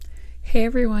Hey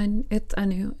everyone, it's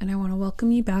Anu, and I want to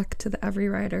welcome you back to the Every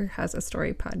Writer Has a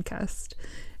Story podcast.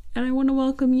 And I want to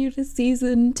welcome you to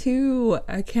season 2.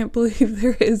 I can't believe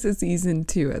there is a season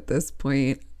 2 at this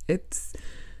point. It's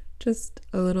just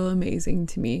a little amazing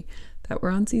to me that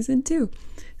we're on season 2.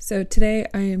 So today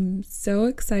I am so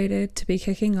excited to be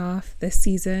kicking off this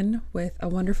season with a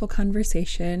wonderful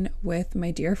conversation with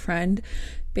my dear friend,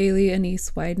 Bailey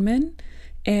Anise Weidman.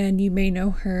 And you may know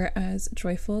her as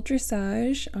Joyful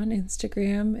Dressage on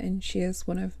Instagram, and she is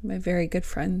one of my very good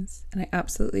friends, and I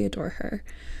absolutely adore her.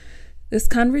 This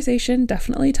conversation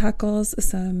definitely tackles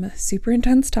some super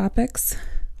intense topics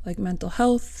like mental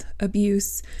health,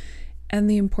 abuse, and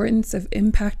the importance of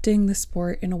impacting the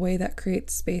sport in a way that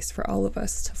creates space for all of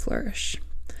us to flourish.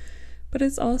 But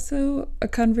it's also a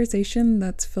conversation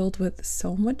that's filled with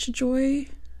so much joy,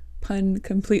 pun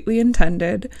completely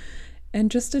intended, and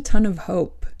just a ton of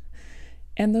hope.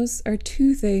 And those are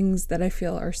two things that I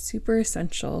feel are super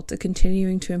essential to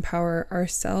continuing to empower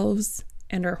ourselves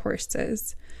and our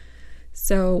horses.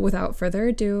 So without further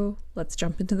ado, let's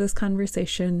jump into this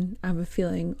conversation. I have a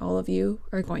feeling all of you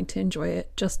are going to enjoy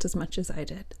it just as much as I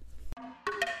did.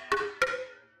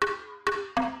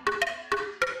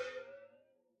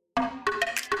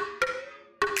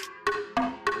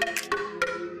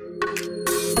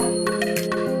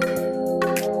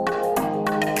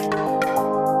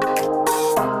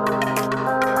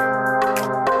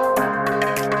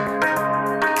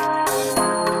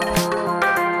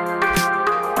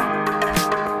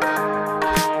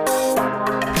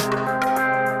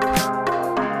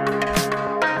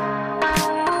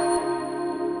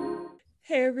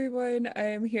 Hey everyone, I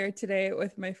am here today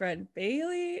with my friend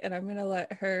Bailey, and I'm going to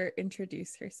let her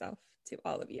introduce herself to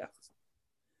all of you.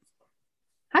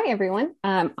 Hi, everyone.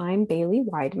 I'm Bailey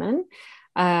Weidman.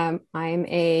 I'm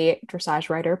a dressage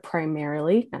writer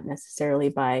primarily, not necessarily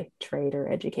by trade or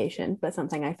education, but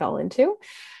something I fell into.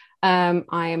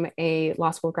 I'm a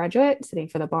law school graduate sitting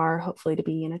for the bar, hopefully to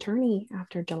be an attorney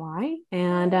after July.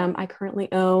 And I currently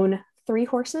own 3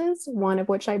 horses, one of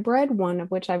which I bred, one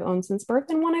of which I've owned since birth,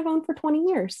 and one I've owned for 20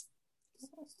 years.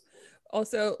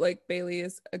 Also, like, Bailey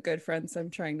is a good friend, so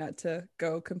I'm trying not to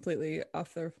go completely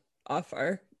off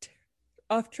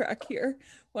track here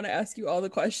when I ask you all the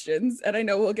questions. And I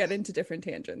know we'll get into different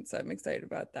tangents, so I'm excited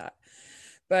about that.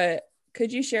 But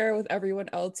could you share with everyone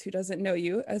else who doesn't know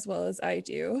you as well as I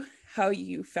do how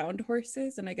you found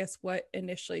horses, and I guess what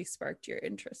initially sparked your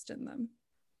interest in them?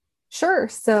 Sure.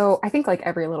 So I think like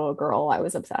every little girl, I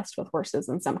was obsessed with horses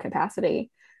in some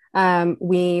capacity.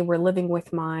 We were living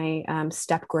with my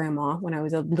step grandma when I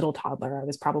was a little toddler. I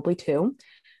was probably 2.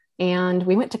 And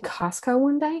we went to Costco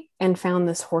one day and found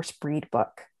this horse breed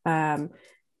book. And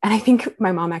I think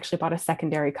my mom actually bought a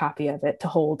secondary copy of it to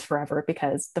hold forever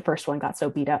because the first one got so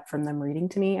beat up from them reading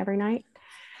to me every night.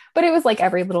 But it was like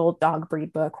every little dog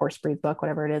breed book, horse breed book,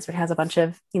 whatever it is. It has a bunch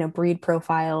of, breed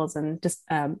profiles and just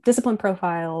discipline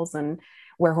profiles and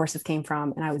where horses came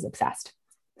from. And I was obsessed.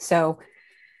 So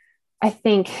I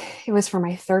think it was for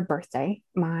my 3rd birthday.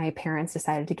 My parents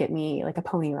decided to get me like a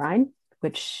pony ride,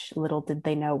 which little did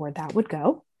they know where that would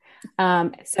go.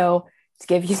 So to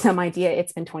give you some idea,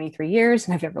 it's been 23 years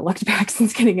and I've never looked back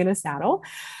since getting in a saddle.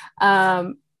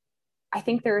 Um, I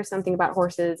think there is something about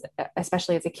horses,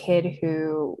 especially as a kid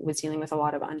who was dealing with a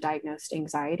lot of undiagnosed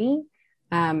anxiety.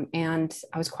 And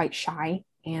I was quite shy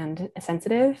and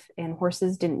sensitive, and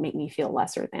horses didn't make me feel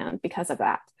lesser than because of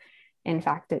that. In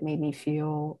fact, it made me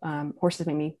feel, horses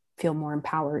made me feel more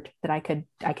empowered that I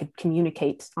could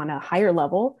communicate on a higher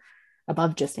level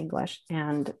above just English,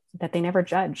 and that they never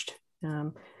judged.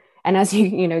 And as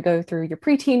you go through your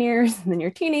preteen years and then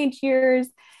your teenage years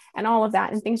and all of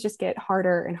that, and things just get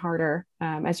harder and harder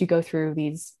as you go through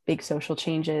these big social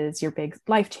changes, your big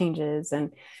life changes,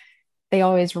 and they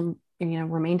always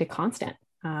remained a constant.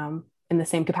 In the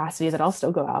same capacity that I'll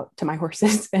still go out to my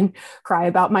horses and cry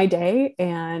about my day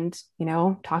and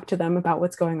talk to them about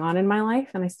what's going on in my life,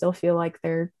 and I still feel like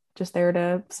they're just there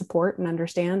to support and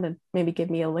understand and maybe give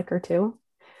me a lick or two.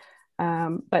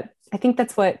 But I think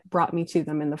that's what brought me to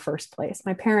them in the first place.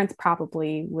 My parents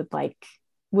probably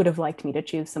would have liked me to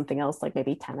choose something else, like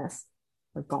maybe tennis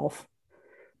or golf,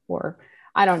 or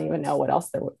I don't even know what else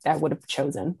I would have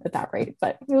chosen at that rate,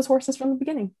 but it was horses from the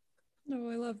beginning. Oh,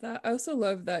 I love that. I also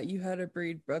love that you had a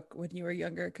breed book when you were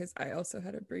younger, because I also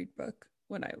had a breed book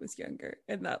when I was younger,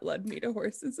 and that led me to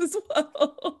horses as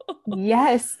well.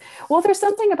 Yes. Well, there's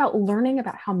something about learning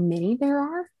about how many there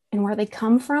are and where they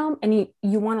come from. And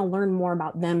you want to learn more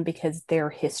about them because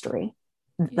they're history.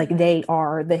 Like Yeah. they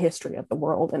are the history of the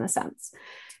world in a sense.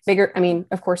 Bigger, I mean,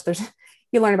 of course,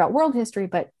 you learn about world history,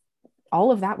 but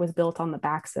all of that was built on the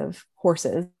backs of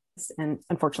horses and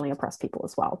unfortunately oppress people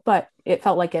as well. But it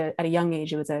felt like at a young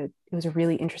age, it was a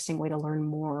really interesting way to learn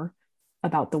more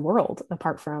about the world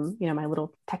apart from, my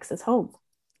little Texas home.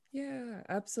 Yeah,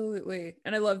 absolutely.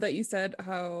 And I love that you said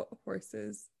how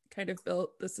horses kind of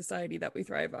built the society that we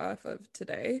thrive off of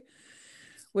today,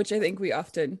 which I think we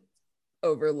often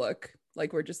overlook.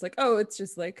 Like we're just like, oh, it's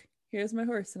just like, here's my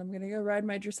horse and I'm gonna go ride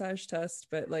my dressage test.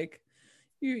 But like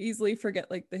you easily forget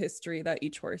like the history that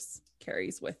each horse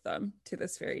carries with them to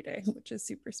this very day, which is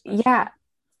super Yeah,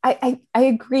 special. I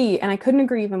agree. And I couldn't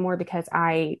agree even more because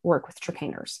I work with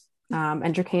Dracainers.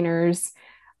 And Dracainers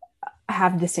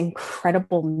have this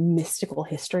incredible mystical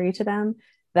history to them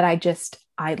that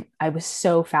I was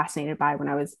so fascinated by when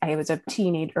I was a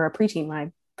teenager or a preteen when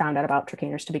I found out about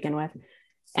Dracainers to begin with.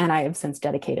 And I have since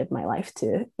dedicated my life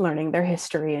to learning their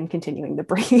history and continuing the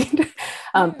breed.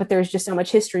 Yeah. But there's just so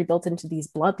much history built into these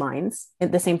bloodlines.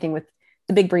 And the same thing with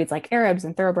the big breeds like Arabs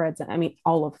and thoroughbreds. I mean,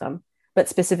 all of them. But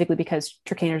specifically because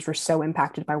Dracainers were so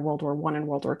impacted by World War I and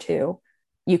World War II,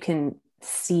 you can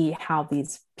see how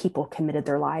these people committed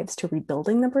their lives to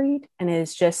rebuilding the breed. And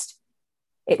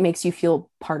it makes you feel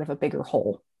part of a bigger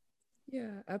whole.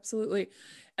 Yeah, absolutely.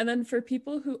 And then for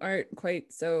people who aren't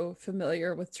quite so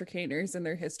familiar with Dracainers and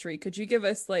their history, could you give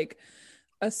us like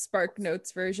a Spark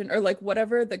Notes version or like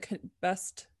whatever the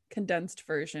best condensed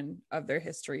version of their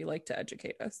history, like to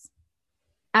educate us?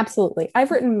 Absolutely.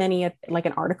 I've written like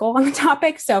an article on the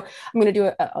topic. So I'm going to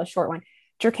do a short one.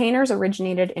 Dracainers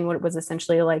originated in what was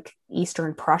essentially like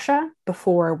Eastern Prussia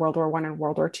before World War I and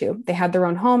World War II. They had their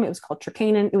own home. It was called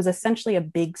Dracainen. It was essentially a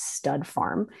big stud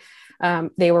farm.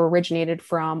 They were originated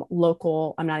from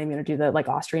local, I'm not even going to do the like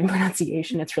Austrian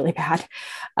pronunciation, it's really bad,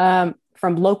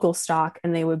 from local stock.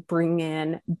 And they would bring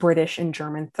in British and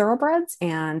German thoroughbreds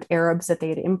and Arabs that they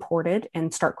had imported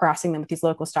and start crossing them with these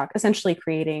local stock, essentially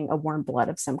creating a warm blood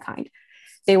of some kind.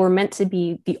 They were meant to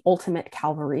be the ultimate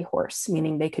cavalry horse,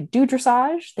 meaning they could do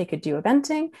dressage, they could do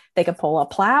eventing, they could pull a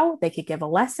plow, they could give a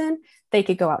lesson, they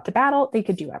could go out to battle, they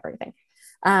could do everything.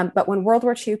 But when World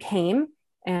War II came,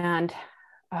 and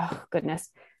oh goodness,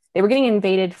 they were getting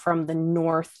invaded from the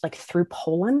north, like through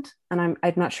Poland. And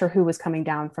I'm not sure who was coming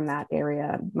down from that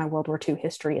area. My World War II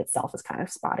history itself is kind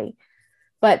of spotty,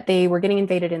 but they were getting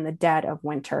invaded in the dead of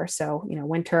winter. So,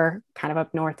 winter kind of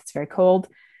up north, it's very cold.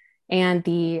 And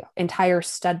the entire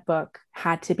stud book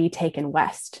had to be taken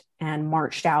west and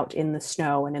marched out in the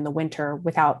snow and in the winter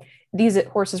without these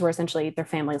horses were essentially their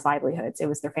families' livelihoods. It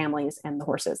was their families and the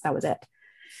horses. That was it.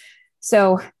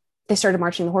 So they started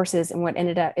marching the horses, and what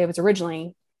ended up, it was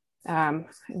originally, it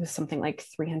was something like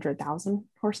 300,000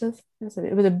 horses.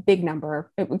 It was a big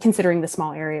number, considering the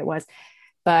small area it was.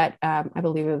 But I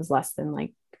believe it was less than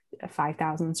like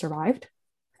 5,000 survived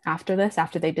after this,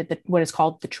 after they did what is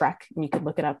called the trek. And you could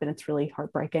look it up and it's really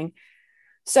heartbreaking.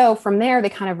 So from there, they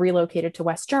kind of relocated to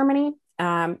West Germany.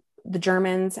 The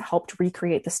Germans helped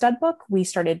recreate the stud book. They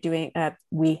started doing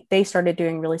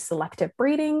really selective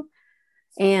breeding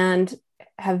and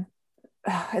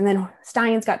then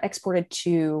stallions got exported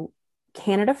to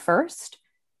Canada first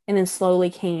and then slowly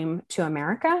came to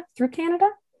America through Canada.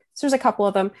 So there's a couple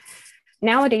of them.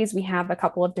 Nowadays, we have a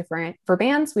couple of different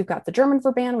verbands. We've got the German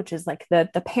verban, which is like the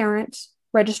parent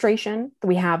registration.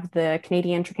 We have the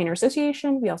Canadian Dracainer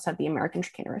Association. We also have the American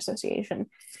Dracainer Association.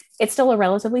 It's still a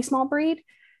relatively small breed,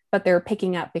 but they're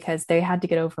picking up because they had to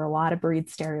get over a lot of breed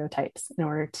stereotypes in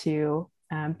order to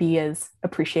be as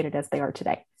appreciated as they are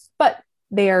today. But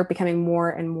they are becoming more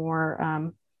and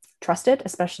more trusted,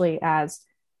 especially as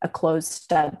a closed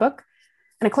stud book.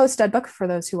 And a closed stud book, for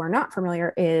those who are not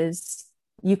familiar, is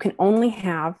you can only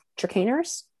have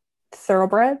Dracainers,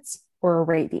 thoroughbreds, or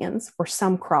Arabians, or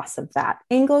some cross of that.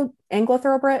 Anglo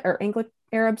thoroughbred or Anglo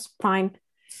Arabs, fine.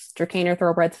 Dracainer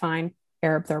thoroughbreds, fine.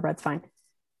 Arab thoroughbreds, fine.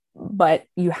 But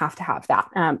you have to have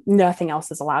that. Nothing else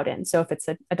is allowed in. So if it's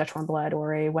a Dutch warm blood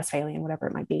or a Westphalian, whatever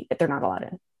it might be, they're not allowed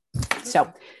in.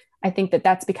 So I think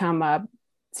that's become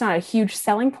it's not a huge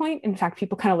selling point. In fact,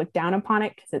 people kind of look down upon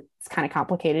it because it's kind of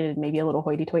complicated and maybe a little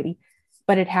hoity-toity,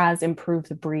 but it has improved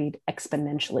the breed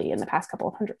exponentially in the past couple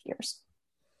of 100 years.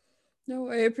 No,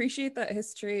 I appreciate that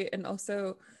history. And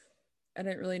also, I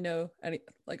didn't really know any,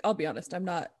 like, I'll be honest, I'm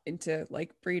not into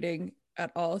like breeding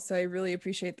at all. So I really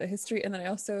appreciate the history. And then I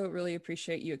also really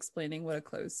appreciate you explaining what a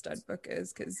closed stud book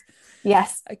is, because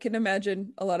Yes. I can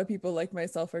imagine a lot of people like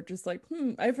myself are just like,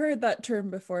 I've heard that term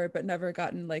before, but never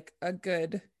gotten like a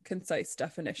good, concise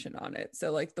definition on it.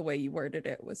 So like the way you worded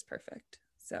it was perfect.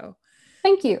 So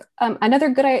Thank you. Another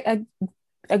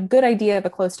a good idea of a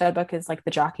closed stud book is like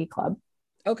the Jockey Club.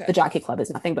 okay. The Jockey Club is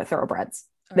nothing but thoroughbreds,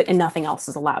 Okay. and nothing else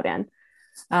is allowed in.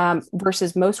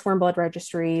 Versus most warm blood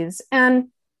registries and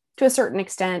to a certain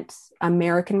extent,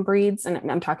 American breeds, and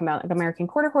I'm talking about like American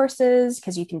quarter horses,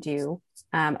 because you can do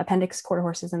appendix quarter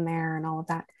horses in there and all of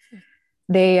that.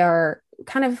 They are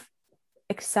kind of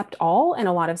accept all, and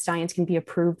a lot of stallions can be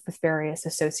approved with various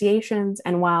associations.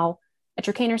 And while a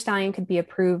Trakehner stallion could be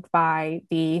approved by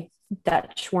the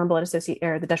Dutch Warm Blood Association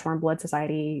or the Dutch Warm Blood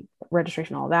Society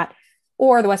registration, all of that,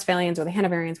 or the Westphalians or the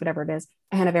Hanoverians, whatever it is,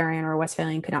 a Hanoverian or a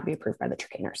Westphalian could not be approved by the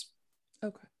Trakehners.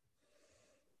 Okay.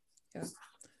 Yeah.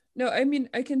 No, I mean,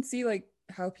 I can see like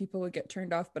how people would get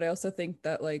turned off, but I also think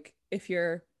that like if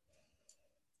you're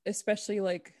especially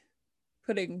like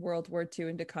putting World War II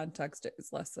into context, it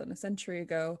was less than a century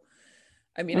ago.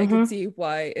 I mean, I could see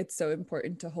why it's so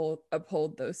important to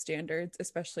uphold those standards,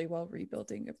 especially while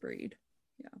rebuilding a breed.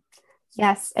 Yeah.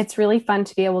 Yes, it's really fun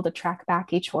to be able to track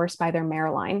back each horse by their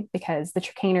mare line, because the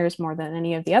Trakehners, more than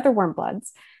any of the other warm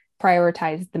bloods,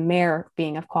 prioritize the mare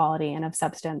being of quality and of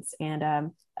substance,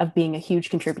 and of being a huge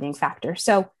contributing factor.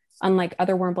 So unlike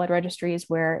other warm blood registries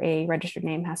where a registered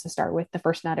name has to start with the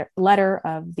first letter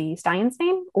of the stallion's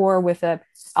name, or with a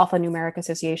alphanumeric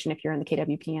association if you're in the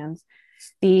KWPNs,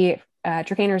 the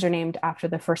Trakehners are named after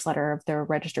the first letter of their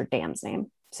registered dam's name.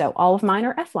 So all of mine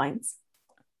are F lines.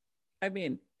 I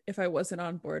mean, if I wasn't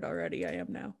on board already, I am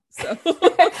now. So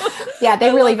yeah,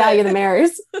 they really value the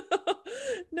mares.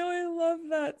 No, I love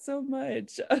that so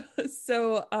much.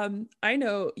 So I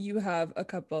know you have a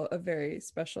couple of very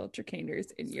special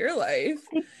Trakehners in your life.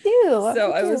 I do.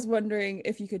 So I was wondering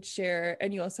if you could share,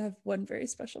 and you also have one very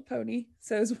special pony.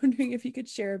 So I was wondering if you could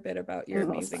share a bit about your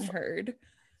amazing herd.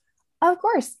 Of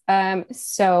course.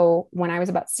 So when I was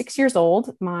about 6 years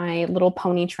old, my little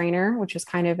pony trainer, which was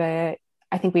kind of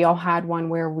I think we all had one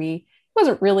where it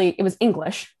was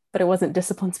English, but it wasn't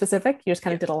discipline specific. You just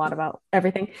kind of did a lot about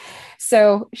everything.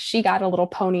 So she got a little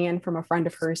pony in from a friend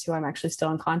of hers who I'm actually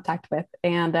still in contact with.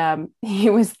 And he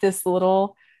was this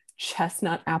little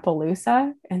chestnut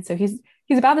Appaloosa. And so he's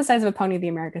about the size of a pony of the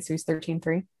Americas, so he's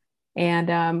 13.3.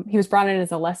 And he was brought in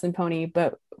as a lesson pony,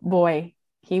 but boy,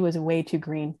 he was way too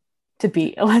green to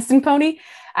be a lesson pony.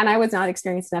 And I was not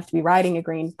experienced enough to be riding a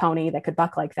green pony that could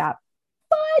buck like that.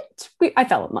 But I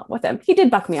fell in love with him. He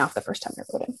did buck me off the first time I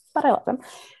rode him, but I love him.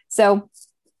 So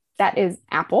that is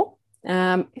Apple,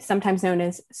 sometimes known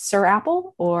as Sir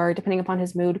Apple, or depending upon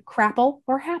his mood, Crapple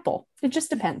or Happle. It just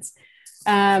depends.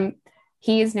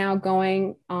 He is now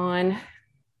going on,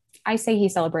 I say he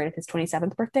celebrated his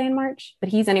 27th birthday in March, but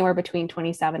he's anywhere between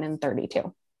 27 and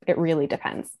 32. It really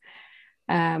depends.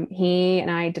 He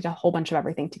and I did a whole bunch of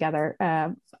everything together.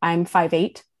 I'm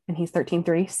 5'8" and he's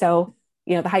 13.3. So,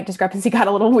 the height discrepancy got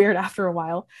a little weird after a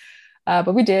while.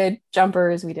 But we did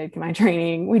jumpers, we did combined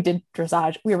training, we did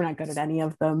dressage. We were not good at any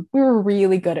of them. We were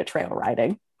really good at trail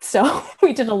riding. So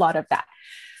we did a lot of that.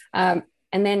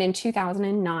 And then in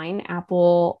 2009,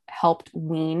 Apple helped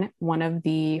wean one of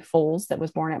the foals that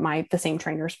was born at the same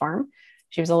trainer's farm.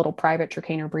 She was a little private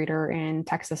Trakehner breeder in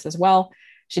Texas as well.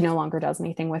 She no longer does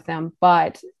anything with them,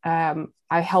 but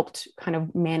I helped kind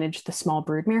of manage the small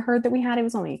broodmare herd that we had. It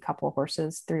was only a couple of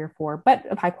horses, 3 or 4, but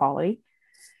of high quality.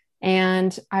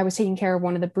 And I was taking care of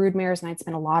one of the broodmares, and I'd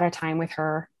spent a lot of time with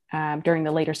her during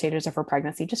the later stages of her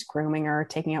pregnancy, just grooming her,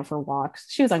 taking out for walks.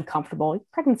 She was uncomfortable.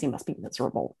 Pregnancy must be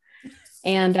miserable.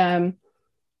 And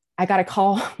I got a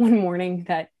call one morning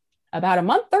that about a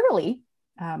month early,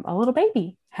 a little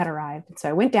baby had arrived. And so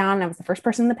I went down, and I was the first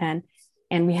person in the pen.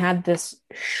 And we had this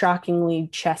shockingly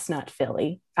chestnut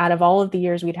filly. Out of all of the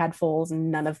years we'd had foals,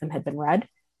 none of them had been red.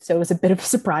 So it was a bit of a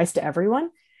surprise to everyone.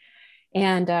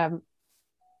 And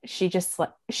she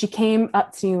came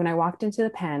up to me when I walked into the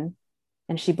pen,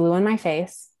 and she blew in my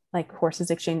face like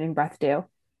horses exchanging breath do.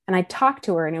 And I talked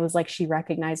to her, and it was like she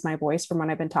recognized my voice from when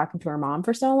I've been talking to her mom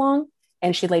for so long.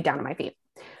 And she laid down at my feet.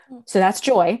 So that's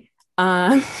joy.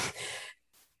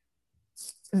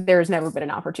 There's never been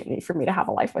an opportunity for me to have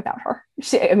a life without her.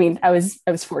 I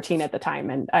was 14 at the time,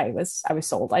 and I was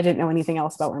sold. I didn't know anything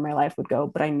else about where my life would go,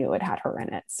 but I knew it had her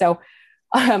in it. So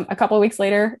a couple of weeks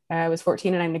later, I was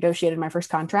 14 and I negotiated my first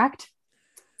contract.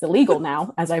 It's illegal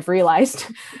now, as I've realized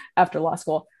after law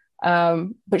school.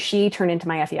 But she turned into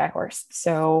my FEI horse.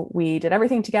 So we did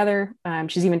everything together.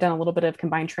 She's even done a little bit of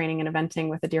combined training and eventing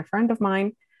with a dear friend of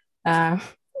mine.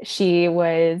 She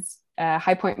was a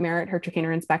High Point Merit, her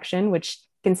Trakehner inspection, which,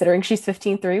 considering she's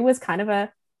 15.3, was kind of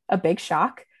a big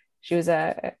shock.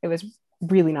 It was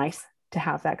really nice to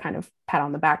have that kind of pat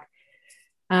on the back.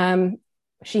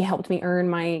 She helped me earn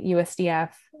my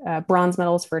USDF bronze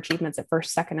medals for achievements at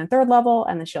first, second, and third level.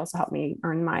 And then she also helped me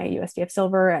earn my USDF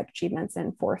silver at achievements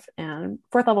in fourth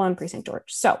level in Pre St.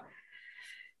 George. So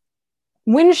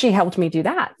when she helped me do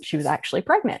that, she was actually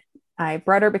pregnant. I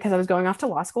bred her because I was going off to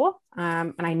law school.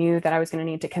 And I knew that I was going to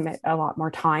need to commit a lot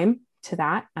more time to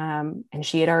that. And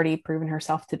she had already proven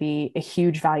herself to be a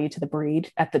huge value to the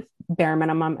breed at the bare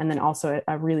minimum. And then also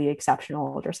a really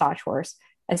exceptional dressage horse,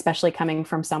 especially coming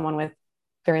from someone with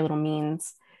very little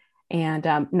means and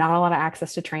not a lot of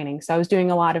access to training. So I was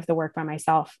doing a lot of the work by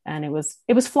myself, and it was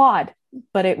flawed,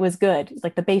 but it was good.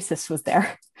 Like the basis was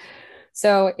there.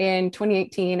 So in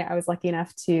 2018, I was lucky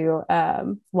enough to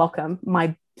welcome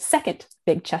my second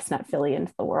big chestnut filly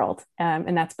into the world,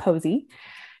 and that's Posey.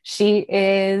 She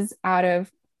is out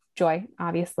of Joy,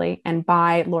 obviously, and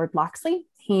by Lord Loxley.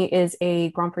 He is a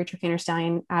Grand Prix Trakehner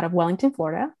stallion out of Wellington,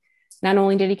 Florida. Not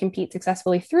only did he compete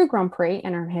successfully through Grand Prix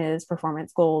and earn his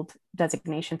Performance Gold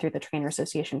designation through the Trainer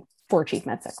Association for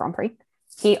achievements at Grand Prix,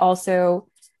 he also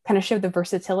kind of showed the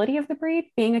versatility of the breed,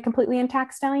 being a completely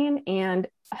intact stallion, and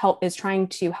is trying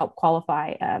to help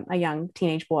qualify a young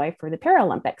teenage boy for the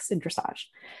Paralympics in dressage.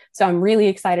 So I'm really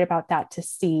excited about that, to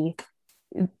see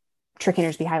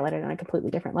Trakehners be highlighted on a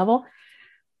completely different level.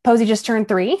 Posey just turned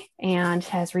 3 and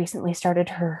has recently started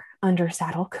her under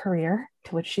saddle career,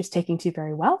 to which she's taking to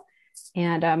very well.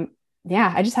 And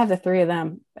yeah, I just have the 3 of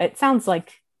them. It sounds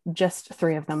like just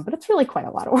 3 of them, but it's really quite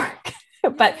a lot of work.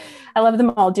 But I love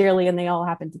them all dearly, and they all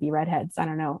happen to be redheads. I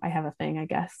don't know. I have a thing, I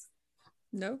guess.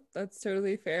 No, that's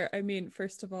totally fair. I mean,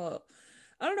 first of all,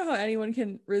 I don't know how anyone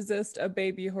can resist a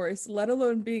baby horse, let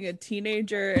alone being a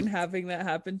teenager and having that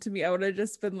happen to me. I would have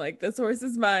just been like, this horse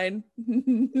is mine.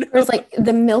 No. There's like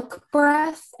the milk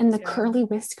breath and the Yeah. curly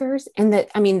whiskers and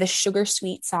the sugar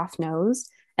sweet soft nose.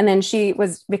 And then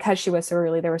because she was so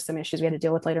early, there were some issues we had to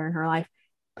deal with later in her life.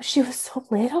 But she was so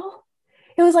little.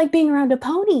 It was like being around a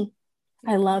pony.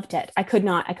 I loved it. I could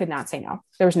not say no.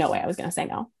 There was no way I was going to say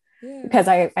no. Yeah. Because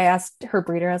I asked her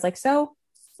breeder, I was like, so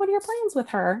what are your plans with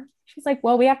her? She's like,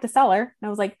 well, we have to sell her. And I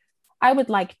was like, I would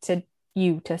like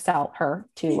you to sell her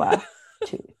to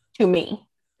me.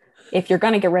 If you're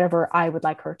going to get rid of her, I would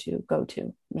like her to go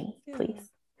to me, please.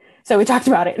 So we talked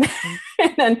about it.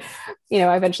 And then,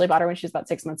 I eventually bought her when she was about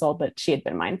 6 months old, but she had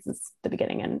been mine since the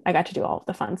beginning. And I got to do all of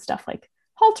the fun stuff like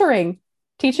haltering,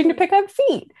 teaching to pick up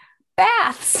feet,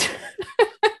 baths.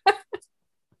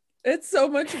 It's so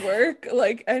much work.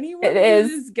 Like anyone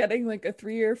who's getting like a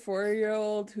 3 or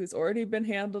 4-year-old who's already been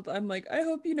handled, I'm like, I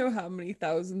hope you know how many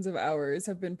thousands of hours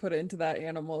have been put into that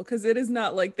animal, because it is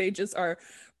not like they just are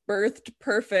birthed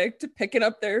perfect, picking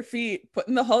up their feet,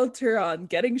 putting the halter on,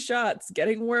 getting shots,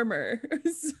 getting warmer.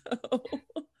 So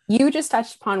you just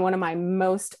touched upon one of my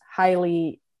most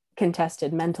highly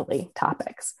contested mentally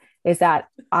topics, is that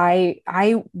I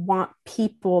want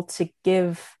people to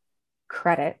give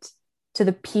credit to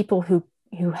the people who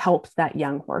helped that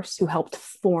young horse, who helped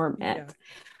form it. Yeah.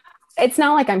 It's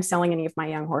not like I'm selling any of my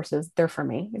young horses. They're for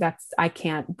me. I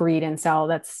can't breed and sell.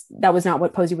 That was not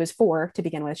what Posey was for to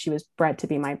begin with. She was bred to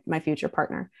be my future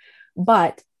partner.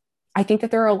 But I think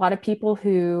that there are a lot of people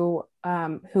who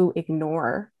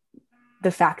ignore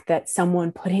the fact that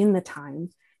someone put in the time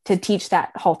to teach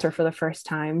that halter for the first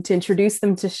time, to introduce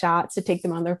them to shots, to take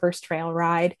them on their first trail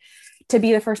ride, to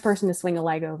be the first person to swing a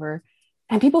leg over.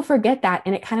 And people forget that,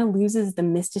 and it kind of loses the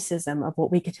mysticism of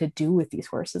what we get to do with these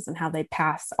horses and how they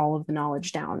pass all of the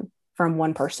knowledge down from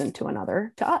one person to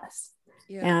another to us.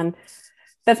 Yeah. And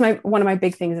that's one of my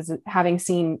big things, is having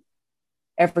seen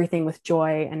everything with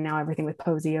Joy and now everything with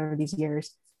Posey over these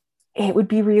years. It would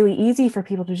be really easy for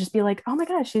people to just be like, oh my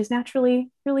gosh, she's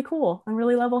naturally really cool and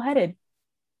really level-headed.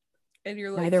 And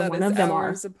you're like, neither one of them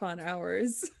hours upon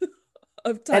hours.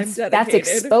 Of time dedicated. That's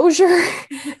exposure.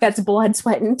 That's blood,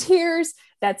 sweat, and tears.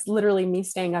 That's literally me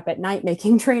staying up at night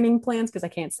making training plans because I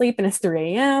can't sleep and it's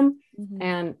 3 a.m. Mm-hmm.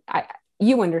 And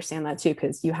you understand that too,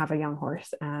 because you have a young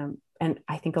horse. And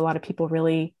I think a lot of people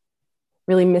really,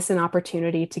 really miss an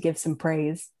opportunity to give some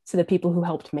praise to the people who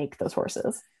helped make those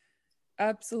horses.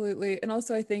 Absolutely. And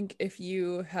also I think if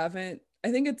you haven't,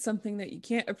 I think it's something that you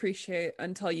can't appreciate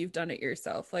until you've done it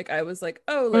yourself. Like I was like,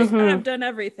 oh, like mm-hmm. I've done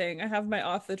everything. I have my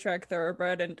off the track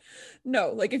thoroughbred. And no,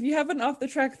 like if you have an off the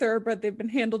track thoroughbred, they've been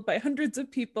handled by hundreds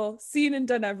of people, seen and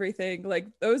done everything. Like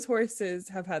those horses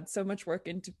have had so much work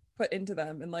put into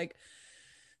them. And like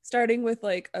starting with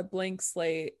like a blank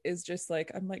slate is just like,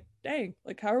 I'm like, dang,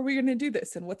 like how are we going to do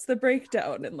this? And what's the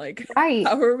breakdown? And like, right.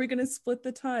 How are we going to split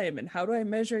the time? And how do I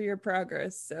measure your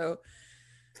progress? So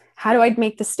how do I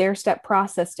make the stair-step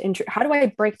process how do I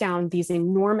break down these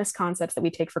enormous concepts that we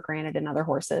take for granted in other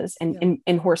horses and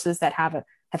in horses that have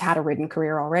had a ridden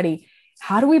career already?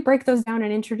 How do we break those down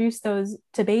and introduce those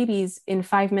to babies in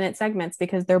 5-minute segments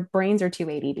because their brains are too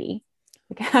ADD?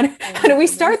 Like how do we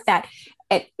start that?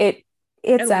 It's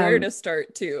and where to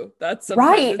start too. That's sometimes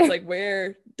right. It's like,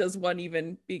 where does one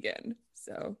even begin?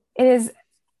 So It is,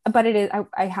 but it is,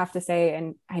 I have to say,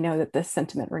 and I know that this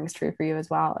sentiment rings true for you as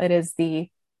well. It is the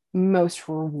most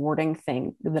rewarding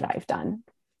thing that I've done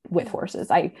with Yeah.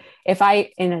 horses. If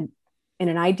I, in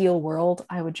an ideal world,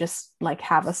 I would just like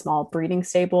have a small breeding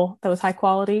stable that was high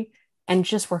quality and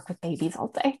just work with babies all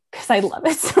day because I love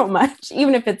it so much.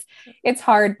 Even if it's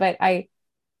hard, but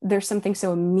there's something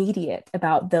so immediate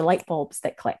about the light bulbs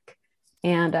that click.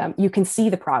 And you can see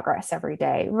the progress every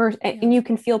day. And Yeah. you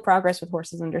can feel progress with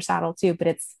horses under saddle too, but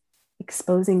it's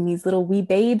exposing these little wee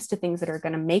babes to things that are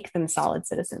going to make them solid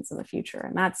citizens in the future.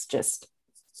 And that's just,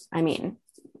 I mean,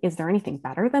 is there anything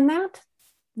better than that?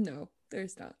 No,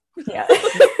 there's not. Yeah.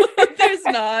 There's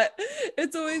not.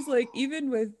 It's always like,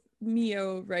 even with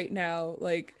Mio right now,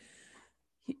 like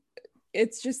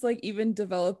it's just like even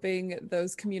developing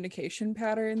those communication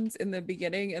patterns in the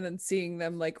beginning and then seeing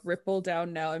them like ripple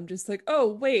down now. I'm just like, oh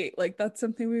wait, like that's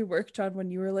something we worked on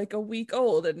when you were like a week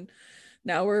old and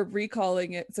now we're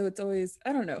recalling it. So it's always,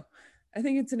 I don't know. I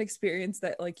think it's an experience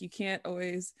that like you can't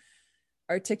always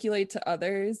articulate to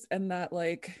others, and that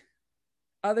like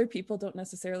other people don't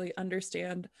necessarily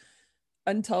understand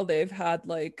until they've had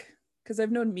like, because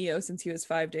I've known Mio since he was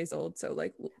 5 days old, so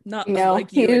like not No,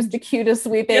 unlike he you was and the cutest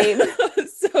wee yeah. babe.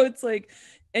 So it's like,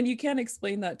 and you can't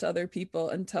explain that to other people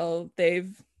until they've,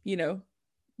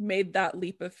 made that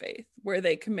leap of faith where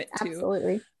they commit to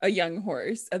Absolutely. a young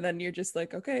horse. And then you're just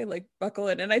like, okay, like buckle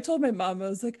in. And I told my mom, I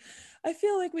was like, I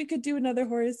feel like we could do another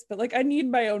horse, but like I need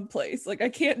my own place. Like I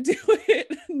can't do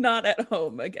it not at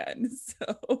home again.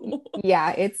 So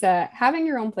Yeah, it's having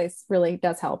your own place really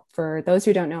does help. For those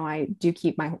who don't know, I do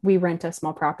keep we rent a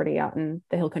small property out in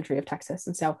the hill country of Texas.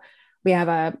 And so we have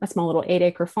a small little 8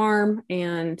 acre farm,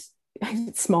 and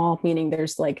it's small, meaning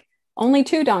there's like only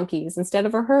 2 donkeys instead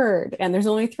of a herd, and there's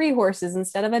only 3 horses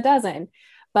instead of a dozen.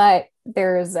 But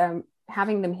there's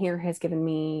having them here has given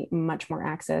me much more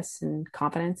access and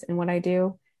confidence in what I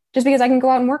do, just because I can go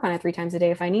out and work on it 3 times a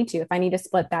day if I need to. If I need to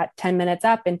split that 10 minutes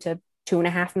up into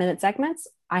 2.5 minute segments,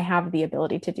 I have the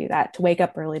ability to do that, to wake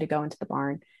up early to go into the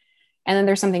barn. And then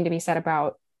there's something to be said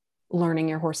about learning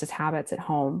your horse's habits at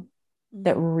home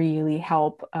that really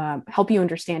help you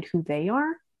understand who they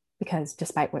are. Because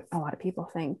despite what a lot of people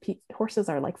think, horses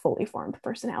are like fully formed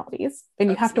personalities, and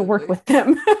you have to work absolutely.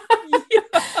 with them.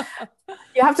 Yeah.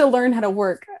 You have to learn how to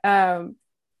work. But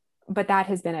that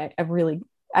has been a really,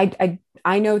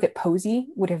 I know that Posey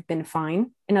would have been fine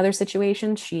in other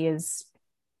situations. She's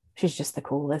just the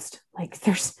coolest. Like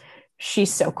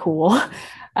she's so cool.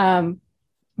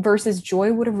 Versus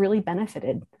Joy would have really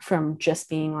benefited from just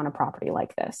being on a property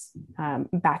like this.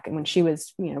 Back when she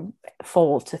was,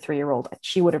 foal to 3-year-old,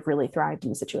 she would have really thrived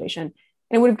in the situation. And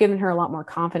it would have given her a lot more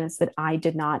confidence that I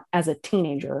did not, as a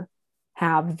teenager,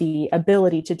 have the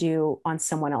ability to do on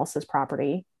someone else's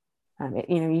property.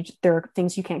 There are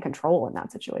things you can't control in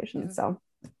that situation. Yeah, So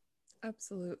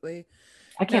absolutely.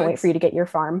 I No, can't wait for you to get your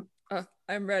farm.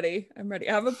 I'm ready. I'm ready.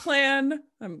 I have a plan.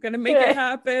 I'm gonna make it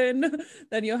happen.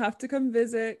 Then you'll have to come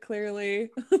visit. Clearly,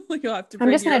 you'll have to I'm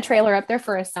bring just your. going to trailer up there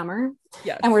for a summer,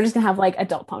 Yes, and we're just going to have like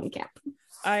adult pony camp.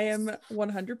 I am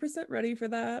 100% ready for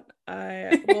that.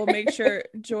 I will make sure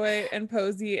Joy and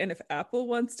Posey, and if Apple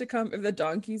wants to come, if the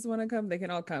donkeys want to come, they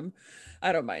can all come.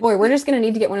 I don't mind. Boy, we're just going to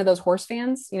need to get one of those horse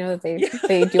fans, that Yeah.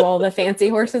 they do all the fancy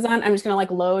horses on. I'm just going to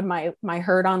like load my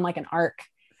herd on like an ark,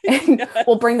 and Yes.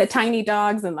 we'll bring the tiny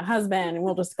dogs and the husband, and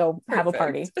we'll just go have a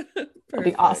party. It'll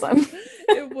be awesome.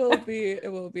 It will be.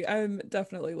 It will be. I'm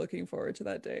definitely looking forward to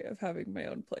that day of having my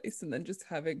own place and then just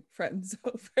having friends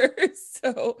over.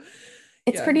 So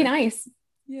It's yeah, pretty no. nice.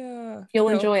 Yeah. You'll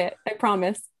No, enjoy it. I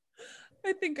promise.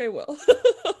 I think I will.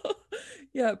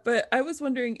 Yeah, but I was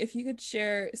wondering if you could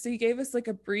share. So you gave us like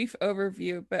a brief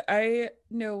overview, but I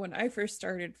know when I first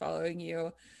started following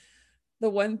you, the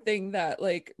one thing that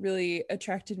like really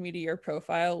attracted me to your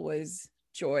profile was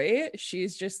Joy.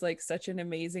 She's just like such an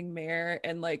amazing mare.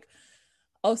 And like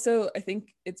also I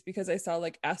think it's because I saw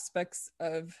like aspects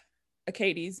of a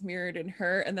Katie's mirrored in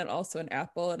her and then also an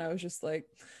Apple. And I was like,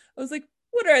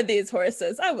 what are these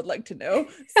horses? I would like to know.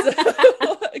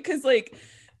 So because like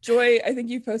Joy, I think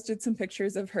you posted some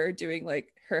pictures of her doing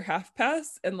like her half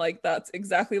pass, and like that's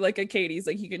exactly like a Katie's.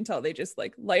 Like you can tell they just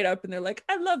like light up and they're like,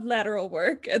 I love lateral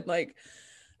work. And like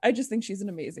I just think she's an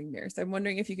amazing mare. So I'm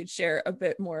wondering if you could share a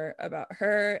bit more about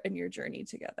her and your journey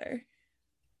together.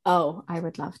 Oh, I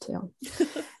would love to.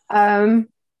 Um,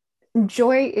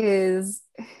 Joy is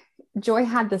Joy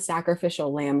had the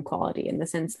sacrificial lamb quality, in the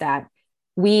sense that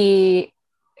we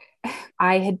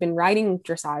I had been riding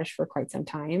dressage for quite some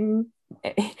time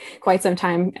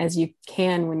as you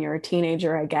can when you're a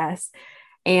teenager, I guess.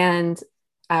 And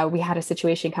we had a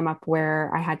situation come up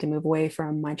where I had to move away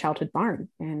from my childhood barn,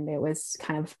 and it was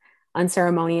kind of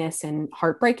unceremonious and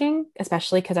heartbreaking,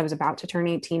 especially because I was about to turn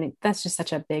 18. That's just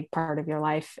such a big part of your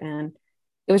life. And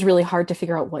it was really hard to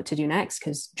figure out what to do next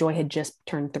because Joy had just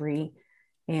turned 3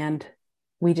 and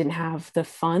we didn't have the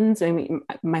funds. I mean,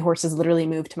 my horses literally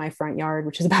moved to my front yard,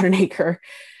 which is about an acre,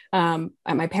 at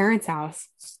my parents' house.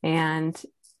 And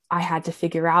I had to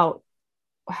figure out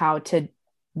how to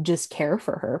just care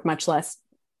for her, much less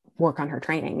work on her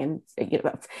training and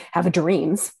have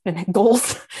dreams and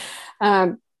goals.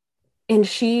 And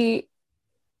the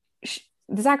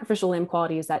sacrificial lamb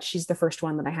quality is that she's the first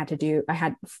one that I had to do. I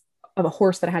had a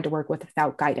horse that I had to work with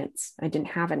without guidance. I didn't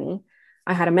have any.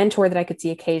 I had a mentor that I could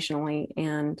see occasionally,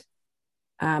 and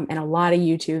a lot of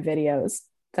YouTube videos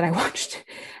that I watched,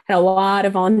 and a lot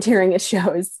of volunteering at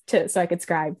shows so I could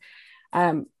scribe.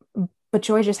 But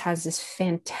Joy just has this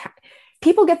fantastic.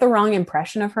 People get the wrong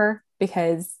impression of her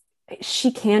because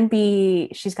she's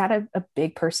got a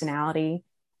big personality,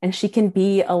 and she can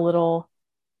be a little,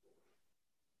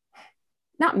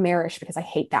 not marish because I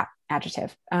hate that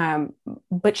adjective,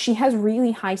 but she has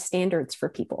really high standards for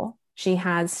people. She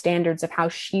has standards of how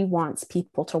she wants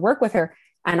people to work with her.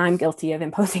 And I'm guilty of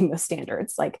imposing those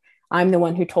standards. Like, I'm the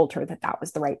one who told her that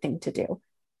was the right thing to do.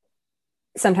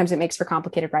 Sometimes it makes for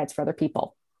complicated rides for other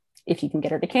people. If you can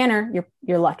get her to canter,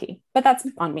 you're lucky, but that's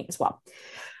on me as well.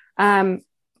 So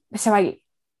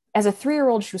as a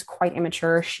 3-year-old, she was quite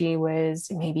immature. She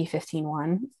was maybe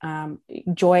 15-1.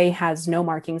 Joy has no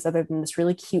markings other than this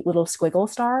really cute little squiggle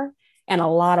star and a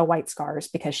lot of white scars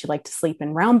because she liked to sleep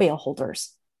in round bale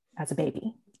holders as a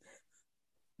baby.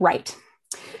 Right.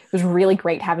 It was really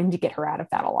great having to get her out of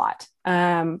that a lot.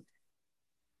 And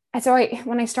so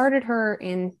when I started her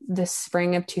in the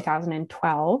spring of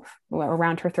 2012,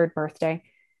 around her 3rd birthday,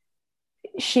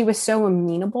 she was so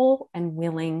amenable and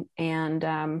willing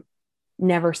and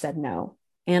never said no.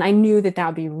 And I knew that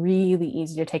would be really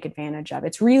easy to take advantage of.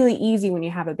 It's really easy when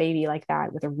you have a baby like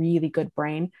that with a really good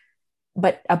brain,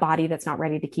 but a body that's not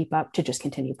ready to keep up, to just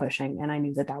continue pushing. And I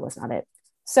knew that was not it.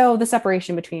 So the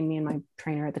separation between me and my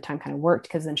trainer at the time kind of worked,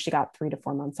 because then she got 3 to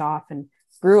 4 months off and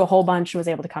grew a whole bunch and was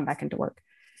able to come back into work.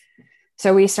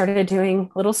 So we started doing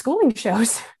little schooling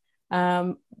shows.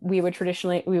 We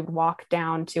would walk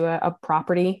down to a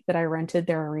property that I rented,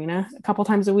 their arena, a couple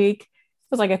times a week.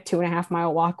 It was like a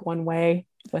 2.5-mile walk one way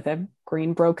with a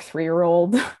Greenbroke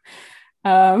 3-year-old.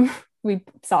 We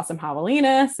saw some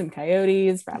javelina, some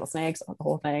coyotes, rattlesnakes, the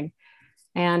whole thing.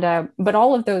 And but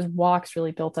all of those walks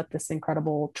really built up this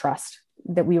incredible trust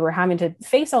that we were having to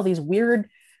face all these weird,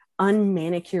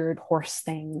 unmanicured horse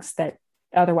things that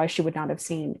otherwise she would not have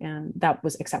seen. And that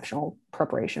was exceptional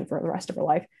preparation for the rest of her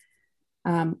life.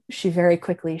 She very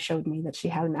quickly showed me that she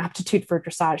had an aptitude for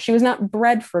dressage. She was not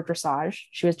bred for dressage.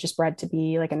 She was just bred to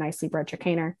be like a nicely bred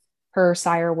chicaner. Her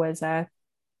sire was a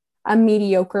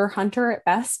mediocre hunter at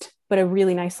best, but a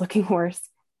really nice looking horse.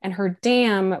 And her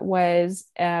dam was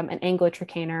an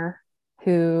Anglo-Tricaner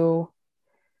who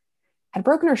had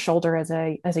broken her shoulder as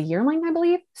a yearling, I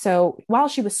believe. So while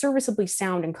she was serviceably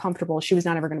sound and comfortable, she was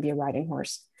not ever going to be a riding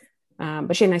horse.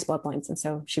 But she had nice bloodlines, and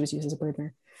so she was used as a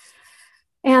broodmare.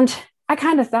 And I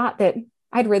kind of thought that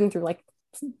I'd ridden through like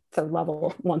 3rd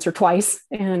level once or twice.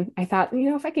 And I thought,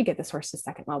 if I could get this horse to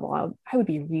 2nd level, I would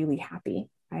be really happy.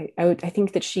 I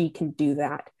think that she can do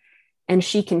that. And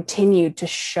she continued to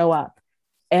show up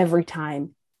every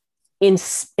time in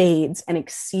spades and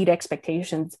exceed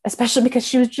expectations, especially because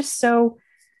she was just so,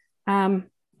 people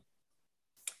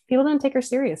didn't take her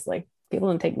seriously. People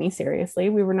didn't take me seriously.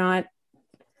 We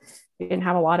didn't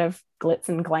have a lot of glitz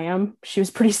and glam. She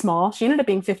was pretty small. She ended up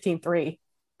being 15.3,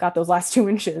 got those last 2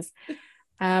 inches.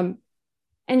 And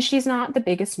she's not the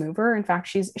biggest mover. In fact,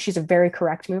 she's a very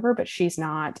correct mover, but she's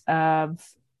not of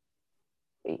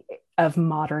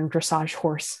modern dressage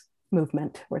horse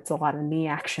movement where it's a lot of knee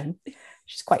action.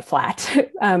 She's quite flat.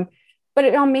 But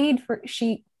it all made for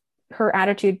her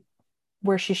attitude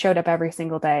where she showed up every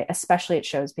single day, especially at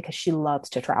shows, because she loves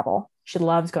to travel. She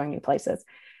loves going new places,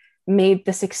 made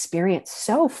this experience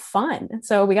so fun.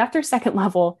 So we got through 2nd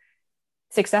level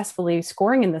successfully,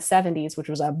 scoring in the 70s, which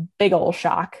was a big old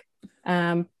shock.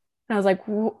 And I was like,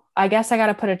 I guess I got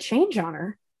to put a change on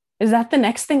her. Is that the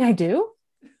next thing I do?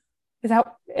 Is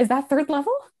that 3rd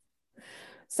level?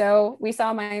 So we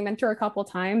saw my mentor a couple of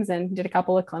times and did a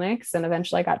couple of clinics, and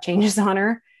eventually I got changes on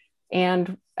her.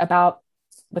 And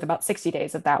with about 60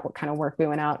 days of that kind of work, we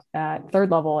went out 3rd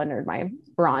level and earned my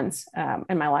bronze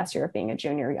in my last year of being a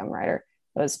junior young rider.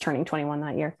 I was turning 21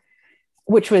 that year,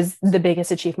 which was the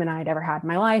biggest achievement I'd ever had in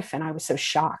my life. And I was so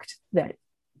shocked that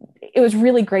it was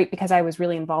really great because I was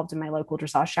really involved in my local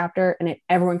dressage chapter, and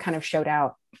everyone kind of showed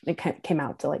out. It came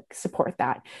out to like support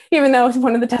that, even though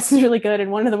one of the tests was really good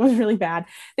and one of them was really bad.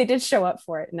 They did show up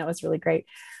for it, and that was really great.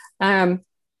 Um,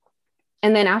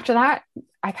 and then after that,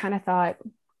 I kind of thought,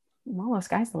 well, the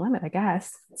sky's the limit, I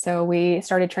guess. So we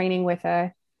started training with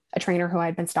a trainer who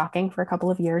I'd been stalking for a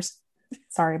couple of years.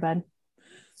 Sorry, bud.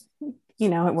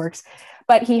 It works.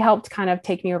 But he helped kind of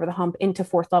take me over the hump into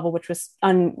fourth level, which was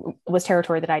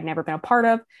territory that I'd never been a part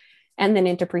of, and then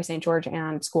into pre St. George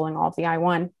and schooling all of the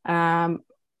I-1.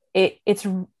 It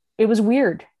was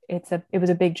weird. It was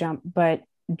a big jump, but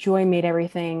Joy made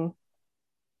everything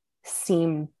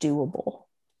seem doable.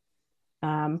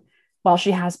 While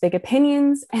she has big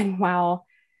opinions and while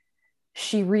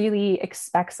she really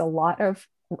expects a lot of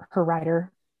her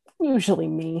rider, usually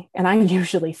me, and I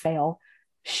usually fail,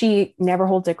 she never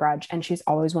holds a grudge and she's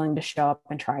always willing to show up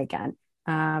and try again.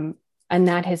 And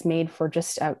that has made for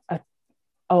just a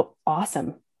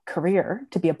awesome career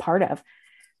to be a part of.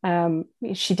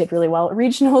 She did really well at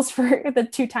regionals for the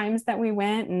 2 times that we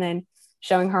went, and then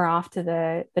showing her off to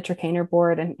the Trakehner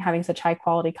board and having such high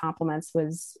quality compliments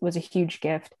was a huge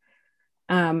gift.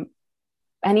 And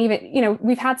even,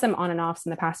 we've had some on and offs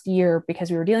in the past year because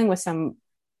we were dealing with some,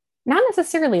 not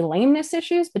necessarily lameness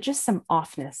issues, but just some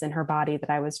offness in her body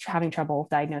that I was having trouble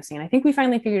diagnosing. And I think we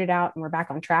finally figured it out and we're back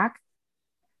on track.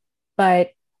 But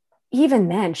even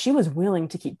then, she was willing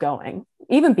to keep going.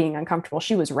 Even being uncomfortable,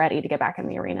 she was ready to get back in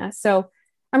the arena. So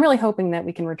I'm really hoping that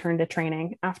we can return to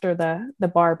training after the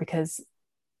bar, because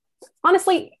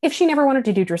honestly, if she never wanted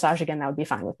to do dressage again, that would be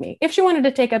fine with me. If she wanted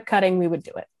to take up cutting, we would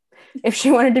do it. If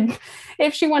she wanted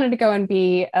to go and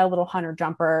be a little hunter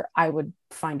jumper, I would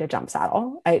find a jump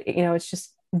saddle. It's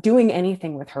just doing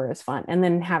anything with her is fun. And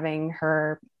then having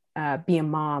her be a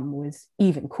mom was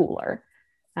even cooler.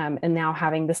 And now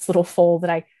having this little foal that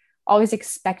I always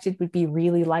expected would be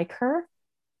really like her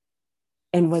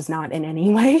and was not in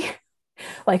any way,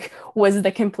 like was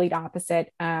the complete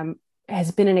opposite,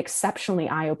 has been an exceptionally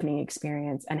eye-opening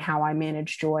experience, and how I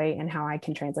manage Joy and how I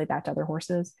can translate that to other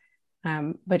horses.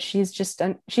 But she's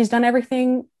done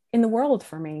everything in the world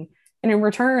for me. And in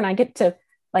return, I get to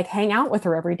like hang out with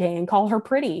her every day and call her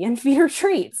pretty and feed her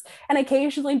treats and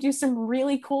occasionally do some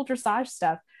really cool dressage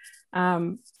stuff.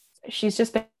 She's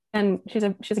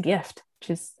a gift.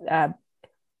 She's a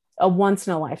once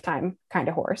in a lifetime kind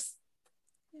of horse.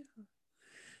 Yeah.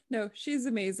 No, she's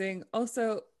amazing.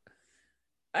 Also,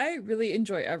 I really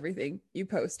enjoy everything you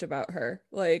post about her.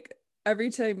 Like every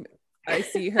time I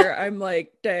see her, I'm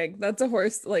like, dang, that's a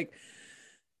horse. Like,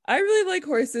 I really like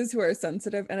horses who are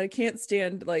sensitive, and I can't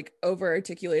stand like over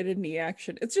articulated knee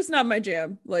action. It's just not my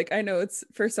jam. Like, I know it's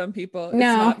for some people, it's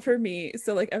No. not for me.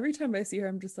 So, like, every time I see her,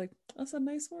 I'm just like, that's a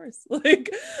nice horse. Like,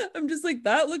 I'm just like,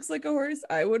 that looks like a horse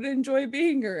I would enjoy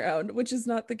being around, which is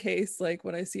not the case. Like,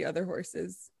 when I see other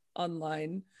horses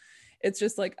online, it's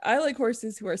just like, I like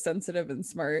horses who are sensitive and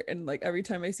smart. And like, every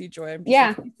time I see Joy, I'm just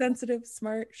Yeah. like, sensitive,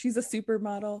 smart. She's a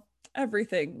supermodel.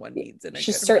 Everything one needs in a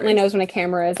She good certainly horse. knows when a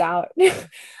camera is out.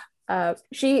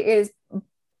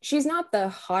 She's not the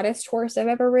hottest horse I've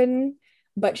ever ridden,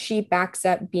 but she backs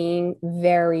up being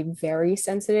very, very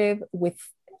sensitive with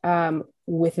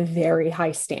very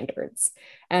high standards.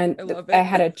 And I love I it.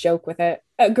 had a joke with a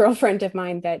girlfriend of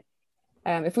mine that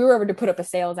if we were ever to put up a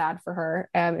sales ad for her,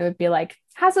 it would be like,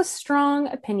 has a strong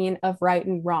opinion of right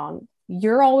and wrong.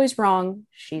 You're always wrong.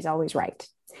 She's always right.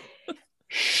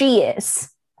 She is.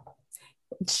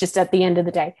 It's just at the end of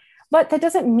the day. But that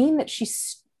doesn't mean that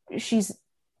she's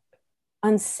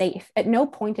unsafe. At no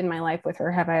point in my life with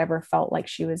her have I ever felt like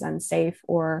she was unsafe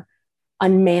or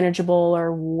unmanageable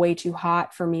or way too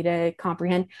hot for me to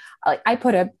comprehend. I'll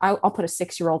put a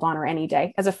 6-year-old on her any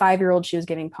day. As a 5-year-old, she was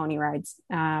giving pony rides,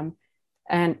 or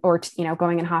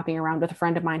going and hopping around with a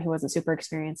friend of mine who wasn't super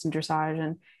experienced in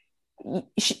dressage. And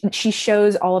she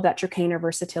shows all of that Trakehner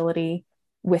versatility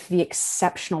with the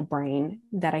exceptional brain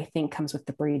that I think comes with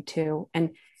the breed too.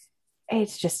 And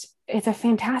it's a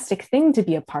fantastic thing to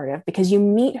be a part of, because you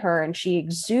meet her and she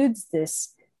exudes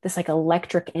this like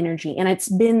electric energy. And it's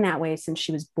been that way since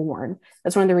she was born.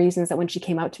 That's one of the reasons that when she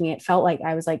came out to me, it felt like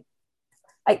I was like,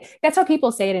 that's how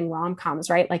people say it in rom-coms,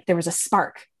 right? Like there was a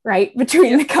spark, right,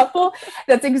 between the couple.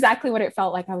 That's exactly what it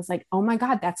felt like. I was like, oh my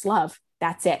God, that's love.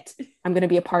 That's it. I'm going to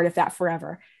be a part of that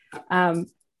forever.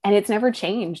 And it's never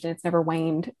changed and it's never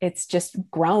waned. It's just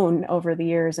grown over the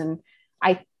years. And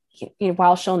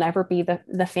while she'll never be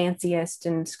the fanciest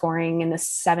and scoring in the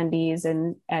 70s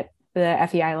and at the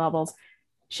FEI levels,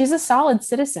 she's a solid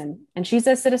citizen, and she's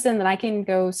a citizen that I can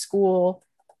go school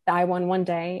the I-1 one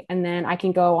day, and then I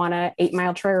can go on a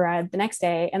 8-mile trail ride the next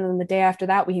day. And then the day after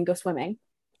that, we can go swimming.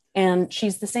 and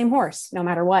she's the same horse no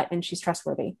matter what, and she's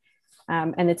trustworthy.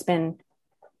 And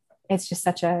it's just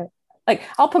such a, like,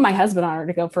 I'll put my husband on her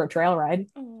to go for a trail ride,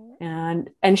 Oh.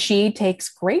 and she takes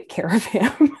great care of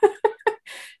him.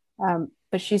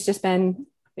 But she's just been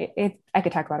I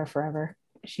could talk about her forever.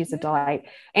 She's a Yeah. delight,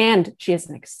 and she is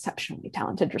an exceptionally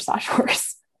talented dressage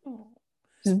horse. Oh.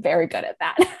 She's very good at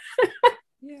that.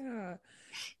 Yeah.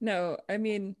 No, I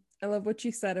mean, I love what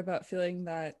you said about feeling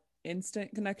that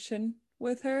instant connection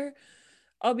with her.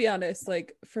 I'll be honest,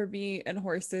 like for me and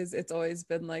horses, it's always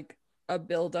been like a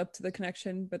build up to the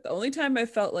connection. But the only time I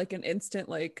felt like an instant,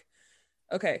 like,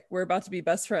 okay, we're about to be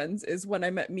best friends is when I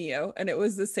met Mio. And it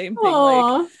was the same thing. Like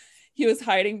Aww. he was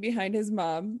hiding behind his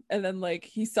mom and then like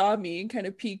he saw me and kind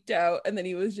of peeked out. And then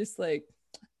he was just like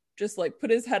put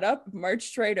his head up,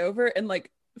 marched right over and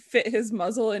like fit his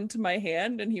muzzle into my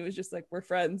hand. And he was just like, we're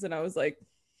friends. And I was like,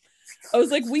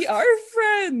 we are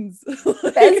friends. Best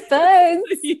Like, buds.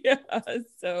 yeah.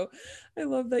 So I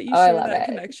love that you Oh, I share love that it.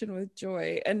 connection with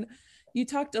Joy. And you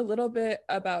talked a little bit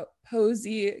about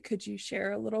Posey. Could you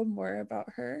share a little more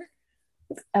about her?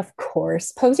 Of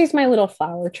course. Posey's my little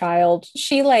flower child.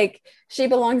 She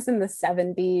belongs in the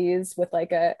 70s with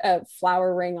like a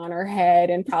flower ring on her head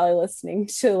and probably listening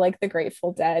to like the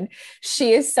Grateful Dead.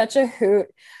 She is such a hoot.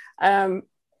 Um,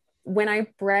 when I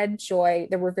bred Joy,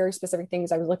 there were very specific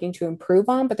things I was looking to improve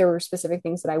on, but there were specific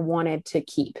things that I wanted to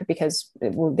keep because they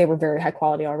were very high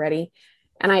quality already.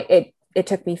 And it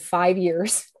took me 5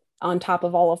 years on top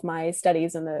of all of my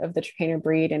studies of the Trakehner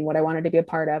breed and what I wanted to be a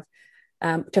part of,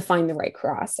 to find the right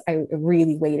cross. I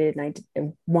really waited, and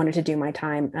I wanted to do my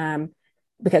time,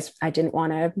 because I didn't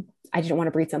want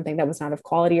to breed something that was not of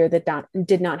quality or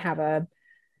did not have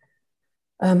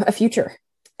a future.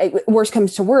 Worst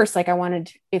comes to worst, like I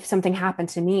wanted, if something happened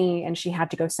to me and she had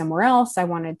to go somewhere else, I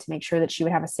wanted to make sure that she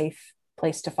would have a safe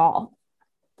place to fall.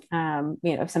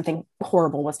 If something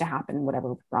horrible was to happen,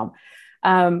 whatever realm.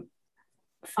 Um,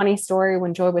 Funny story,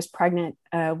 when Joy was pregnant,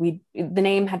 the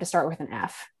name had to start with an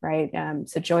F, right?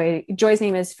 So Joy's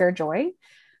name is Fair Joy.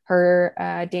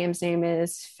 Her dam's name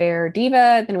is Fair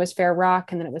Diva, then it was Fair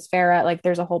Rock, and then it was Farah. Like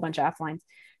there's a whole bunch of F lines.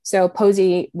 So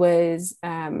Posey is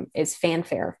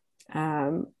Fanfare.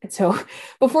 And so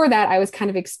before that, I was kind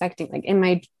of expecting, like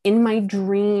in my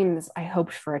dreams, I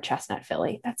hoped for a chestnut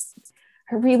filly. I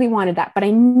really wanted that, but I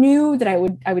knew that I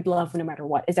would love no matter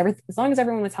what. As long as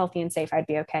everyone was healthy and safe, I'd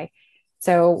be okay.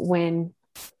 So when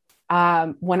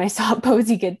I saw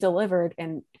Posey get delivered,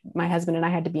 and my husband and I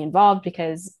had to be involved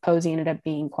because Posey ended up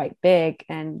being quite big,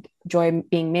 and Joy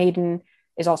being maiden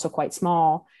is also quite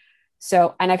small.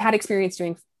 So, and I've had experience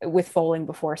doing with foaling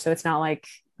before, so it's not like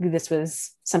this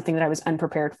was something that I was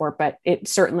unprepared for, but it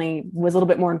certainly was a little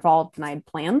bit more involved than I had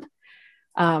planned.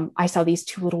 I saw these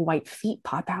two little white feet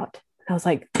pop out. I was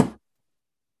like,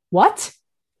 what?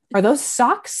 Are those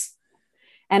socks?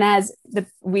 And as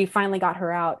we finally got her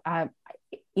out, I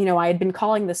had been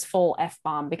calling this full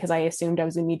F-bomb because I assumed I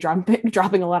was going to be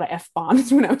dropping a lot of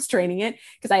F-bombs when I was training it.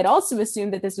 Because I had also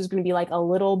assumed that this was going to be like a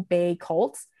little bay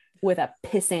colt with a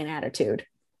pissant attitude.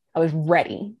 I was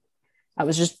ready. I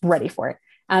was just ready for it.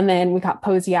 And then we got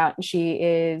Posey out, and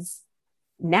she's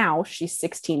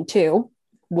 16'2",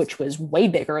 which was way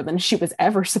bigger than she was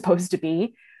ever supposed to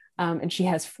be. And she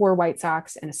has 4 white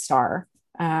socks and a star.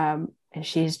 And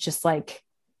she's just like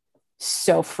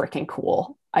so freaking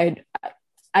cool.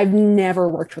 I've never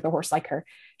worked with a horse like her.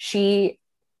 She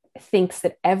thinks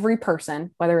that every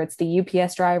person, whether it's the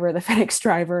UPS driver, the FedEx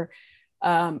driver,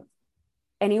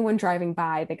 anyone driving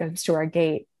by that goes to our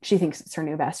gate, she thinks it's her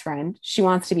new best friend. She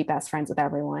wants to be best friends with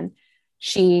everyone.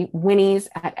 She whinnies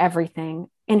at everything,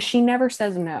 and she never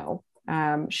says no.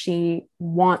 She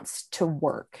wants to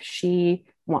work. She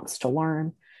wants to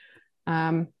learn.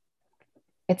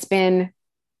 It's been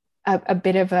a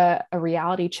bit of a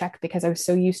reality check because I was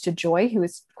so used to Joy, who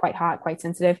is quite hot, quite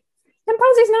sensitive. And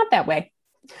Posey's not that way.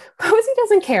 Posey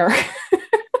doesn't care.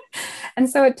 And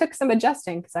so it took some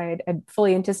adjusting because I had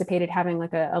fully anticipated having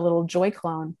like a little Joy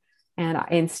clone. And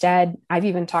instead, I've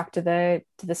even talked to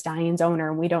the stallion's owner,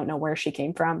 and we don't know where she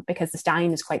came from because the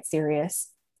stallion is quite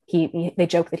serious. They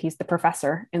joke that he's the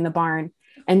professor in the barn,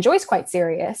 and Joy's quite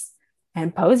serious.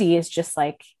 And Posey is just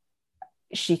like,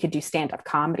 she could do stand-up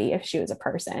comedy if she was a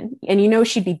person, and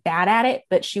she'd be bad at it,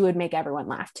 but she would make everyone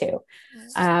laugh too.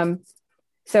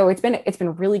 So it's been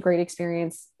a really great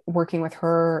experience working with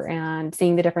her and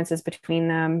seeing the differences between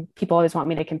them. People always want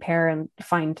me to compare and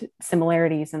find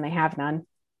similarities, and they have none.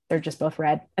 They're just both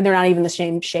red, and they're not even the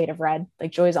same shade of red.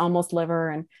 Like Joy's almost liver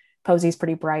and Posey's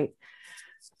pretty bright.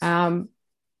 And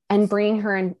bringing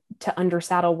her into under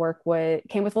saddle work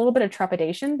came with a little bit of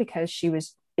trepidation because she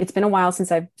was it's been a while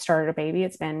since I've started a baby.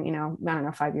 It's been, I don't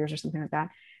know, 5 years or something like that.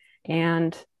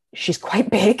 And she's quite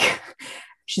big.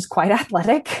 She's quite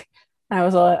athletic. I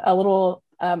was a little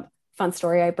fun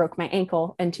story. I broke my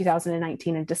ankle in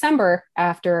 2019 in December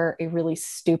after a really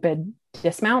stupid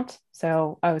dismount.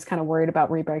 So I was kind of worried about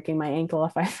re-breaking my ankle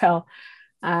if I fell.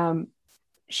 Um,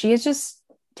 she has just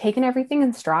taken everything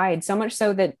in stride, so much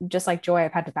so that just like Joy,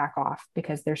 I've had to back off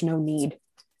because there's no need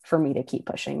for me to keep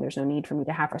pushing. There's no need for me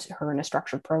to have her in a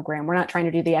structured program. We're not trying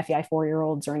to do the FEI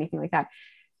 4-year-olds or anything like that.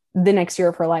 The next year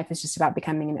of her life is just about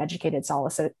becoming an educated,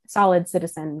 solid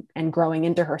citizen and growing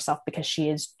into herself, because she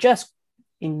is just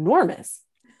enormous.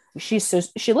 She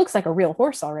looks like a real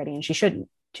horse already, and she shouldn't.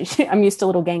 I'm used to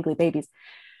little gangly babies.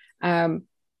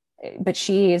 But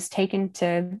she is taken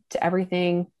to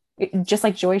everything. Just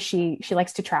like Joy, she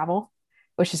likes to travel,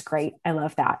 which is great. I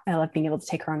love that. I love being able to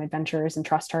take her on adventures and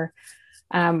trust her.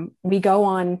 We go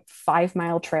on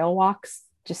 5-mile trail walks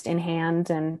just in hand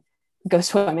and go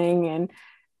swimming.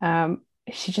 And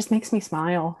she just makes me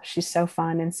smile. She's so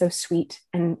fun and so sweet.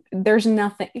 And there's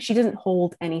nothing, she doesn't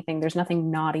hold anything. There's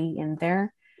nothing naughty in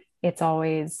there. It's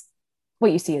always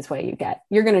what you see is what you get.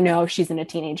 You're going to know if she's in a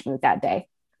teenage mood that day,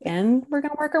 and we're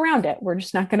going to work around it. We're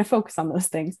just not going to focus on those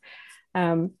things.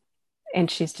 And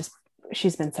she's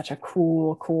been such a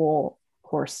cool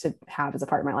horse to have as a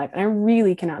part of my life. And I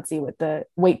really cannot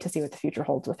wait to see what the future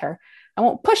holds with her. I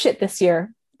won't push it this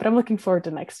year, but I'm looking forward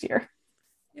to next year.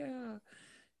 Yeah.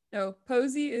 No,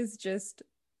 Posey is just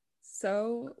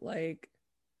so like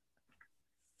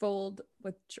filled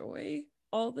with joy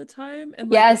all the time. And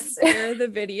like, yes, share the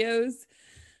videos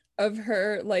of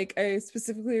her, like I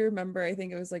specifically remember, I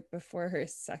think it was like before her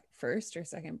first or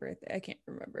second birthday, I can't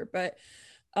remember, but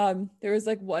there was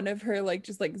like one of her like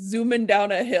just like zooming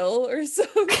down a hill or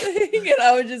something, and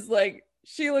I was just like,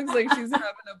 she looks like she's having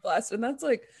a blast. And that's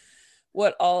like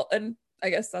and I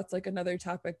guess that's like another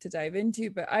topic to dive into,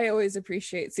 but I always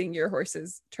appreciate seeing your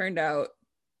horses turned out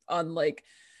on like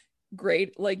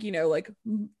great, like, like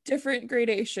different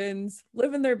gradations,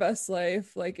 living their best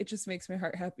life. Like, it just makes my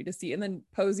heart happy to see. And then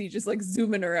Posey just like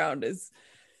zooming around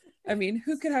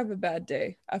who could have a bad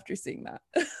day after seeing that?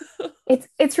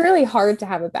 it's really hard to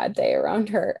have a bad day around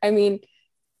her. I mean,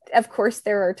 of course,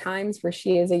 there are times where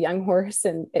she is a young horse,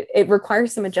 and it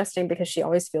requires some adjusting because she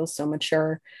always feels so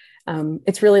mature.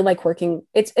 It's really like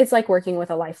it's like working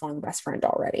with a lifelong best friend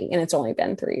already, and it's only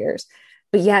been 3 years.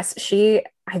 But yes,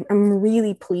 I'm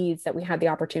really pleased that we had the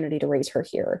opportunity to raise her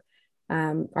here.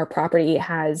 Our property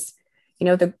has,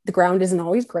 the ground isn't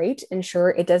always great, and sure,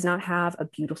 it does not have a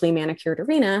beautifully manicured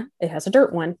arena. It has a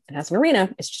dirt one. It has an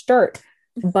arena. It's just dirt.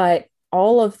 But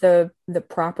all of the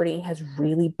property has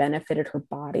really benefited her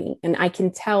body. And I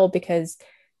can tell because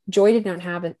Joy did not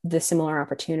have the similar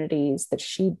opportunities that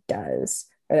she does,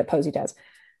 or that Posey does.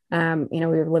 We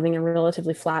were living in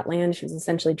relatively flat land. She was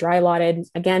essentially dry lotted.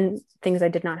 Again, things I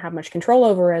did not have much control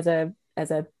over as a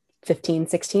 15,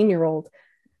 16-year-old.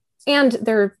 And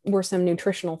there were some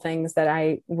nutritional things that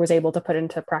I was able to put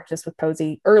into practice with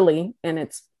Posey early, and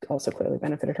it's also clearly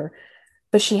benefited her.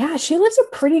 But she lives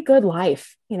a pretty good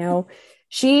life.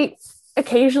 She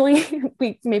occasionally,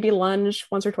 we maybe lunge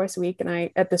once or twice a week, and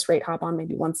I, at this rate, hop on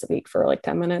maybe once a week for like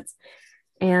 10 minutes.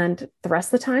 And the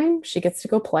rest of the time, she gets to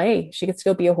go play. She gets to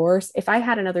go be a horse. If I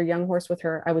had another young horse with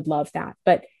her, I would love that.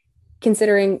 But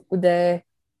considering the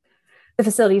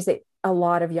facilities that a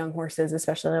lot of young horses,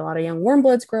 especially a lot of young warm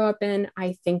bloods, grow up in,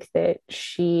 I think that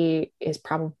she is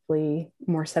probably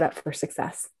more set up for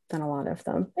success than a lot of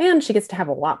them. And she gets to have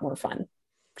a lot more fun.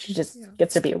 She just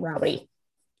gets to be rowdy.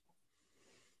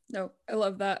 No, I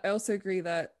love that. I also agree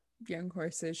that young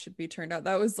horses should be turned out.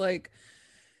 That was like,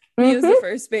 he was the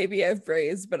first baby I've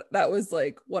raised, but that was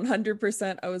like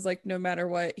 100%. I was like, no matter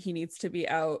what, he needs to be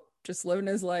out, just living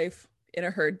his life in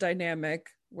a herd dynamic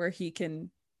where he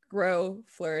can grow,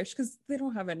 flourish, because they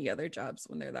don't have any other jobs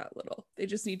when they're that little. They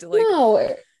just need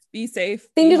to be safe.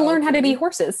 They need to learn how to be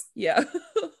horses. Yeah.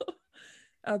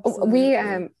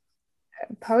 Absolutely.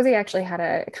 Posey actually had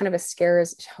a kind of a scare.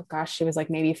 She was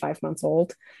like maybe 5 months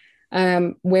old,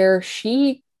 where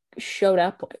she showed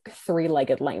up like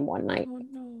 3-legged lame one night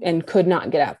and could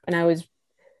not get up. And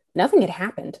nothing had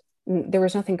happened. There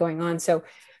was nothing going on. So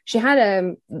she had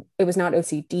it was not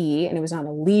OCD, and it was not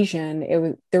a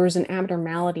lesion. There was an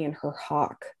abnormality in her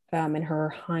hock, in her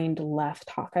hind left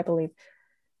hock, I believe.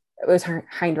 It was her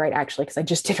hind right, actually, because I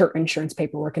just did her insurance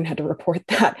paperwork and had to report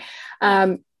that.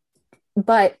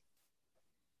 But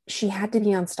she had to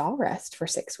be on stall rest for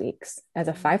 6 weeks as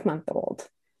a 5-month-old,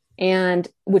 and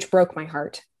which broke my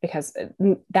heart because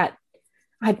that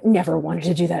I never wanted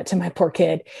to do that to my poor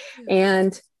kid.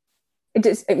 And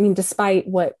I mean, despite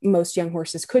what most young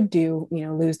horses could do,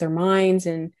 lose their minds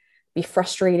and be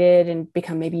frustrated and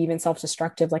become maybe even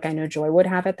self-destructive, like I know Joy would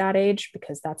have at that age,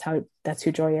 because that's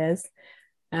who Joy is.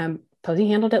 Posey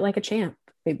handled it like a champ.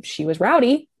 She was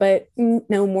rowdy, but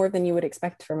no more than you would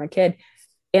expect from a kid.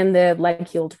 And the leg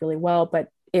healed really well, but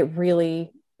it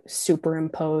really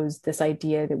superimposed this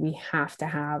idea that we have to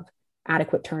have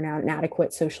adequate turnout and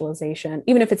adequate socialization,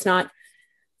 even if it's not.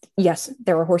 Yes,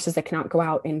 there are horses that cannot go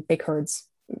out in big herds,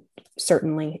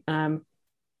 certainly.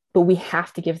 But we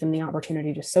have to give them the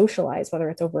opportunity to socialize, whether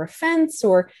it's over a fence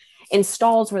or in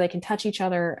stalls where they can touch each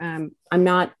other.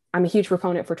 I'm a huge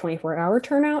proponent for 24-hour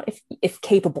turnout if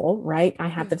capable, right? I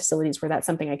have the facilities where that's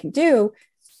something I can do.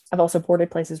 I've also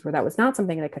boarded places where that was not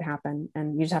something that could happen,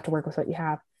 and you just have to work with what you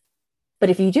have. But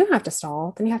if you do have to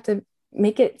stall, then you have to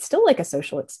make it still like a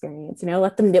social experience,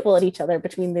 let them nibble at each other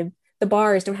between the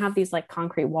bars. Don't have these like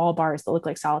concrete wall bars that look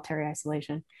like solitary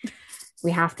isolation.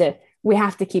 We have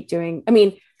to keep doing. I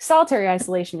mean, solitary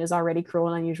isolation is already cruel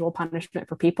and unusual punishment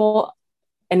for people,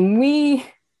 and we're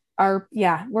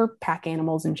pack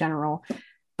animals in general,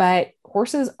 but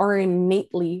horses are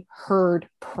innately herd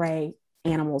prey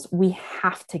animals. We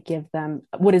have to give them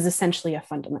what is essentially a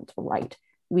fundamental right.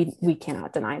 We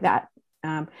cannot deny that.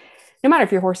 No matter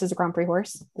if your horse is a Grand Prix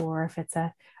horse or if it's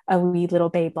a wee little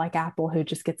babe like Apple who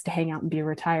just gets to hang out and be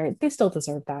retired, they still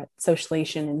deserve that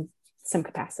socialization in some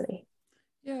capacity.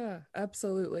 Yeah,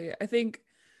 absolutely. I think,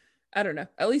 I don't know,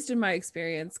 at least in my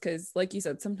experience, because like you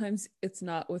said, sometimes it's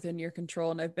not within your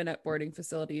control. And I've been at boarding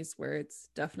facilities where it's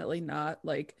definitely not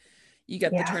like you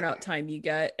get the Yeah. turnout time you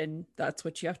get, and that's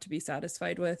what you have to be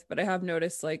satisfied with. But I have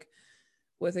noticed, like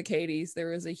with Acades, there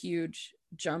was a huge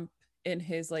jump in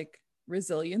his like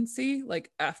resiliency, like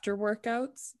after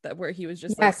workouts, that where he was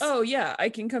just like, Yes. oh yeah, I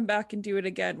can come back and do it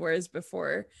again. Whereas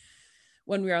before,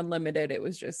 when we were unlimited, it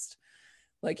was just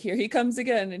like, here he comes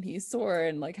again and he's sore,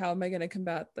 and like, how am I going to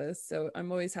combat this? So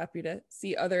I'm always happy to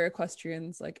see other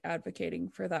equestrians like advocating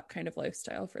for that kind of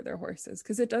lifestyle for their horses,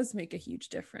 because it does make a huge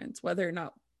difference whether or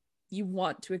not you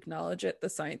want to acknowledge it. The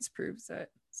science proves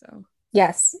it. So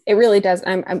Yes, it really does.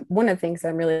 I'm one of the things that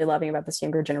I'm really loving about this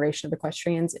younger generation of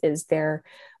equestrians is their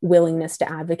willingness to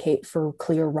advocate for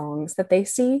clear wrongs that they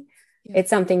see. yeah. It's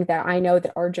something that I know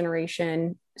that our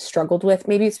generation struggled with.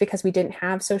 Maybe it's because we didn't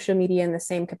have social media in the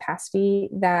same capacity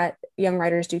that young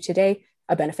riders do today,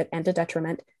 a benefit and a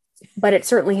detriment. But it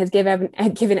certainly has given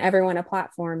everyone a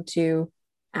platform to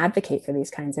advocate for these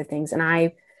kinds of things. And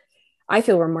I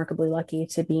feel remarkably lucky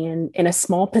to be in a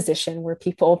small position where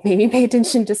people maybe pay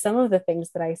attention to some of the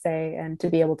things that I say and to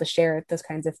be able to share those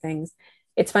kinds of things.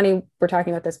 It's funny we're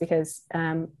talking about this because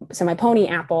so my pony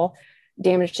Apple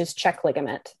damaged his check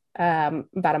ligament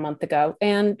about a month ago,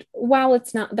 and while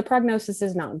it's not, the prognosis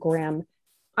is not grim,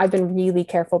 I've been really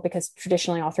careful because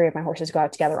traditionally all three of my horses go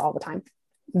out together all the time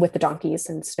with the donkeys,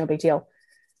 and it's no big deal.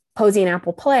 Posey and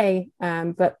Apple play,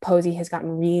 but Posey has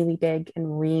gotten really big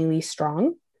and really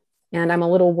strong, and I'm a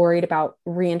little worried about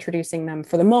reintroducing them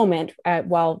for the moment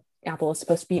while Apple is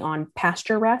supposed to be on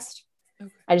pasture rest.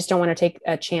 Okay. I just don't want to take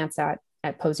a chance at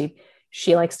Posey.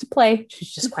 She likes to play.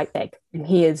 She's just quite big, and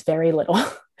he is very little.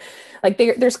 Like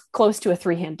there's close to a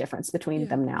 3-hand difference between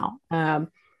them now.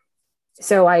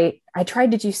 So I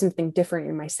tried to do something different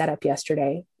in my setup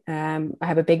yesterday. I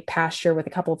have a big pasture with a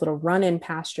couple of little run-in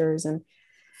pastures, and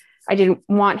I didn't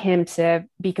want him to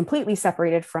be completely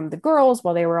separated from the girls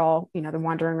while they were all, they're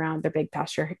wandering around their big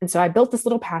pasture. And so I built this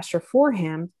little pasture for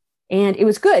him, and it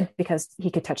was good because he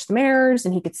could touch the mares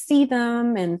and he could see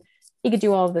them and he could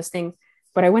do all of those things.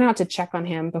 But I went out to check on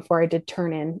him before I did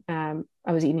turn in.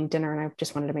 I was eating dinner and I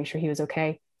just wanted to make sure he was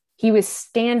okay. He was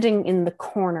standing in the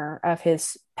corner of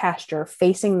his pasture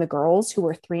facing the girls who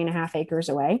were 3.5 acres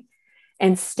away,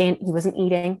 and he wasn't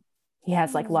eating. He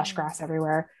has like lush grass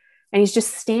everywhere. And he's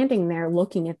just standing there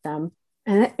looking at them.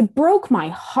 And it broke my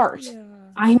heart. Yeah.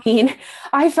 I mean,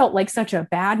 I felt like such a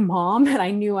bad mom, and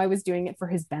I knew I was doing it for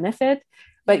his benefit.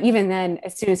 But even then,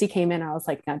 as soon as he came in, I was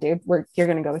like, no, dude, you're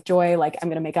going to go with Joy. Like, I'm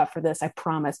going to make up for this. I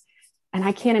promise. And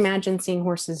I can't imagine seeing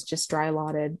horses just dry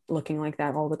lotted, looking like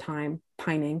that all the time,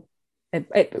 pining.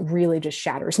 It really just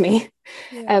shatters me,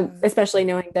 especially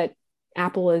knowing that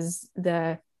Apple is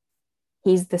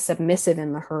he's the submissive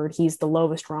in the herd. He's the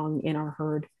lowest rung in our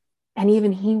herd. And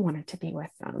even he wanted to be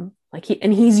with them.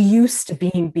 He's used to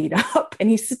being beat up, and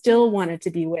he still wanted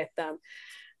to be with them.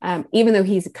 Even though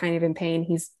he's kind of in pain,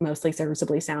 he's mostly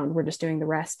serviceably sound. We're just doing the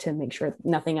rest to make sure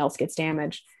nothing else gets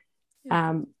damaged.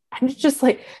 And it's just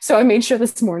like, so I made sure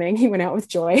this morning he went out with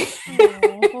Joy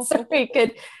so he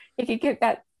could get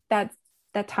that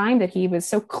that time that he was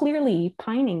so clearly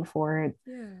pining for.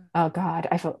 Yeah. Oh God,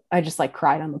 I just like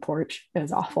cried on the porch. It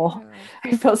was awful.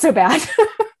 Yeah. I felt so bad.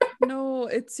 No,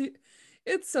 it's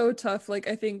so tough. Like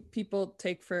I think people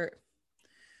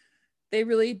they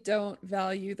really don't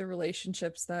value the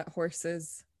relationships that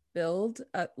horses build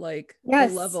at like the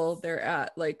Yes. level they're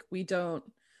at. Like we don't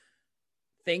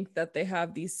think that they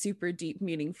have these super deep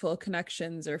meaningful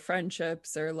connections or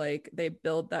friendships or like they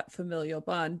build that familial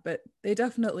bond, but they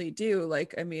definitely do.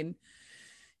 Like I mean,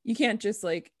 you can't just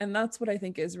like, and that's what I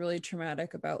think is really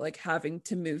traumatic about like having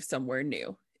to move somewhere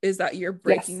new, is that you're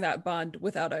breaking Yes. that bond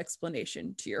without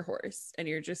explanation to your horse and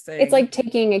you're just It's saying, like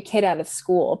taking a kid out of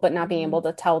school, but not being able mm-hmm,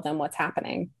 to tell them what's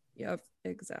happening. yep,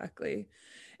 exactly.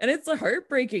 And it's a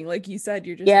heartbreaking, like you said,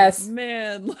 you're just like, Yes.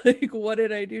 man, like what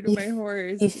did I do to You, my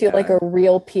horse? you feel like Yeah. a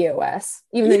real POS,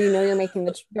 even though Yeah. you know you're making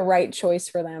the right choice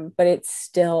for them, but it's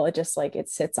still it just like it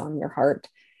sits on your heart.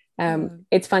 Yeah.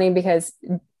 It's funny because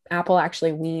Apple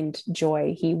actually weaned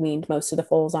Joy. He weaned most of the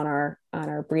foals on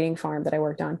our breeding farm that I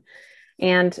worked on.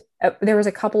 And there was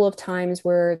a couple of times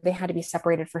where they had to be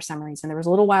separated for some reason. There was a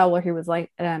little while where he was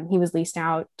leased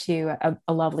out to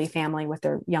a lovely family with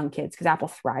their young kids because Apple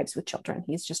thrives with children.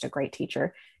 He's just a great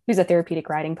teacher. He was a therapeutic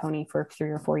riding pony for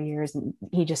 3 or 4 years, and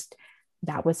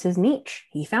that was his niche.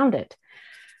 He found it.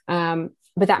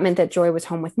 But that meant that Joy was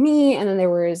home with me, and then there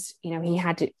was,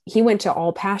 he went to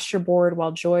all pasture board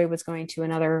while Joy was going to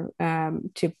another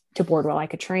to board while I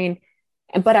could train.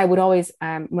 But I would always,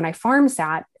 when I farm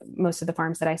sat, most of the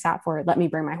farms that I sat for let me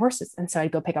bring my horses. And so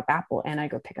I'd go pick up Apple and I'd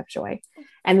go pick up Joy.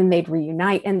 And then they'd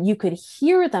reunite. And you could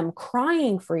hear them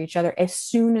crying for each other as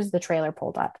soon as the trailer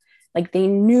pulled up. Like they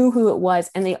knew who it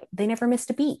was and they never missed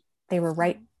a beat. They were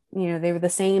right. They were the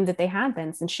same that they had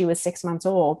been since she was 6 months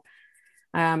old.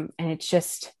 And it's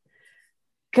just,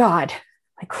 God,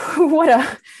 like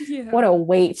Yeah. what a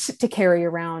weight to carry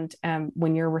around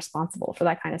when you're responsible for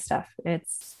that kind of stuff.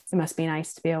 It must be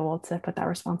nice to be able to put that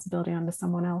responsibility onto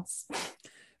someone else.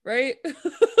 Right.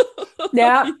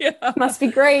 Yeah, Yeah. must be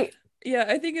great. Yeah,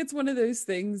 I think it's one of those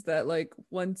things that like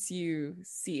once you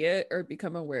see it or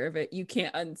become aware of it, you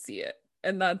can't unsee it.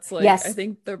 And that's like I Yes,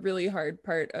 think the really hard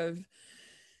part of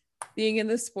being in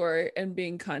the sport and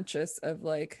being conscious of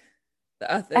like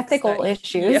the ethics that ethical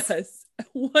issues. yes,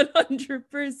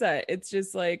 100%. It's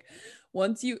just like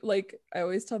once you like I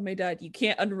always tell my dad, you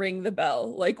can't unring the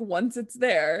bell. Like once it's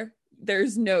there,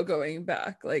 there's no going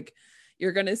back. Like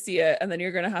you're going to see it and then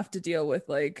you're going to have to deal with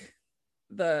like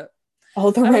the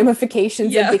All the I don't ramifications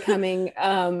of yeah, becoming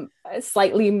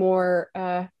slightly more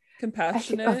of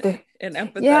compassionate the and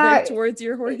empathetic yeah, towards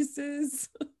your horses.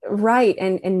 right.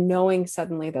 And knowing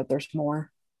suddenly that there's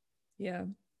more, Yeah,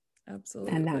 and that's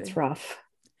absolutely. rough.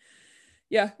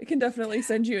 Yeah, it can definitely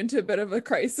send you into a bit of a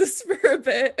crisis for a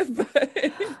bit,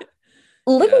 but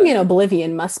Living yeah. in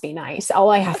oblivion must be nice. All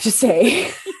I have to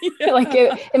say. Like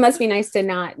Yeah, it must be nice to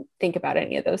not think about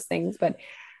any of those things, but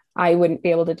I wouldn't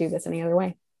be able to do this any other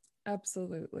way.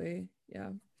 absolutely. Yeah.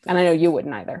 And I know you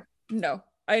wouldn't either. No,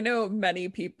 I know many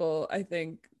people I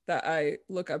think that I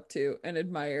look up to and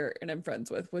admire and am friends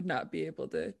with would not be able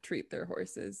to treat their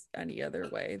horses any other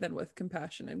way than with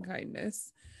compassion and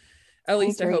kindness. At I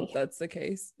least I hope agree. that's the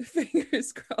case.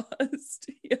 Fingers crossed.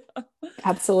 Yeah.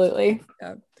 Absolutely.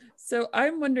 Yeah. So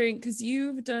I'm wondering, because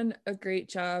you've done a great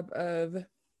job of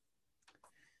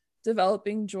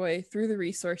developing Joy through the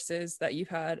resources that you've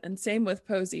had, and same with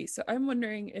Posey. So I'm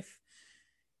wondering if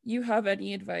you have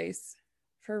any advice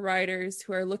for riders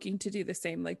who are looking to do the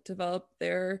same, like develop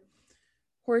their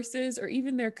horses or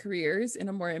even their careers in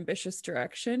a more ambitious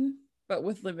direction, but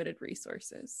with limited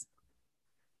resources.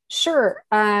 Sure.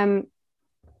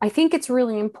 I think it's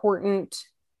really important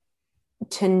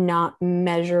to not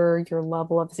measure your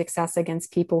level of success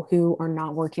against people who are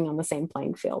not working on the same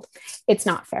playing field. It's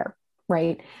not fair,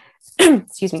 right?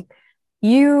 Excuse me.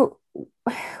 You,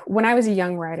 when I was a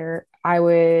young writer, I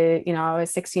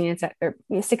was 16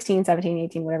 and 16, 17,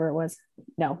 18, whatever it was.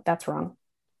 No, that's wrong.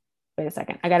 Wait a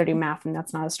second. I got to do math and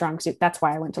that's not a strong suit. That's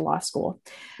why I went to law school.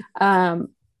 Um,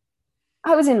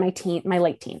 I was in my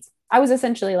late teens. I was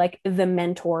essentially like the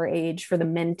mentor age for the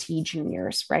mentee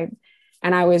juniors, right?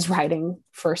 And I was writing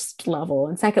first level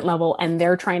and second level, and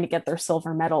they're trying to get their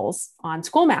silver medals on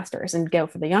schoolmasters and go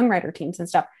for the young writer teams and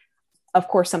stuff. Of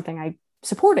course, something I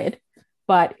supported,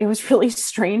 but it was really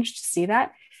strange to see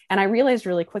that. And I realized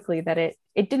really quickly that it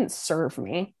didn't serve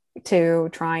me to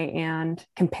try and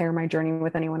compare my journey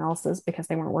with anyone else's because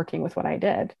they weren't working with what I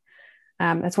did.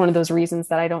 That's one of those reasons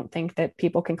that I don't think that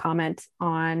people can comment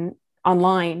on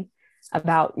online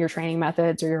about your training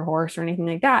methods or your horse or anything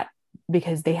like that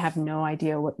because they have no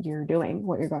idea what you're doing,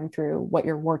 what you're going through, what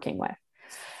you're working with.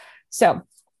 So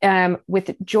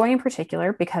With Joy in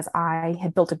particular, because I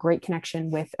had built a great connection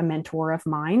with a mentor of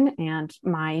mine, and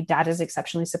my dad is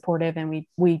exceptionally supportive, and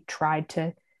we tried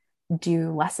to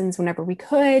do lessons whenever we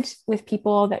could with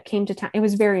people that came to town. It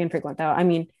was very infrequent though. I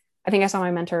mean, I think I saw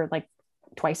my mentor like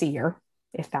twice a year,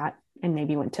 if that, and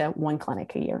maybe went to one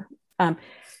clinic a year.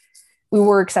 We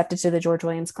were accepted to the George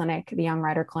Williams Clinic, the Young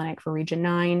Rider Clinic for Region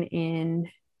 9 in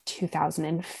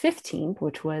 2015,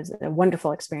 which was a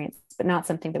wonderful experience, but not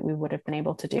something that we would have been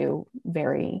able to do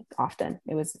very often.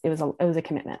 It was a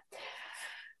commitment.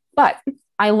 But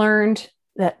I learned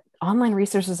that online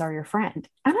resources are your friend.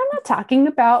 And I'm not talking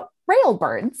about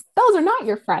Railbirds. Those are not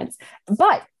your friends.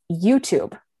 But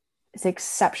YouTube is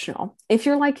exceptional. If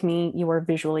you're like me, you are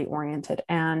visually oriented.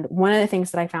 And one of the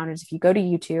things that I found is if you go to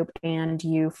YouTube and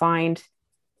you're trying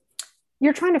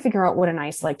to figure out what a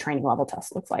nice like training level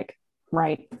test looks like,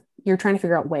 right? You're trying to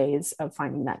figure out ways of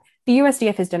finding that. The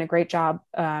USDF has done a great job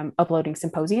uploading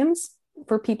symposiums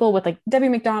for people with like Debbie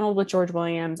McDonald, with George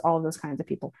Williams, all of those kinds of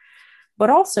people. But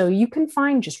also you can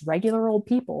find just regular old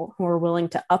people who are willing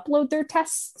to upload their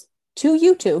tests to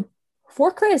YouTube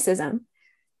for criticism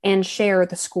and share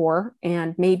the score.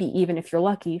 And maybe even if you're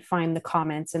lucky, find the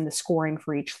comments and the scoring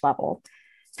for each level.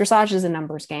 Dressage is a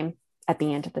numbers game at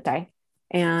the end of the day.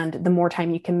 And the more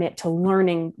time you commit to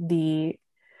learning the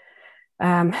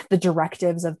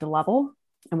directives of the level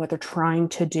and what they're trying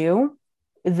to do,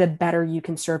 the better you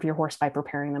can serve your horse by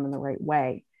preparing them in the right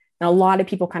way. And a lot of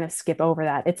people kind of skip over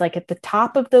that. It's like at the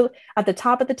top of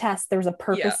the test, there's a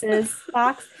purposes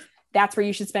box. That's where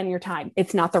you should spend your time.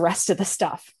 It's not the rest of the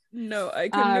stuff. No, I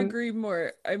couldn't agree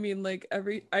more. I mean, like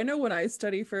I know when I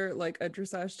study for like a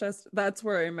dressage test, that's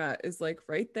where I'm at, is like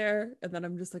right there. And then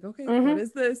I'm just like, okay, what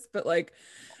is this? But like,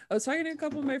 I was talking to a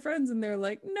couple of my friends and they're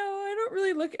like, no, I don't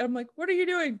really look. I'm like, what are you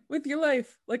doing with your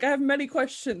life? Like, I have many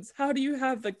questions. How do you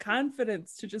have the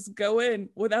confidence to just go in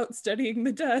without studying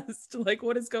the test? Like,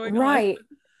 what is going on? Right.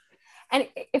 And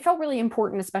it felt really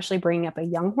important, especially bringing up a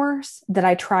young horse, that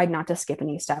I tried not to skip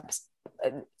any steps.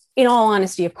 In all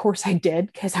honesty, of course I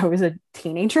did, because I was a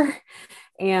teenager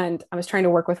and I was trying to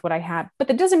work with what I had. But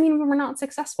that doesn't mean we were not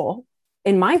successful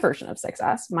in my version of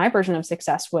success. My version of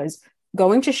success was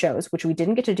going to shows, which we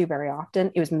didn't get to do very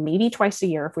often. It was maybe twice a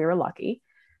year if we were lucky.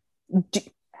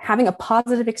 Having a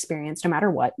positive experience no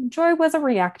matter what. Joy was a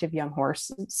reactive young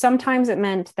horse. Sometimes it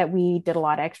meant that we did a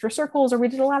lot of extra circles or we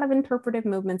did a lot of interpretive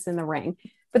movements in the ring.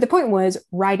 But the point was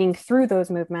riding through those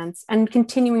movements and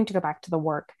continuing to go back to the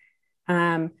work.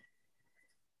 And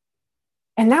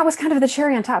that was kind of the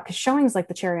cherry on top, because showing is like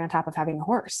the cherry on top of having a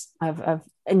horse of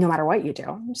no matter what you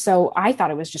do. So I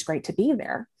thought it was just great to be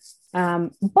there.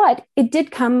 But it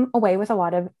did come away with a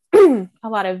lot of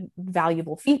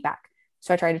valuable feedback.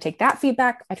 So I tried to take that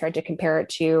feedback. I tried to compare it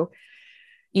to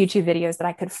YouTube videos that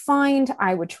I could find.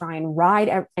 I would try and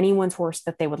ride anyone's horse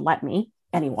that they would let me,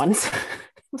 anyone's.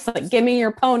 It's like, give me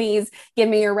your ponies, give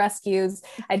me your rescues.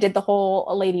 I did the whole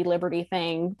Lady Liberty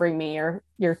thing. Bring me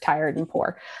your tired and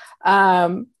poor.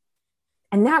 And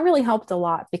that really helped a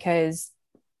lot, because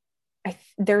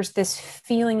there's this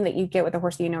feeling that you get with a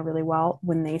horse that you know really well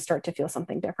when they start to feel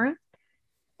something different.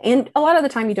 And a lot of the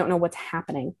time you don't know what's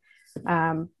happening.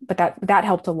 But that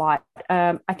helped a lot.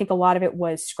 I think a lot of it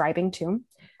was scribing too.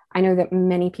 I know that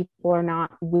many people are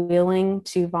not willing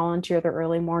to volunteer their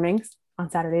early mornings on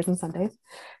Saturdays and Sundays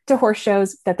to horse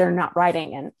shows that they're not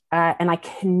riding in. And I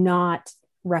cannot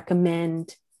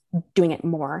recommend doing it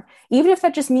more, even if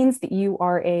that just means that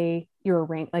you're a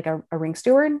ring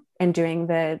steward and doing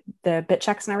the bit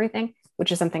checks and everything,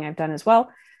 which is something I've done as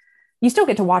well. You still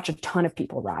get to watch a ton of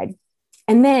people ride.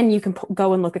 And then you can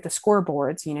go and look at the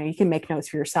scoreboards. You know, you can make notes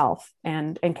for yourself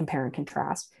and compare and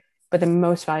contrast. But the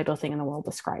most valuable thing in the world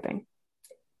is scribing.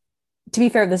 To be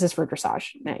fair, this is for dressage.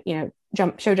 You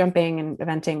know, show jumping and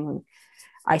eventing,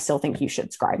 I still think you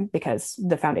should scribe, because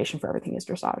the foundation for everything is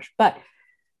dressage. But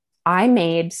I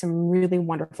made some really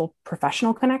wonderful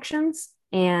professional connections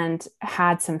and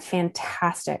had some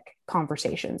fantastic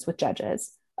conversations with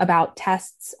judges about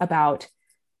tests, about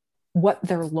what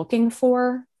they're looking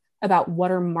for, about what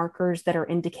are markers that are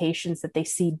indications that they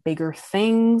see bigger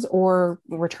things or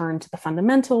return to the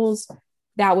fundamentals.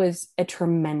 That was a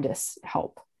tremendous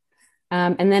help.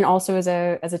 And then also as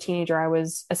a teenager, I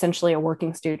was essentially a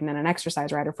working student and an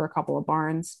exercise rider for a couple of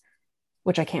barns,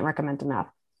 which I can't recommend enough.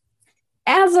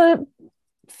 As a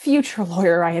future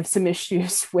lawyer, I have some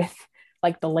issues with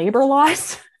like the labor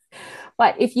laws,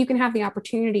 but if you can have the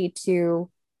opportunity to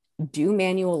do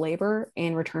manual labor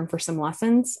in return for some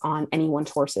lessons on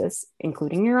anyone's horses,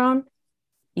 including your own,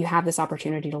 you have this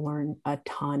opportunity to learn a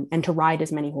ton and to ride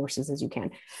as many horses as you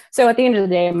can. So at the end of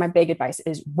the day, my big advice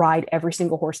is ride every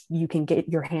single horse you can get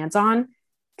your hands on,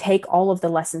 take all of the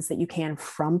lessons that you can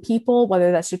from people,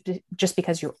 whether that's just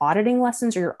because you're auditing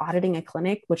lessons or you're auditing a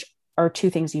clinic, which are two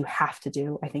things you have to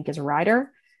do, I think, as a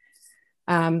rider.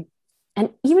 And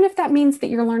even if that means that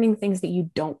you're learning things that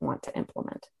you don't want to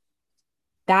implement,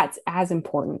 that's as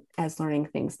important as learning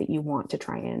things that you want to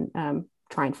try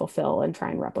and fulfill and try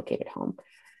and replicate at home.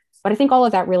 But I think all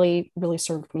of that really, really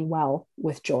served me well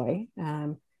with Joy.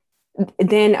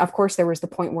 Then, of course, there was the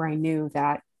point where I knew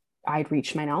that I'd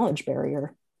reached my knowledge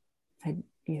barrier.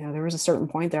 There was a certain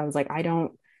point that I was like,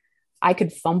 I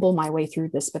could fumble my way through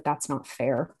this, but that's not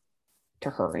fair to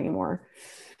her anymore.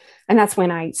 And that's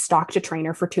when I stalked a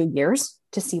trainer for 2 years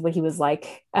to see what he was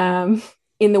like in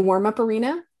the warm-up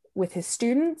arena with his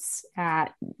students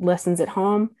at lessons at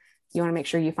home. You want to make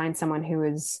sure you find someone who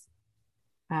is,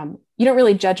 you don't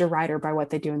really judge a rider by what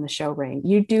they do in the show ring.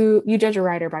 You judge a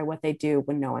rider by what they do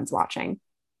when no one's watching.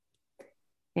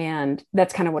 And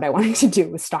that's kind of what I wanted to do,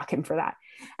 was stalk him for that.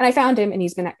 And I found him, and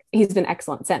he's been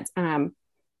excellent since.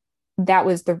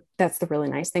 That's the really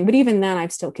nice thing. But even then,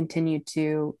 I've still continued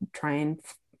to try and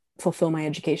fulfill my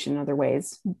education in other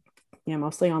ways,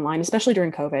 mostly online, especially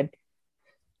during COVID,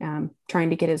 trying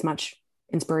to get as much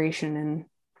inspiration and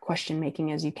question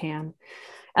making as you can.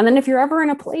 And then if you're ever in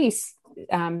a place,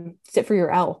 sit for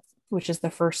your L, which is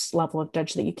the first level of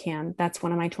judge that you can. That's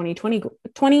one of my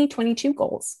 2022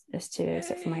 goals, is to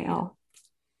sit for my L.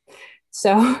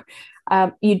 So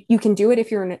you can do it if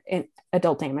you're an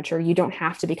adult amateur. You don't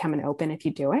have to become an open if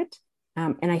you do it.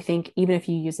 And I think even if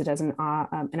you use it as an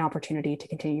opportunity to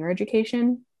continue your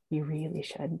education, you really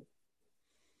should.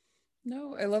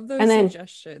 No, I love those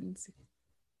suggestions.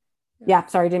 Yeah,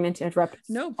 sorry, I didn't mean to interrupt.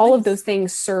 No, please. All of those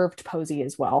things served Posey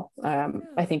as well.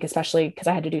 I think especially because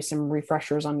I had to do some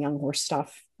refreshers on young horse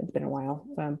stuff. It's been a while,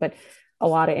 but a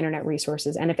lot of internet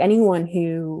resources. And if anyone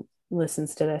who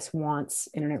listens to this wants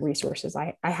internet resources,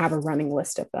 I have a running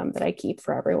list of them that I keep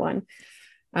for everyone.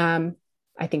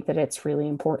 I think that it's really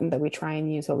important that we try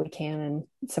and use what we can and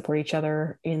support each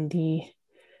other in the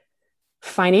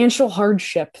financial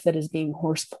hardship that is being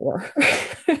horse poor.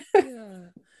 Yeah,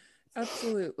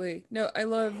 absolutely. No, I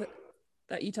love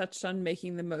that you touched on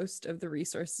making the most of the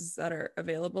resources that are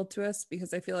available to us,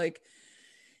 because I feel like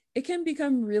it can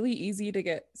become really easy to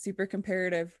get super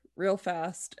comparative real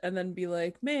fast and then be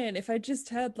like, man, if I just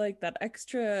had like that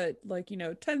extra, like,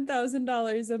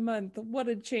 $10,000 a month, what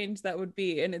a change that would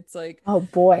be. And it's like, oh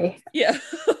boy. Yeah.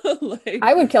 Like,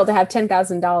 I would kill to have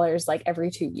 $10,000 like every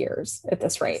 2 years at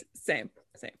this rate. Same.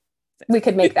 We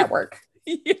could make that work.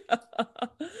 Yeah.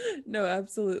 No,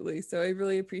 absolutely. So I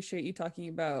really appreciate you talking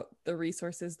about the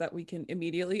resources that we can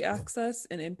immediately access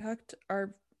and impact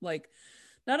our, like,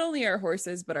 not only our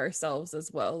horses, but ourselves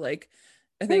as well. Like,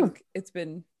 I think it's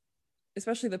been,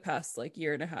 especially the past like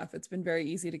year and a half, it's been very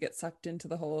easy to get sucked into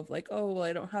the whole of like, oh, well,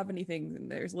 I don't have anything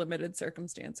and there's limited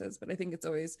circumstances. But I think it's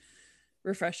always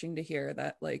refreshing to hear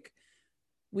that like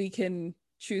we can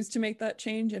choose to make that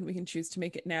change, and we can choose to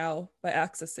make it now by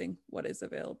accessing what is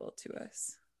available to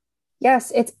us.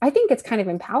 Yes, I think it's kind of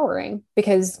empowering,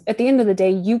 because at the end of the day,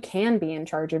 you can be in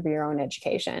charge of your own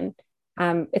education.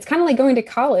 It's kind of like going to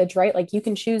college, right? Like you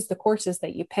can choose the courses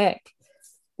that you pick,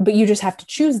 but you just have to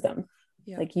choose them.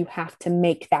 Yeah. Like you have to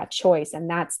make that choice. And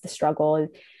that's the struggle.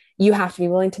 You have to be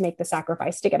willing to make the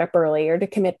sacrifice to get up early, or to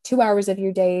commit 2 hours of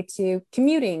your day to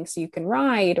commuting so you can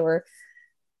ride, or,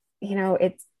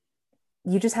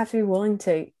 you just have to be willing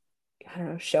to, I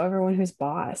don't know, show everyone who's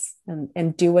boss,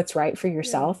 and do what's right for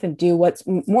yourself, and do what's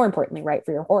more importantly right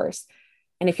for your horse.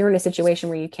 And if you're in a situation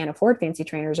where you can't afford fancy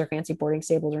trainers or fancy boarding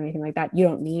stables or anything like that, you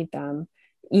don't need them.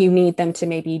 You need them to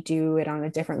maybe do it on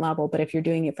a different level. But if you're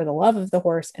doing it for the love of the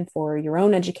horse and for your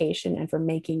own education and for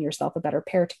making yourself a better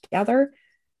pair together,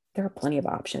 there are plenty of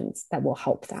options that will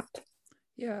help that.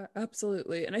 Yeah,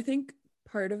 absolutely. And I think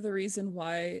part of the reason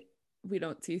why we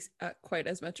don't see quite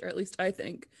as much, or at least I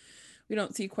think we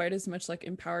don't see quite as much like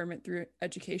empowerment through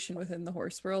education within the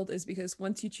horse world, is because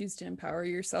once you choose to empower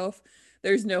yourself,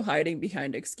 there's no hiding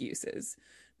behind excuses.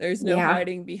 There's no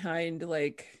hiding behind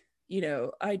like,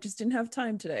 I just didn't have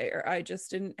time today, or I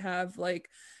just didn't have like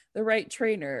the right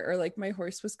trainer, or like my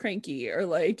horse was cranky, or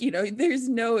like, there's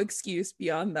no excuse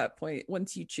beyond that point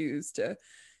once you choose to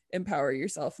empower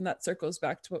yourself. And that circles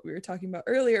back to what we were talking about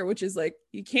earlier, which is like,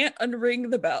 you can't unring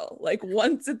the bell. Like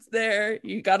once it's there,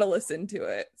 you got to listen to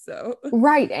it. So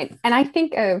right. And I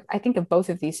think of both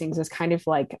of these things as kind of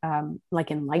like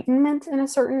enlightenment in a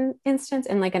certain instance,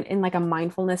 and like in a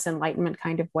mindfulness enlightenment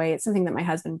kind of way. It's something that my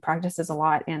husband practices a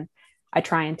lot, and I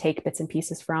try and take bits and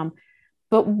pieces from.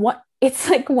 But what it's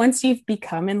like, once you've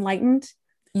become enlightened,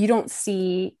 you don't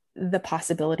see the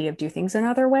possibility of do things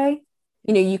another way.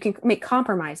 You know, you can make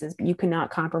compromises, but you cannot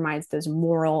compromise those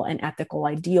moral and ethical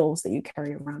ideals that you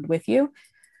carry around with you.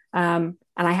 And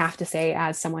I have to say,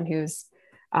 as someone who's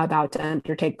about to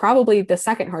undertake probably the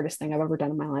second hardest thing I've ever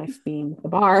done in my life, being the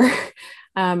bar,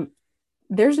 um,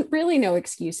 there's really no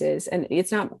excuses. And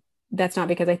that's not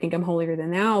because I think I'm holier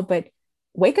than thou, but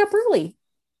wake up early,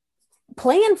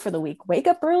 plan for the week, wake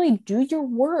up early, do your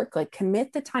work, like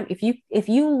commit the time. If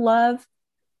you love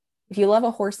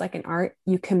a horse like an art,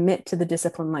 you commit to the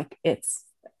discipline like it's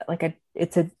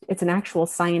an actual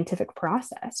scientific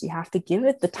process. You have to give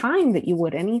it the time that you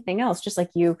would anything else, just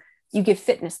like you give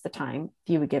fitness the time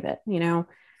you would give it, you know.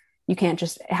 You can't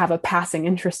just have a passing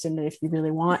interest in it if you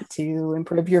really want to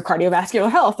improve your cardiovascular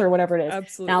health or whatever it is.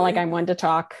 Absolutely. Not like I'm one to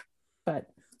talk, but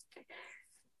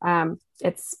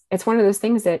it's one of those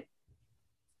things that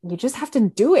you just have to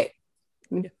do it.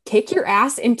 Yeah. Kick your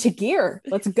ass into gear.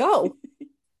 Let's go.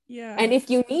 Yeah. And if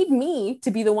you need me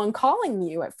to be the one calling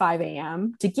you at 5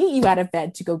 a.m. to get you out of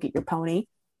bed to go get your pony,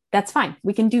 that's fine.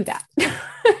 We can do that.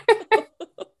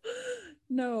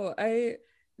 No, I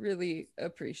really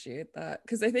appreciate that,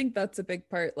 because I think that's a big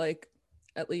part, like,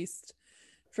 at least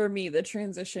for me, the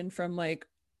transition from like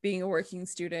being a working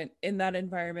student in that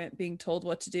environment, being told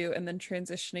what to do, and then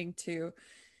transitioning to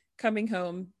coming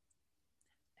home,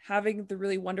 having the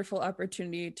really wonderful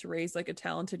opportunity to raise like a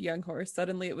talented young horse.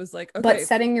 Suddenly it was like, okay, but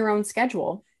setting your own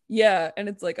schedule. Yeah. And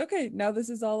it's like, okay, now this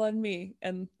is all on me,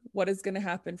 and what is going to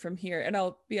happen from here. And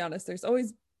I'll be honest, there's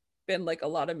always been like a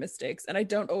lot of mistakes, and I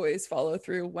don't always follow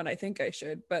through when I think I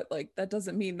should, but like that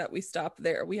doesn't mean that we stop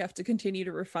there. We have to continue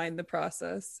to refine the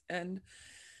process and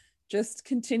just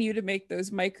continue to make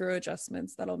those micro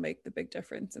adjustments that'll make the big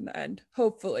difference in the end.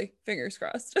 Hopefully, fingers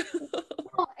crossed.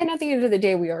 Well, and at the end of the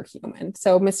day, we are human,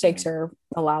 so mistakes are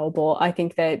allowable. I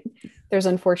think that there's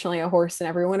unfortunately a horse in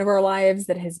every one of our lives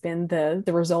that has been the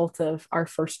result of our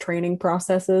first training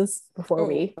processes before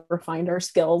we refined our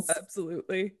skills.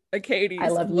 Absolutely. Katie's, I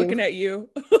love you. Looking at you.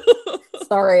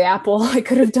 Sorry, Apple. I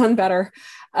could have done better.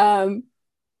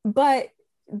 But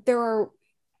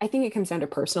I think it comes down to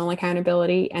personal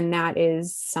accountability, and that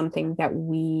is something that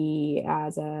we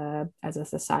as a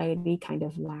society kind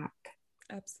of lack.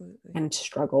 Absolutely. And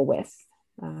struggle with.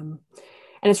 And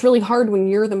it's really hard when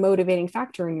you're the motivating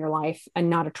factor in your life and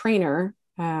not a trainer.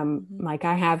 Like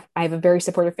I have a very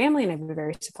supportive family, and I have a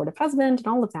very supportive husband and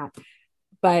all of that.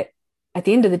 But at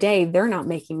the end of the day, they're not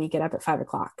making me get up at 5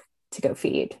 o'clock to go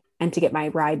feed and to get my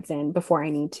rides in before I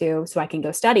need to, so I can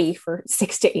go study for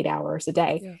 6 to 8 hours a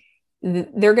day. Yeah.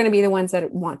 They're going to be the ones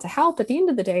that want to help at the end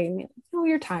of the day. Oh,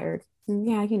 you're tired.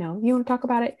 Yeah, you want to talk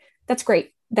about it. That's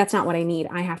great. That's not what I need.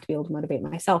 I have to be able to motivate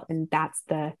myself. And that's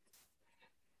the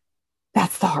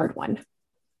hard one.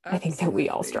 Absolutely. I think that we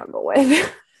all struggle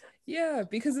with. Yeah,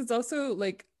 because it's also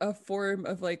like a form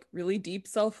of like really deep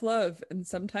self-love. And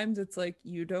sometimes it's like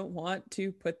you don't want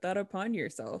to put that upon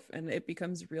yourself, and it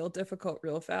becomes real difficult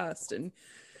real fast. And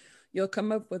you'll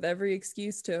come up with every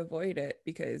excuse to avoid it,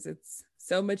 because it's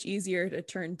so much easier to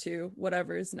turn to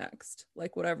whatever is next,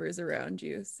 like whatever is around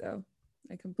you. So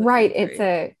I completely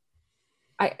agree.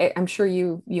 I'm sure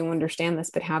you understand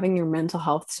this, but having your mental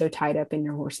health so tied up in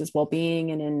your horse's well-being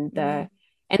and in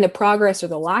the progress or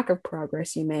the lack of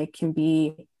progress you make can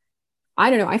be,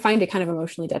 I don't know, I find it kind of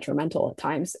emotionally detrimental at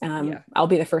times. I'll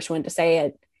be the first one to say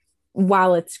it.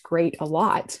 While it's great a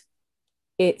lot,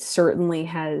 it certainly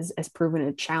has proven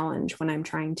a challenge when I'm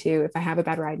trying to, if I have a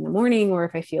bad ride in the morning, or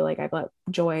if I feel like I've let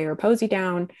Joy or Posey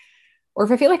down, or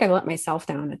if I feel like I've let myself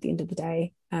down at the end of the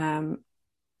day.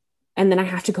 And then I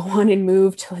have to go on and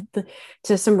move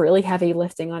to some really heavy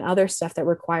lifting on other stuff that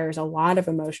requires a lot of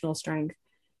emotional strength.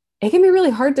 It can be really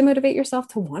hard to motivate yourself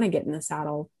to want to get in the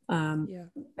saddle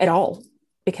at all,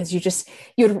 because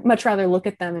you'd much rather look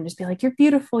at them and just be like, you're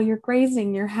beautiful, you're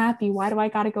grazing, you're happy. Why do I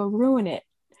got to go ruin it?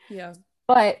 Yeah.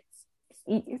 But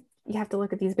you have to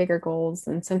look at these bigger goals.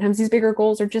 And sometimes these bigger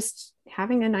goals are just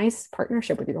having a nice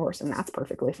partnership with your horse. And that's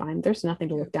perfectly fine. There's nothing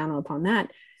to look down upon that.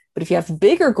 But if you have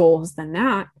bigger goals than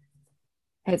that,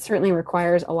 it certainly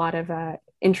requires a lot of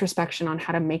introspection on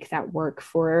how to make that work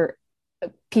for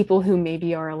people who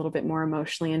maybe are a little bit more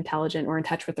emotionally intelligent or in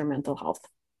touch with their mental health.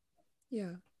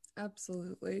 Yeah,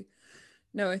 absolutely.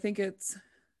 No, I think it's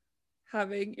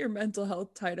having your mental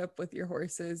health tied up with your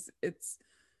horses. It's,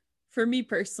 for me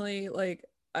personally, like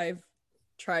I've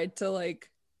tried to like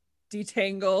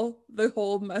detangle the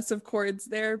whole mess of cords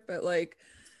there, but like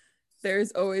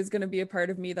there's always going to be a part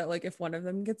of me that like if one of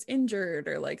them gets injured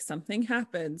or like something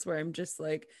happens where I'm just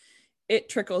like, it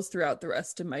trickles throughout the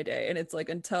rest of my day. And it's like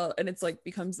it's like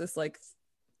becomes this like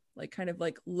kind of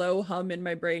like low hum in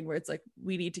my brain where it's like,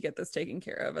 we need to get this taken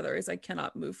care of, otherwise I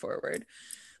cannot move forward.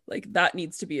 like that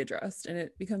needs to be addressed. And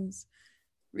it becomes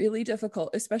really difficult,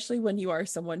 especially when you are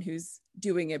someone who's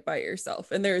doing it by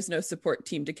yourself and there is no support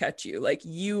team to catch you. Like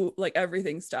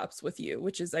everything stops with you,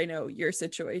 which is, I know, your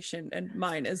situation and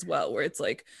mine as well, where it's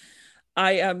like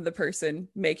I am the person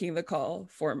making the call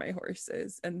for my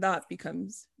horses, and that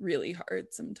becomes really hard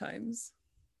sometimes.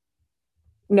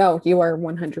 No, you are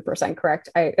 100% correct.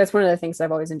 That's one of the things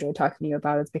I've always enjoyed talking to you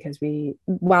about, is because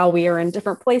while we are in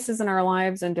different places in our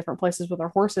lives and different places with our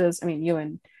horses, I mean, you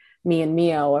and me and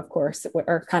Mio, of course,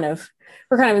 we're kind of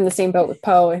in the same boat with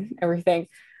Poe and everything.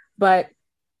 But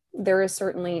there is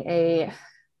certainly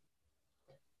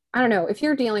I don't know, if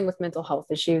you're dealing with mental health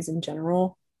issues in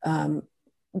general,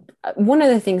 one of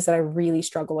the things that I really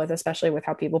struggle with, especially with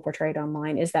how people portray it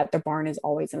online, is that the barn is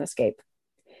always an escape.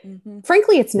 Mm-hmm.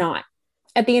 Frankly, it's not.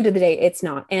 At the end of the day, it's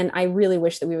not. And I really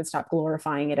wish that we would stop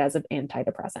glorifying it as an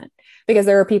antidepressant, because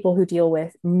there are people who deal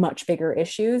with much bigger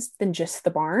issues than just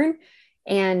the barn.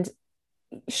 And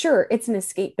sure, it's an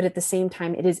escape, but at the same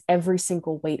time, it is every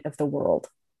single weight of the world.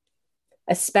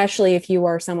 Especially if you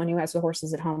are someone who has the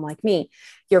horses at home like me,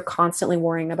 you're constantly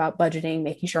worrying about budgeting,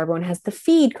 making sure everyone has the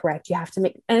feed correct. You have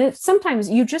to sometimes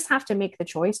you just have to make the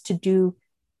choice to do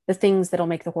the things that'll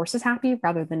make the horses happy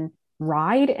rather than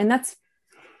ride. And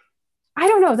I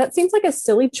don't know, that seems like a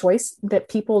silly choice that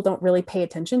people don't really pay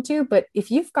attention to. But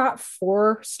if you've got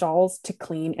 4 stalls to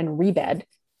clean and rebed,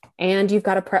 and you've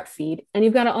got to prep feed, and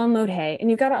you've got to unload hay, and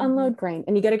you've got to unload grain,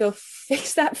 and you got to go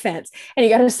fix that fence, and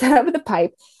you got to set up the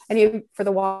pipe and you for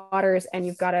the waters, and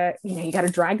you've got to, you got to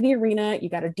drag the arena, you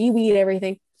got to de-weed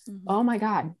everything. Mm-hmm. Oh my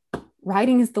God.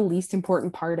 Riding is the least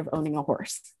important part of owning a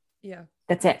horse. Yeah.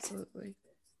 That's it. Absolutely.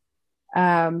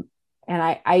 And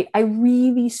I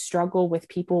really struggle with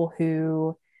people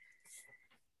who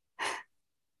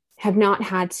have not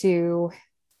had to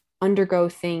undergo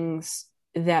things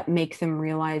that make them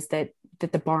realize that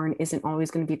the barn isn't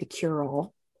always going to be the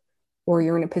cure-all, or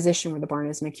you're in a position where the barn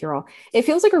isn't a cure-all. It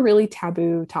feels like a really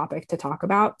taboo topic to talk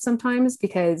about sometimes,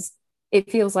 because it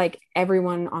feels like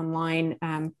everyone online,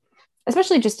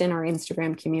 especially just in our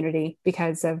Instagram community,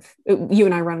 because of you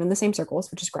and I run in the same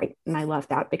circles, which is great. And I love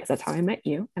that, because that's how I met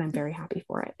you, and I'm very happy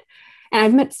for it. And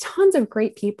I've met tons of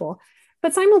great people,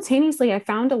 but simultaneously I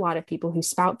found a lot of people who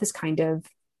spout this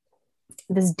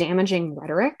damaging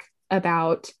rhetoric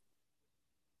about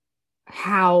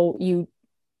how you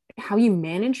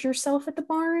manage yourself at the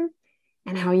barn,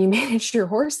 and how you manage your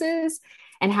horses,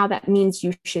 and how that means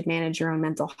you should manage your own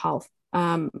mental health.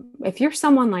 If you're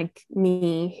someone like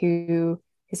me who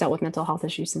has dealt with mental health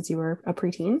issues since you were a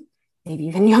preteen, maybe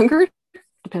even younger,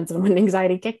 depends on when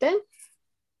anxiety kicked in,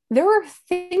 there are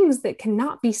things that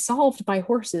cannot be solved by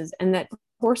horses, and that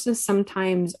horses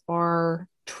sometimes are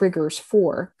triggers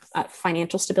for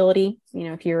financial stability.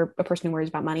 If you're a person who worries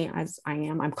about money, as I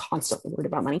am, I'm constantly worried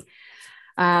about money.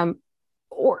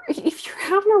 Or if you're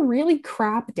having a really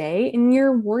crap day and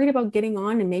you're worried about getting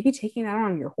on and maybe taking that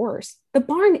on your horse, the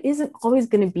barn isn't always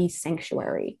going to be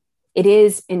sanctuary. It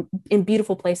is in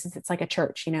beautiful places. It's like a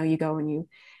church, you go and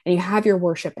you have your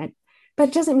worship, but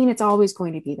it doesn't mean it's always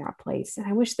going to be that place. And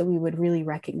I wish that we would really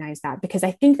recognize that, because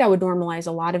I think that would normalize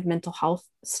a lot of mental health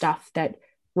stuff that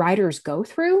riders go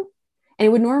through. And it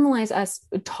would normalize us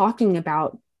talking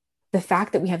about the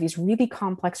fact that we have these really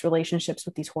complex relationships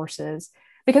with these horses,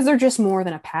 because they're just more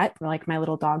than a pet. Like my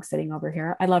little dog sitting over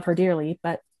here, I love her dearly,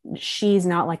 but she's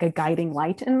not like a guiding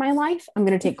light in my life. I'm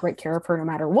going to take great care of her no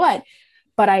matter what.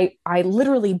 But I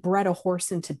literally bred a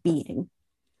horse into being,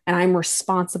 and I'm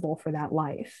responsible for that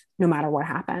life no matter what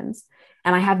happens.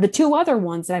 And I have the 2 other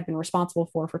ones that I've been responsible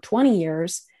for 20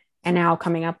 years. And now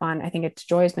coming up on, I think it's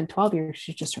Joy has been 12 years.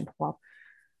 She's just turned 12.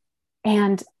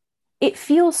 And it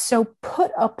feels so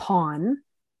put upon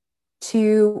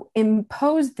to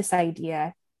impose this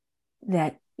idea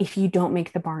that if you don't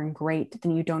make the barn great,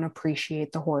 then you don't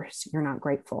appreciate the horse. You're not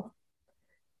grateful.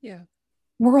 Yeah.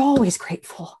 We're always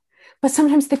grateful, but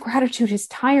sometimes the gratitude is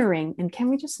tiring. And can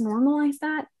we just normalize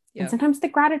that? Yeah. And sometimes the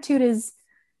gratitude is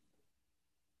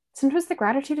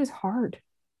hard.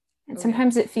 And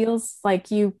sometimes it feels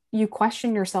like you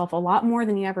question yourself a lot more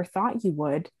than you ever thought you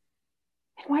would.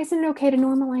 And why isn't it okay to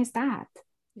normalize that?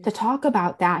 Yeah. To talk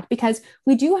about that? Because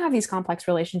we do have these complex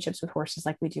relationships with horses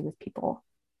like we do with people.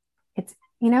 It's,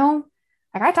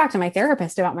 like I talk to my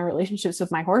therapist about my relationships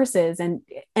with my horses and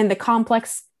the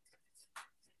complex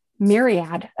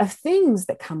myriad of things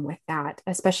that come with that,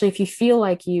 especially if you feel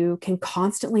like you can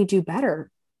constantly do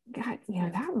better. God,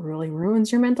 that really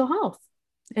ruins your mental health.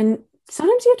 And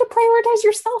sometimes you have to prioritize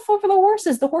yourself over the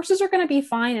horses. The horses are going to be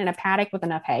fine in a paddock with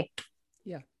enough hay.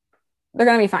 Yeah. They're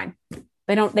going to be fine.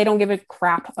 They don't give a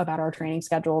crap about our training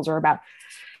schedules or about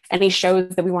any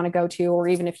shows that we want to go to, or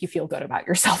even if you feel good about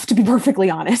yourself, to be perfectly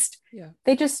honest. Yeah.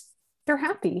 They're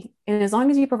happy. And as long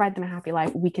as you provide them a happy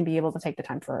life, we can be able to take the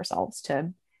time for ourselves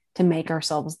to make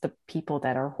ourselves the people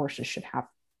that our horses should have.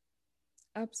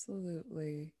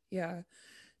 Absolutely. Yeah.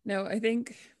 No, I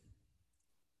think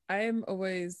I am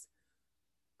always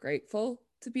grateful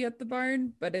to be at the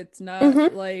barn, but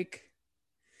Mm-hmm.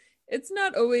 it's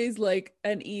not always like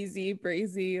an easy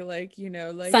breezy, like,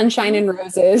 like Sunshine and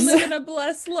roses. living a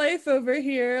blessed life over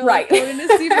here, like Right. going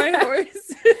to see my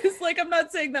horses. Like, I'm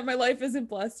not saying that my life isn't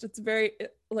blessed. It's very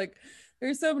like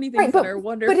there's so many things Right, that are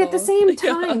but at the wonderful. same Yeah.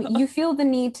 time, you feel the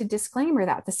need to disclaimer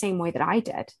that the same way that I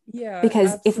did. Yeah,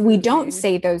 Because if we don't absolutely.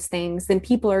 say those things, then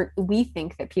we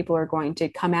think that people are going to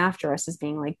come after us as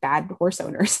being like bad horse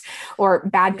owners or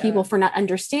bad people Yeah. for not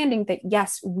understanding that,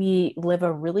 yes, we live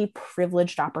a really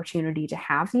privileged opportunity to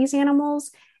have these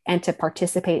animals and to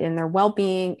participate in their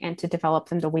well-being and to develop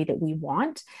them the way that we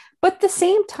want. But at the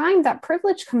same time, that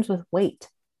privilege comes with weight.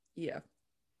 Yeah.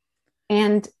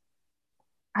 And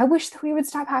I wish that we would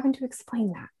stop having to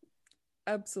explain that.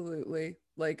 Absolutely.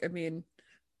 Like, I mean,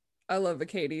 I love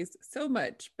Acades so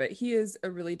much, but he is a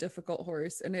really difficult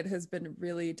horse, and it has been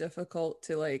really difficult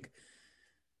to like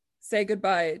say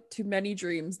goodbye to many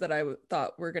dreams that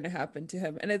thought were going to happen to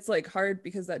him. And it's like hard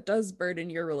because that does burden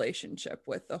your relationship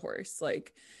with the horse.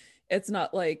 Like, it's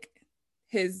not like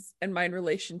his and mine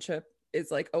relationship is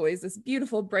like always this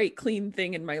beautiful, bright, clean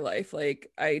thing in my life.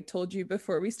 Like I told you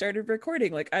before we started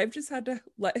recording, like I've just had to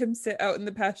let him sit out in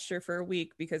the pasture for a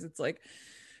week because it's like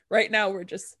right now we're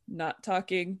just not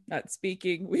talking, not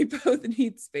speaking. We both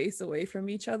need space away from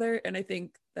each other. And I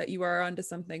think that you are onto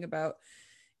something about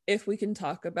if we can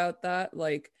talk about that.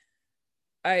 Like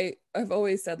I've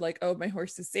always said like, oh, my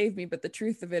horses saved me, but the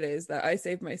truth of it is that I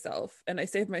saved myself, and I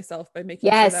saved myself by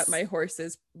making sure that Yes. my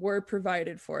horses were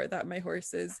provided for, that my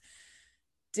horses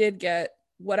did get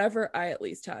whatever I at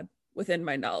least had within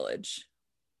my knowledge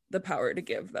the power to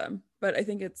give them. But I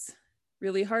think it's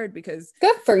really hard because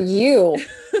Good for you.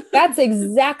 That's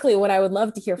exactly what I would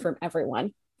love to hear from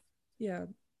everyone. yeah,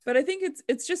 but I think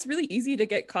it's just really easy to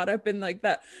get caught up in like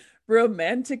that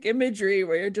romantic imagery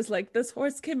where you're just like, this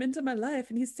horse came into my life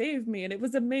and he saved me and it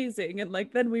was amazing, and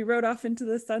like then we rode off into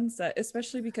the sunset,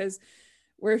 especially because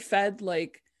we're fed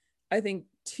like I think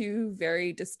two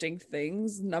very distinct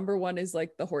things. Number one is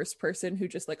like the horse person who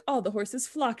just like, oh, the horses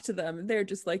flock to them and they're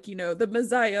just like, the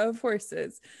messiah of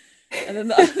horses. And then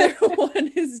the other one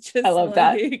is I just love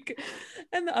that. like,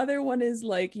 and the other one is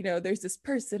like, there's this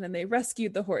person and they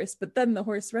rescued the horse, but then the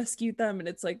horse rescued them. And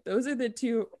it's like, those are the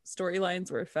two storylines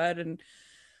we're fed. And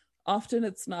often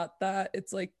it's not that.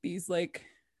 It's like these like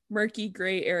murky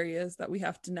gray areas that we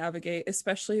have to navigate,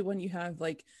 especially when you have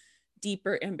like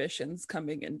deeper ambitions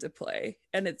coming into play.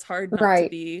 And it's hard not to Right.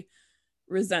 be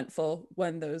resentful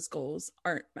when those goals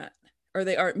aren't met, or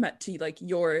they aren't met to like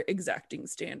your exacting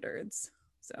standards.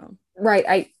 So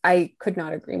Right. I could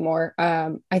not agree more.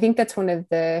 I think that's one of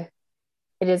the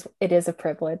it is a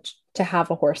privilege to have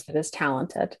a horse that is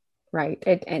talented, right?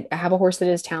 And have a horse that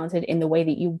is talented in the way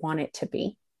that you want it to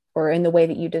be, or in the way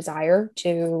that you desire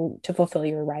to fulfill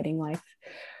your riding life,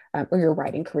 or your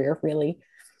riding career, really.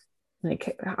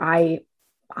 Like I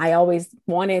always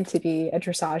wanted to be a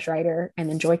dressage rider, and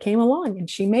then Joy came along and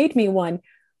she made me one.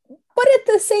 But at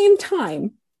the same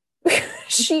time,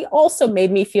 she also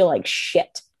made me feel like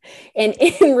shit. And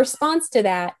in response to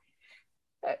that,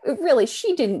 really,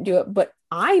 she didn't do it, but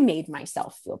I made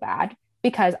myself feel bad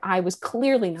because I was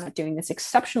clearly not doing this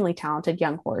exceptionally talented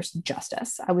young horse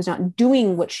justice. I was not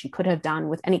doing what she could have done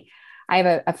with any. I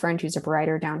have a friend who's a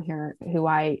rider down here who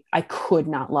I could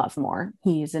not love more.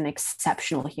 He's an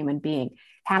exceptional human being.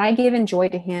 Had I given Joy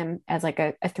to him as like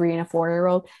a 3 and a 4 year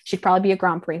old, she'd probably be a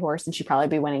Grand Prix horse and she'd probably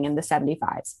be winning in the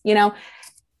 75s, you know?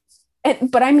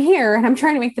 But I'm here and I'm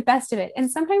trying to make the best of it. And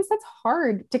sometimes that's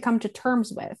hard to come to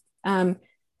terms with.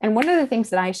 And one of the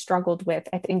things that I struggled with,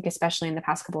 I think, especially in the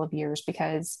past couple of years,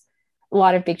 because a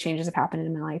lot of big changes have happened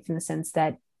in my life in the sense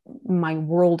that my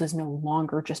world is no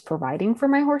longer just providing for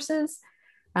my horses.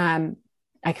 Um,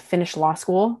 I finished law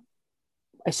school.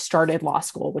 I started law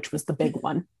school, which was the big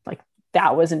one. Like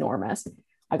that was enormous.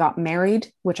 I got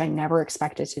married, which I never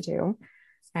expected to do.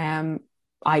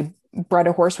 I bred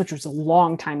a horse, which was a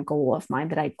long time goal of mine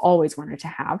that I always wanted to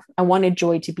have. I wanted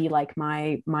Joy to be like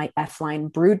my F-line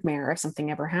brood mare if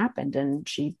something ever happened, and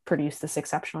she produced this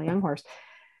exceptional young horse.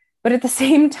 But at the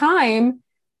same time,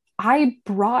 I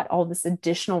brought all this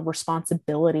additional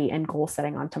responsibility and goal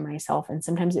setting onto myself, and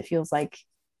sometimes it feels like,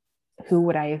 who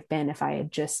would I have been if I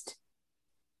had just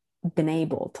been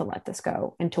able to let this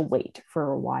go and to wait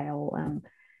for a while?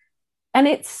 And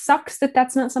it sucks that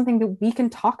that's not something that we can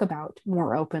talk about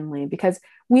more openly, because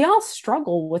we all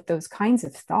struggle with those kinds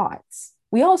of thoughts.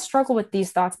 We all struggle with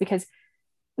these thoughts because,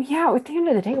 yeah, at the end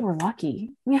of the day, we're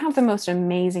lucky. We have the most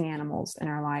amazing animals in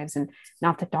our lives. And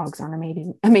not that dogs aren't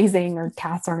amazing or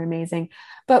cats aren't amazing,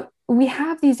 but we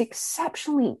have these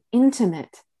exceptionally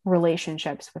intimate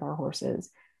relationships with our horses.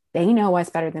 They know us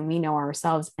better than we know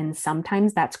ourselves. And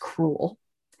sometimes that's cruel.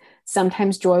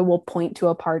 Sometimes Joy will point to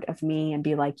a part of me and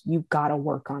be like, you've got to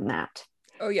work on that.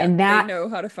 Oh yeah, And they that, know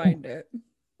how to find it.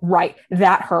 right,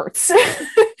 that hurts.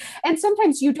 And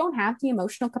sometimes you don't have the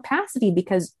emotional capacity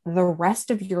because the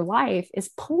rest of your life is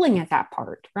pulling at that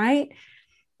part, right?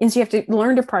 And so you have to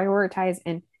learn to prioritize.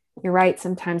 And you're right,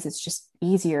 sometimes it's just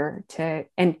easier to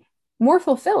and more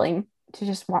fulfilling to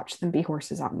just watch them be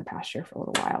horses out in the pasture for a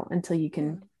little while until you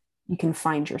can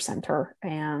find your center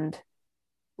and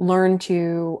learn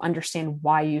to understand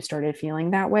why you started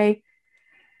feeling that way.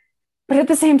 But at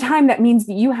the same time, that means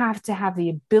that you have to have the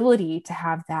ability to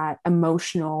have that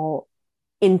emotional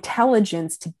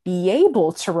intelligence to be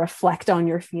able to reflect on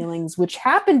your feelings, which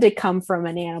happen to come from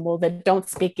an animal that don't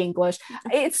speak English.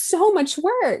 It's so much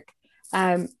work.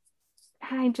 I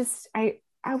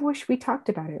wish we talked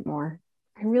about it more.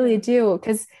 I really do,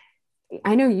 because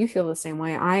I know you feel the same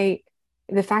way.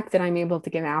 The fact that I'm able to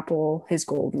give Apple his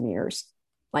golden years,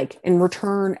 like in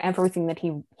return, everything that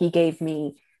he gave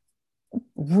me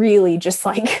really just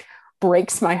like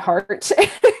breaks my heart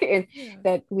and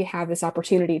that we have this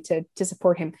opportunity to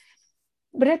support him.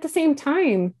 But at the same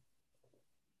time,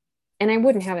 and I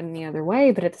wouldn't have it any other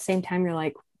way, but at the same time, you're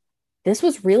like, this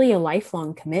was really a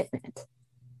lifelong commitment.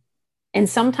 And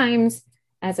sometimes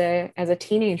as a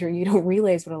teenager, you don't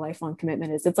realize what a lifelong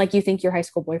commitment is. It's like you think your high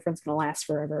school boyfriend's going to last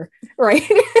forever, right?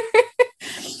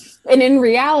 And in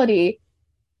reality,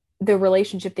 the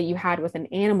relationship that you had with an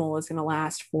animal is going to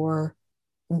last for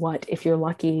what, if you're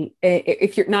lucky,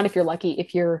 if you're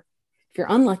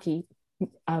unlucky,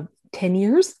 10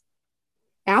 years.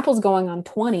 Apple's going on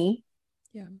 20.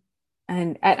 Yeah.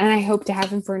 And I hope to have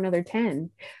him for another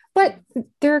 10. But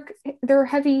there are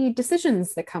heavy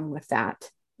decisions that come with that.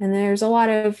 And there's a lot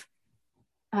of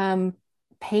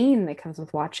pain that comes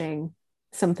with watching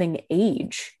something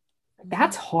age.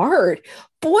 That's hard.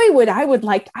 Boy, I would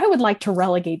like to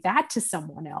relegate that to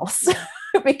someone else.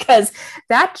 Because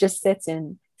that just sits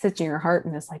in your heart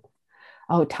and is like,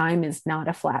 oh, time is not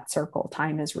a flat circle.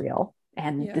 Time is real.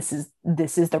 And this is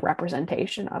the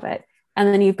representation of it.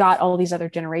 And then you've got all these other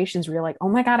generations where you're like, oh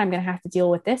my God, I'm going to have to deal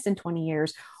with this in 20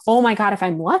 years. Oh my God, if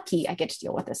I'm lucky, I get to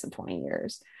deal with this in 20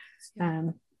 years.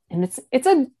 And it's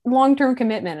a long-term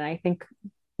commitment. And I think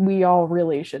we all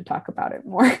really should talk about it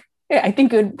more. I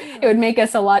think it would make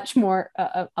us a lot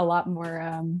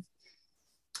more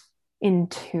in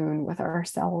tune with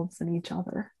ourselves and each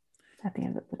other at the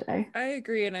end of the day. I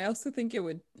agree. And I also think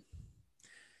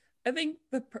I think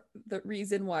the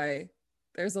reason why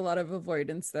there's a lot of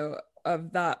avoidance though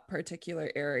of that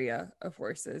particular area of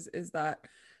horses is that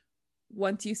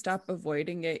once you stop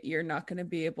avoiding it, you're not going to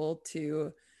be able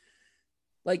to,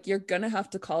 like, you're going to have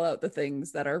to call out the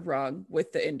things that are wrong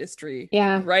with the industry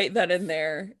right then and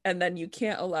there. And then you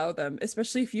can't allow them,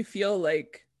 especially if you feel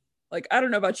like, I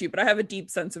don't know about you, but I have a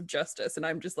deep sense of justice and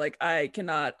I'm just like, I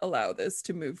cannot allow this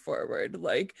to move forward.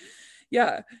 Like,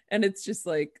 yeah. And it's just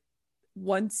like,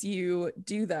 once you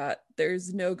do that,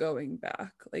 there's no going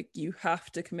back. Like, you have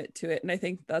to commit to it. And I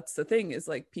think that's the thing, is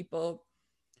like, people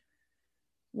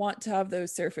want to have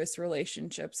those surface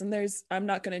relationships, and I'm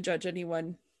not going to judge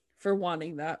anyone for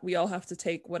wanting that. We all have to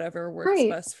take whatever works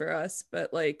best for us.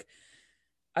 But like,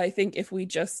 I think if we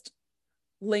just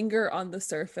linger on the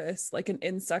surface like an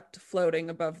insect floating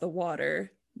above the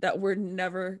water, that we're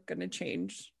never going to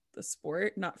change the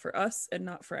sport, not for us and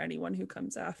not for anyone who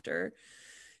comes after.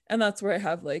 And that's where I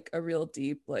have like a real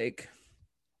deep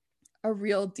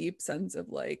sense of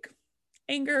like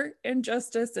anger and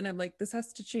justice. And I'm like, this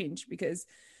has to change, because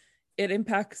it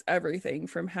impacts everything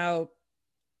from how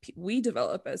we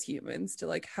develop as humans to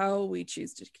like how we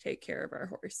choose to take care of our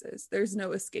horses. There's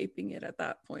no escaping it at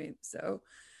that point. So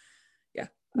yeah,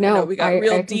 no, I know we got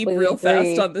real deep real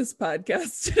fast on this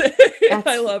podcast today.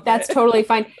 I love that's it. Totally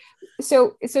fine.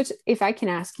 So if I can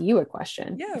ask you a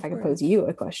question, if I can pose you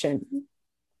a question,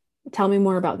 tell me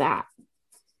more about that.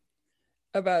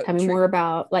 Tell me more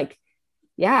about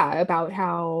about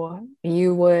how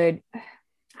you would,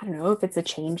 I don't know if it's a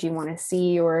change you want to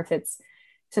see, or if it's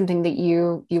something that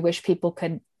you wish people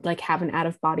could like have an out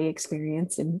of body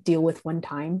experience and deal with one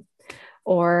time,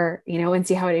 or, you know, and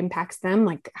see how it impacts them.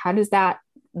 Like, how does that,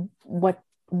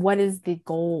 what is the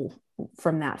goal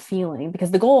from that feeling?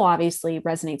 Because the goal obviously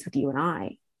resonates with you and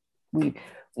I. we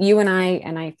you and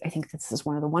I think this is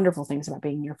one of the wonderful things about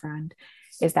being your friend,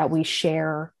 is that we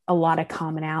share a lot of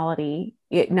commonality,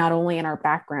 not only in our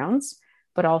backgrounds,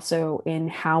 but also in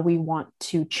how we want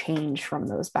to change from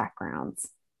those backgrounds,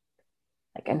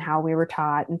 like, and how we were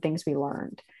taught and things we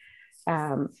learned.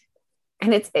 Um,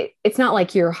 and it's not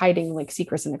like you're hiding like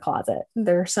secrets in the closet.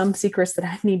 There are some secrets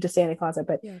that need to stay in the closet,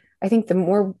 but Yeah. I think the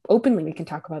more openly we can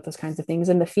talk about those kinds of things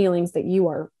and the feelings that you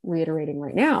are reiterating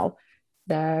right now,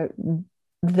 the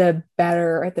the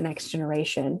better the next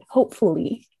generation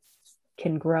hopefully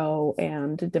can grow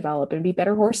and develop and be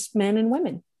better horsemen and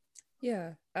women.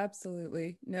 Yeah,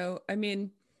 absolutely. No, I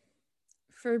mean,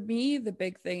 for me, the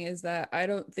big thing is that I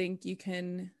don't think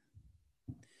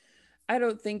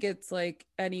it's like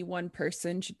any one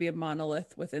person should be a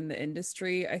monolith within the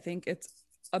industry. I think it's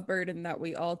a burden that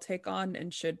we all take on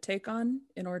and should take on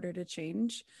in order to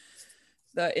change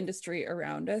the industry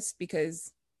around us,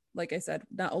 because like I said,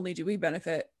 not only do we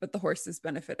benefit, but the horses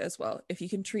benefit as well. If you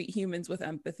can treat humans with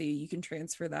empathy, you can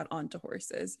transfer that onto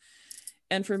horses.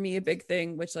 And for me, a big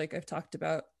thing, which like I've talked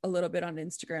about a little bit on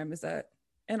Instagram, is that,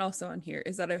 and also on here,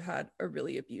 is that I've had a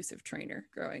really abusive trainer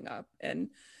growing up. And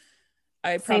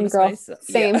I Same promised girl, myself,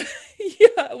 yeah, same.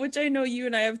 yeah, which I know you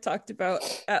and I have talked about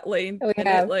at length. We And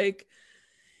have.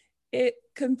 it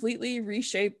completely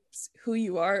reshapes who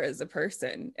you are as a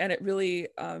person. And it really,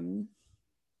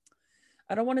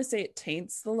 I don't want to say it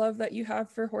taints the love that you have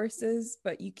for horses,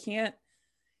 but you can't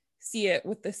see it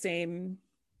with the same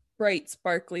bright,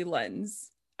 sparkly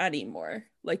lens anymore.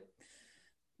 Like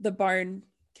the barn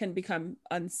can become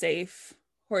unsafe,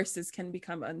 horses can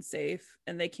become unsafe,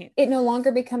 and they can't. It no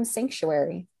longer becomes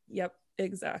sanctuary. Yep,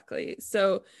 exactly.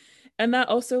 So, and that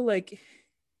also like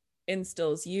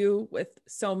instills you with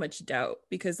so much doubt,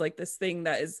 because like this thing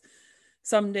that is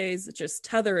some days just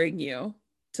tethering you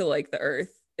to like the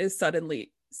earth is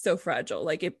suddenly so fragile.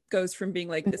 Like it goes from being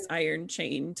like this iron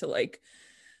chain to like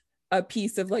a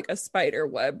piece of like a spider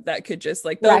web that could just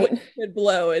like the wind Right. could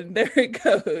blow and there it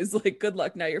goes. Like good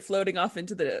luck, now you're floating off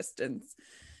into the distance.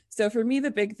 So for me the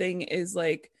big thing is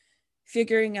like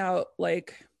figuring out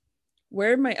like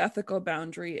where my ethical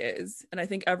boundary is, and I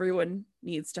think everyone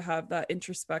needs to have that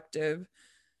introspective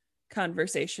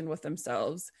conversation with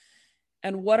themselves.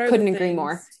 And what are the Couldn't agree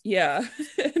more. things, yeah,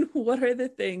 and what are the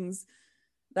things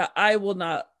that I will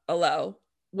not allow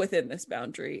within this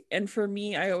boundary? And for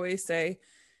me, I always say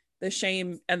the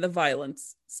shame and the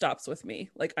violence stops with me.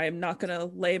 Like I am not going to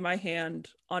lay my hand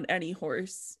on any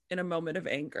horse in a moment of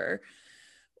anger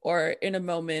or in a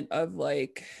moment of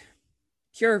like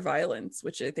pure violence,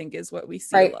 which I think is what we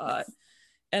see a Right. lot.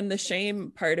 And the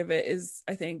shame part of it is,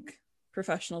 I think,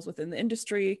 professionals within the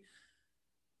industry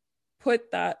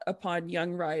put that upon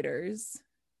young riders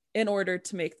in order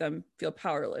to make them feel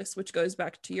powerless, which goes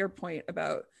back to your point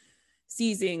about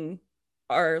seizing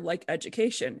our like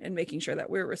education and making sure that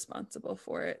we're responsible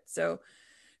for it. So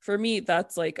for me,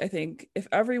 that's like, I think if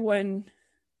everyone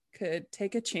could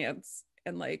take a chance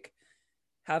and like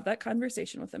have that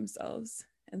conversation with themselves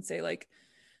and say like,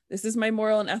 this is my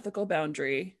moral and ethical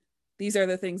boundary. These are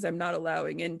the things I'm not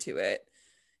allowing into it.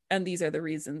 And these are the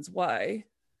reasons why.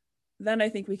 Then I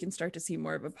think we can start to see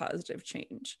more of a positive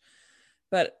change.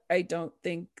 But I don't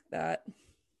think that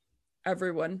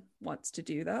everyone wants to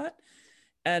do that.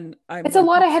 And I'm It's a one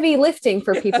lot person. of heavy lifting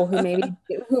for people who Yeah.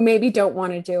 maybe don't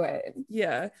want to do it.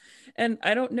 Yeah. And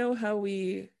I don't know how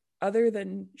we, other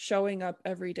than showing up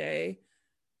every day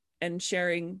and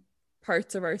sharing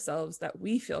parts of ourselves that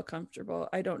we feel comfortable,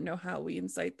 I don't know how we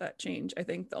incite that change. I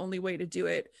think the only way to do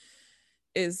it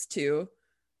is to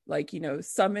like,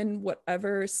 summon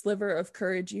whatever sliver of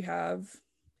courage you have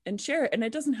and share it. And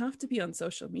it doesn't have to be on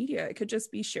social media. It could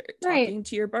just be Right. talking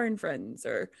to your barn friends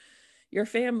or your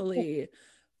family,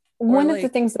 or One of the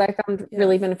like, things that I found yeah.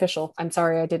 really beneficial, I'm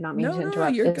sorry, I did not mean No, to no,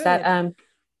 interrupt, you're is that good.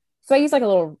 so I use like a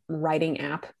little writing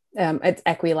app. It's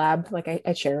Equilab, like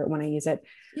I share it when I use it,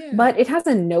 Yeah. but it has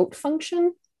a note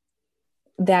function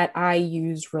that I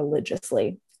use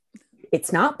religiously.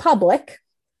 It's not public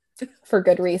for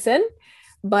good reason,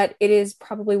 but it is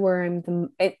probably where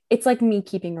it's like me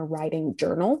keeping a writing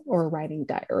journal or a writing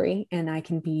diary, and I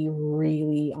can be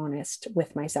really honest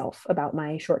with myself about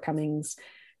my shortcomings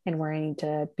and where I need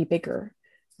to be bigger.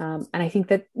 And I think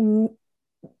that,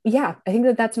 yeah, I think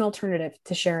that that's an alternative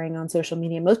to sharing on social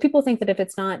media. Most people think that if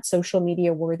it's not social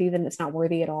media worthy, then it's not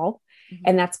worthy at all. Mm-hmm.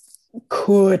 And that's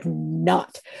could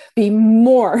not be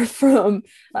more from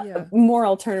Yeah. more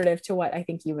alternative to what I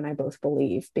think you and I both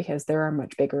believe, because there are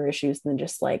much bigger issues than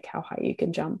just like how high you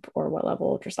can jump or what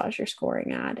level of dressage you're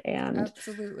scoring at. And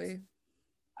Absolutely.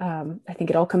 I think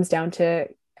it all comes down to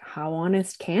how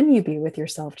honest can you be with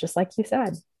yourself, just like you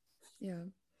said. Yeah.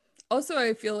 Also,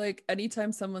 I feel like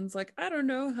anytime someone's like, I don't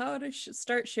know how to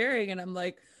start sharing, and I'm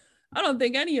like, I don't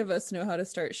think any of us know how to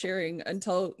start sharing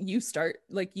until you start.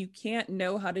 Like, you can't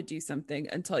know how to do something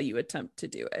until you attempt to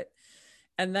do it.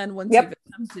 And then once you've Yep.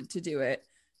 attempted to do it,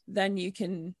 then you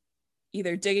can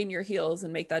either dig in your heels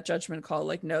and make that judgment call,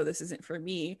 like, no, this isn't for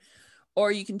me,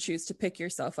 or you can choose to pick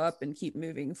yourself up and keep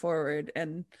moving forward.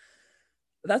 And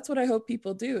that's what I hope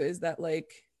people do, is that,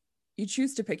 like, you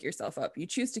choose to pick yourself up, you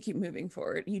choose to keep moving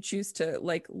forward, you choose to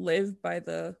like live by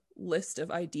the list of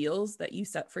ideals that you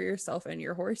set for yourself and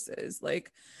your horses.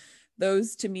 Like,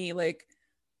 those to me, like,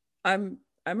 I'm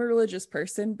a religious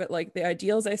person, but like the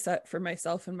ideals I set for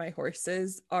myself and my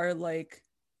horses are like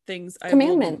things I will,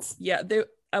 Commandments. yeah,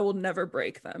 I will never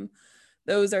break them.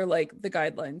 Those are like the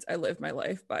guidelines I live my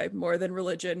life by, more than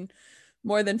religion,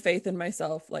 more than faith in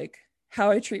myself. Like,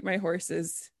 how I treat my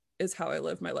horses is how I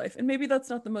live my life. And maybe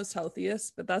that's not the most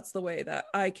healthiest, but that's the way that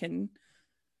I can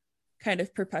kind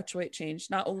of perpetuate change,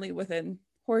 not only within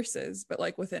horses, but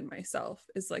like within myself.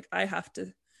 Is like, I have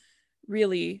to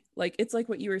really, like, it's like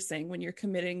what you were saying, when you're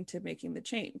committing to making the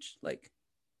change, like,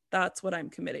 that's what I'm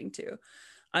committing to.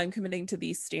 I'm committing to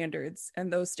these standards,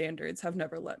 and those standards have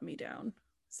never let me down.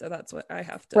 So that's what I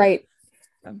have to. Right.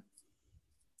 um,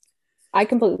 I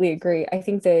completely agree. I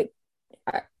think that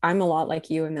I'm a lot like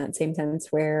you in that same sense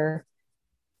where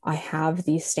I have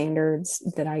these standards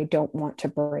that I don't want to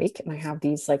break. And I have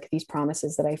these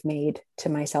promises that I've made to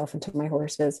myself and to my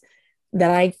horses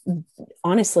that I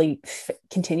honestly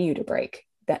continue to break.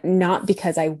 That not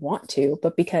because I want to,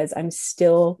 but because I'm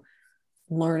still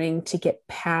learning to get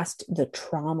past the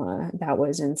trauma that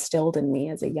was instilled in me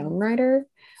as a young rider,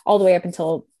 all the way up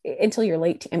until you're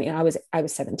late. I mean, I was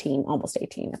 17, almost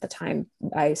 18 at the time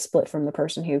I split from the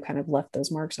person who kind of left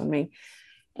those marks on me.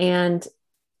 And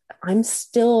I'm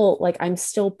still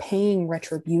paying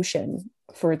retribution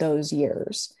for those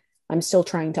years. I'm still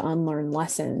trying to unlearn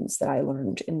lessons that I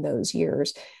learned in those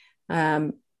years.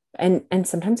 Um, and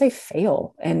sometimes I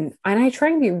fail, and I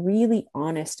try and be really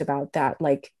honest about that,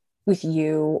 like with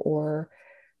you or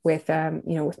with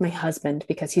with my husband,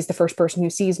 because he's the first person who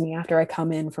sees me after I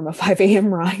come in from a 5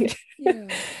 a.m. ride. yeah.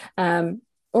 um,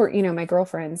 or my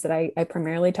girlfriends that I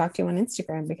primarily talk to on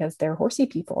Instagram because they're horsey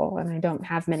people, and I don't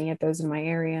have many of those in my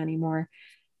area anymore.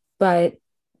 But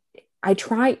I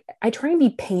try and be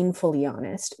painfully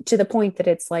honest, to the point that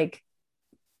it's like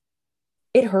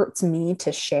it hurts me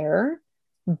to share,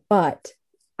 but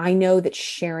I know that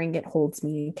sharing it holds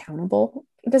me accountable.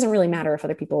 It doesn't really matter if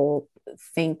other people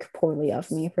think poorly of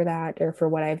me for that or for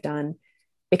what I've done,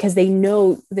 because they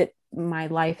know that my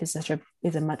life is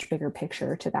a much bigger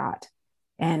picture to that.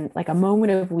 And like a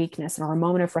moment of weakness or a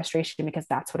moment of frustration, because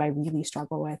that's what I really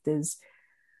struggle with, is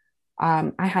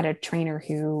I had a trainer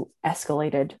who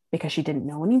escalated because she didn't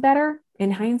know any better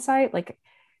in hindsight. Like,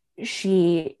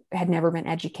 she had never been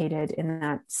educated in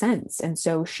that sense. And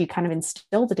so she kind of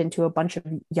instilled it into a bunch of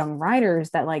young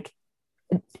riders that, like,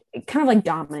 kind of like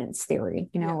dominance theory,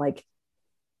 Yeah. like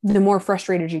the more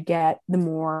frustrated you get, the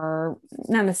more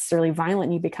not necessarily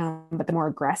violent you become, but the more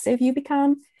aggressive you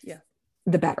become, Yeah.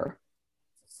 the better.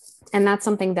 And that's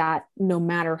something that no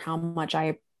matter how much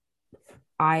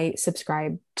I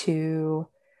subscribe to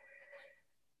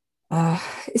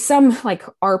some like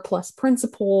R plus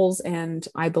principles, and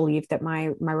I believe that my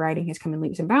writing has come in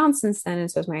leaps and bounds since then,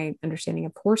 and so is my understanding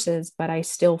of horses. But I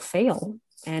still fail,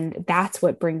 and that's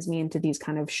what brings me into these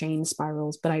kind of shame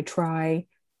spirals. But I try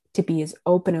to be as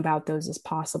open about those as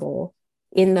possible,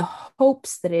 in the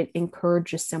hopes that it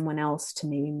encourages someone else to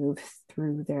maybe move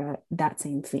through that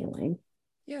same feeling,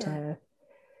 Yeah.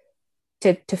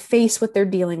 to face what they're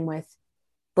dealing with,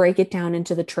 break it down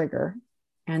into the trigger,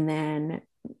 and then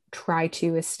try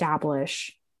to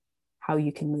establish how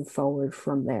you can move forward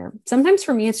from there. Sometimes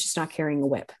for me, it's just not carrying a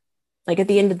whip. Like at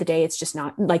the end of the day, it's just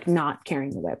not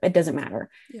carrying the whip. It doesn't matter.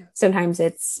 Yeah. Sometimes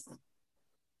it's,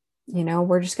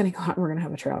 we're just going to go out and we're going to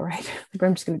have a trail ride. Like,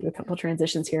 I'm just going to do a couple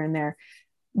transitions here and there.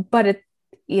 But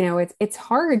it's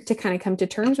hard to kind of come to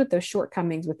terms with those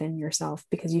shortcomings within yourself,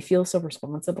 because you feel so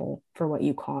responsible for what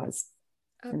you cause.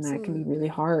 And that can be really Absolutely.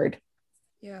 hard.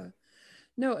 Yeah.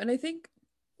 No, and I think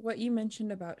what you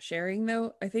mentioned about sharing,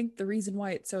 though, I think the reason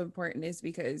why it's so important is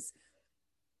because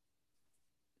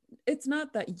it's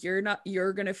not that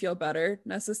you're going to feel better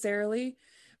necessarily,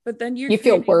 but then you're You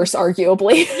feel creating worse,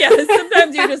 arguably. yeah,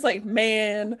 sometimes you're just like,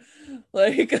 man,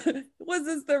 like, was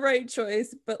this the right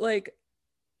choice? But like,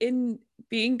 in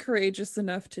being courageous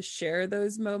enough to share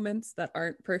those moments that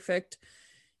aren't perfect,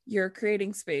 you're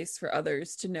creating space for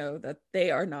others to know that they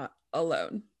are not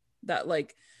alone, that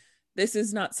like this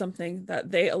is not something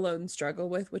that they alone struggle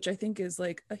with, which I think is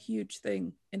like a huge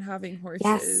thing in having Yes.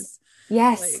 horses.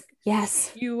 Yes. Like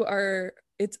Yes.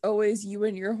 it's always you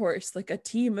and your horse, like a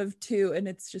team of two. And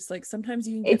it's just like sometimes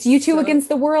you can get It's you two so, against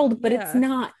the world, but it's yeah,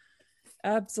 not.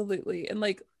 absolutely. And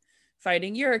like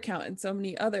fighting your account and so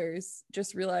many others,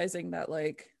 just realizing that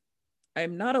like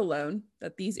I'm not alone,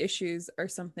 that these issues are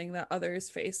something that others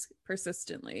face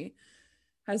persistently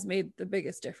has made the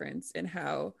biggest difference in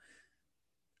how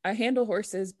I handle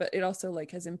horses, but it also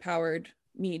like has empowered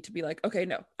me to be like, okay,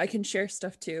 no, I can share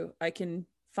stuff too. I can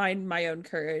find my own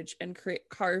courage and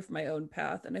carve my own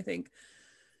path. And I think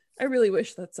I really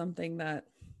wish that's something that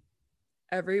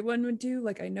everyone would do.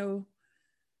 Like I know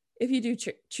if you do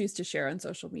choose to share on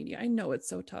social media, I know it's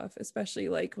so tough, especially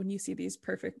like when you see these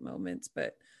perfect moments,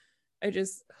 but I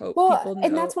just hope Well, people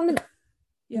and know.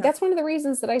 Yeah. that's one of the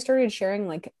reasons that I started sharing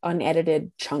like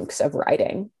unedited chunks of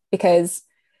writing because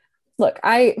look,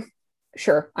 I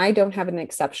don't have an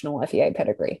exceptional FEA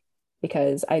pedigree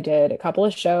because I did a couple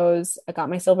of shows, I got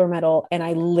my silver medal, and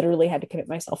I literally had to commit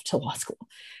myself to law school.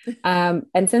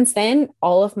 And since then,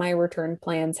 all of my return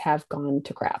plans have gone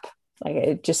to crap. Like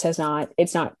it just it's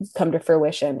not come to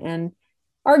fruition. And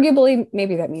arguably,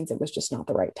 maybe that means it was just not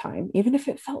the right time, even if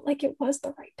it felt like it was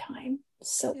the right time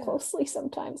so Yeah. closely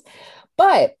sometimes.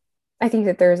 But I think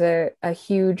that there's a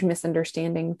huge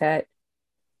misunderstanding that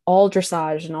all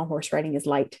dressage and all horse riding is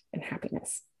light and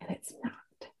happiness. And it's not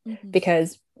Mm-hmm.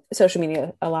 because social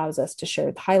media allows us to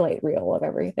share the highlight reel of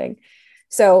everything.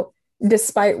 So,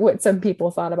 despite what some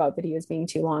people thought about videos being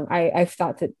too long, I've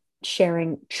thought that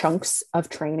sharing chunks of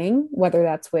training, whether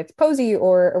that's with Posey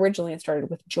or originally it started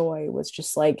with Joy, was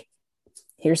just like,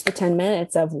 here's the 10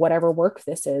 minutes of whatever work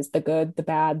this is, the good, the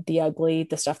bad, the ugly,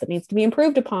 the stuff that needs to be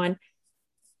improved upon.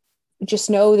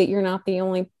 Just know that you're not the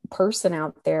only person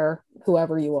out there,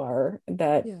 whoever you are,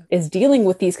 that Yeah. is dealing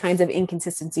with these kinds of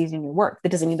inconsistencies in your work. That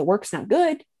doesn't mean the work's not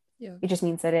good. Yeah. It just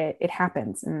means that it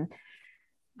happens. And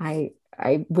I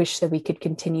wish that we could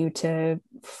continue to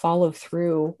follow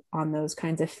through on those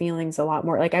kinds of feelings a lot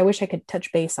more. Like I wish I could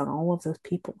touch base on all of those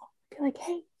people. Be like,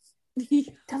 hey,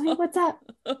 tell me what's up.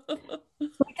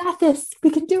 We got this.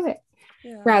 We can do it.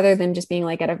 Yeah. Rather than just being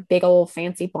like at a big old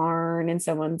fancy barn and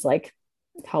someone's like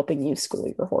helping you school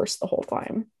your horse the whole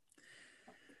time.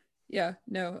 Yeah.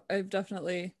 No, I've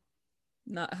definitely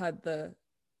not had the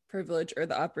privilege or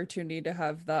the opportunity to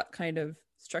have that kind of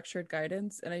structured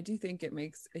guidance. And I do think it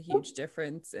makes a huge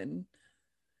difference. And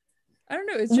I don't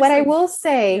know, it's What just I like, will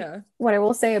say, yeah, what I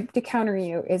will say to counter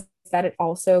you is that it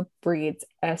also breeds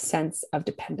a sense of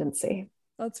dependency.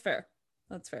 that's fair.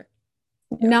 That's fair.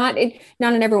 Yeah. Not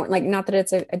in everyone, like not that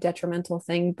it's a detrimental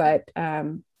thing, but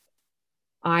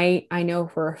I know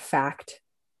for a fact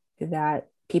that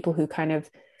people who kind of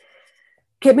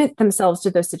commit themselves to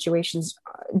those situations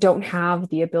don't have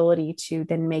the ability to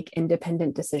then make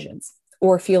independent decisions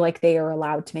or feel like they are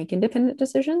allowed to make independent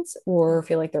decisions or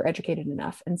feel like they're educated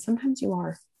enough. And sometimes you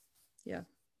are. Yeah.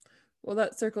 Well,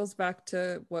 that circles back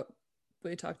to what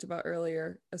we talked about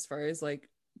earlier as far as like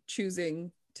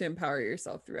choosing to empower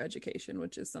yourself through education,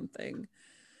 which is something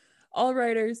all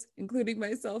writers, including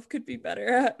myself, could be better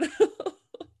at.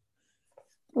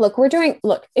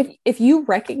 Look, if you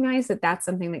recognize that that's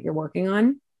something that you're working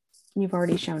on, you've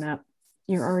already shown up.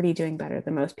 You're already doing better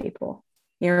than most people.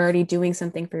 You're already doing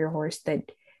something for your horse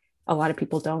that a lot of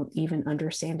people don't even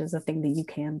understand as a thing that you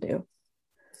can do.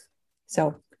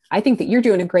 So I think that you're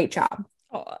doing a great job.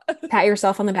 Aw. Pat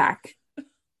yourself on the back.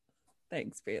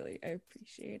 Thanks, Bailey. I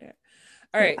appreciate it.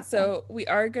 All right, so we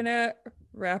are gonna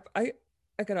wrap. I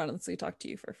could honestly talk to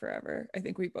you for forever. I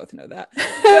think we both know that.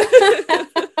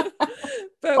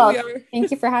 But we Well, are. thank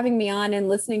you for having me on and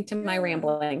listening to my Yeah.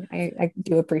 rambling. I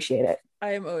do appreciate it.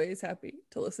 I am always happy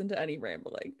to listen to any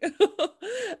rambling. All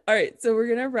right, so we're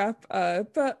gonna wrap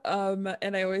up.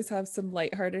 And I always have some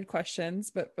lighthearted questions,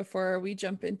 but before we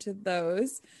jump into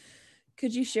those,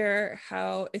 could you share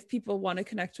how, if people want to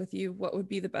connect with you, what would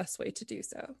be the best way to do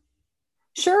so?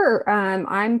 Sure.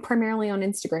 I'm primarily on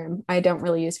Instagram. I don't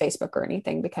really use Facebook or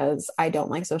anything because I don't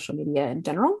like social media in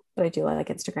general, but I do like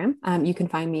Instagram. You can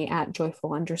find me at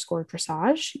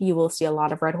joyful_dressage. You will see a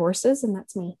lot of red horses, and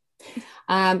that's me.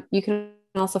 You can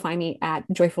also find me at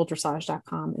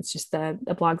joyfuldressage.com. It's just a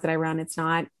blog that I run. It's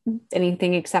not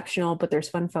anything exceptional, but there's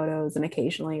fun photos and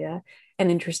occasionally an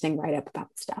interesting write up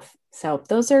about stuff. So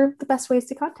those are the best ways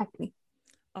to contact me.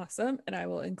 Awesome. And I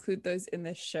will include those in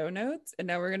the show notes. And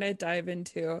now we're going to dive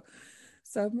into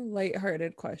some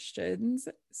lighthearted questions.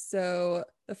 So,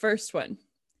 the first one,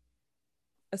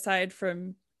 aside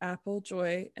from Apple,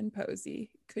 Joy, and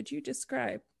Posey, could you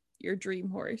describe your dream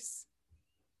horse?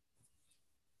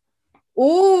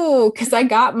 Ooh, because I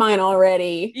got mine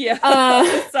already. Yeah,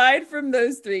 aside from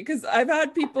those three, because I've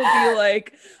had people be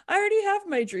like, I already have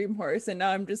my dream horse, and now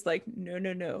I'm just like, no,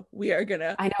 no, no, we are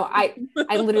gonna. I know.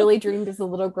 I literally dreamed as a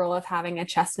little girl of having a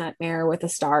chestnut mare with a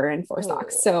star and four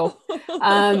socks. So Oh.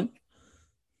 um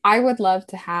I would love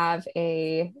to have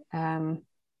a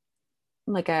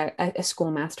like a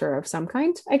schoolmaster of some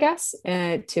kind, I guess,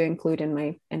 to include in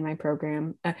my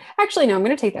program. Actually, no, I'm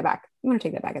going to take that back. I'm going to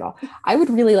take that back at all. I would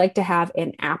really like to have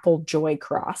an apple joy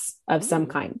cross of some Ooh,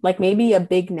 kind, like maybe a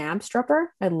big nab strupper.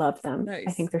 I love them. I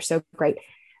nice. think they're so great.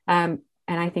 And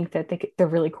I think that they're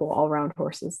really cool all around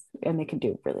horses and they can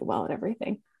do really well at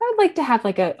everything. I would like to have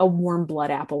like a warm blood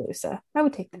Appaloosa. I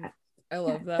would take that. I Yeah,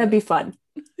 love that'd that. be fun.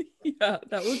 Yeah,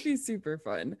 that would be super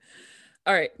fun.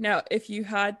 All right, now if you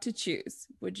had to choose,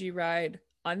 would you ride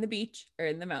on the beach or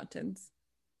in the mountains?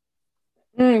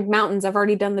 Mountains. I've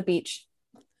already done the beach.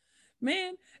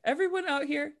 Man, everyone out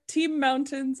here, team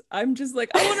mountains. I'm just like,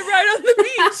 I want to ride on the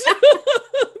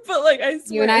beach. But like, I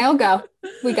You and swear. I'll go.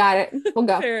 We got it. We'll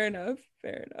go. Fair enough.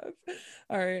 Fair enough.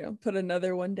 All right, I'll put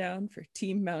another one down for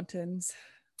team mountains.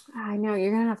 I know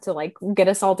you're gonna have to like get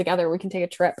us all together. We can take a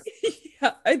trip.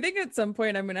 Yeah, I think at some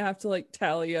point I'm gonna have to like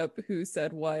tally up who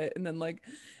said what, and then like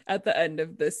at the end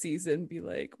of this season, be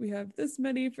like, we have this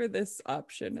many for this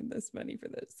option and this many for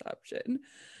this option.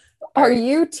 All Are right.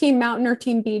 you team mountain or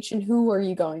team beach, and who are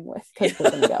you going with? Because we're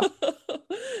gonna go.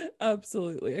 Yeah.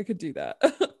 Absolutely, I could do that.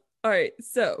 All right,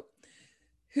 so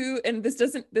who, and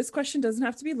this question doesn't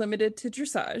have to be limited to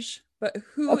dressage, but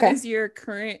who Okay. is your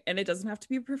current, and it doesn't have to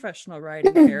be a professional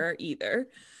riding pair either,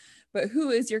 but who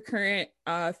is your current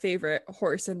favorite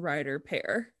horse and rider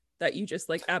pair that you just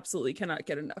like absolutely cannot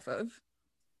get enough of?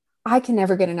 I can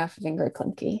never get enough of Ingrid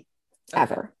Klimke, Okay.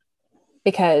 ever,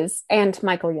 because and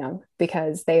Michael Young,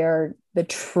 because they are the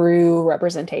true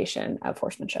representation of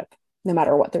horsemanship, no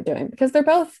matter what they're doing, because they're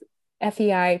both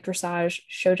FEI, dressage,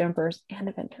 show jumpers, and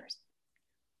eventers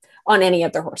on any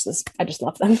of their horses. I just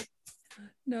love them.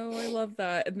 No, I love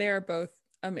that. And they are both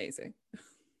amazing.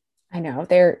 I know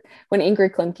they're when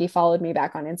Ingrid Klimke followed me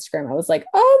back on Instagram, I was like,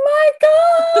 oh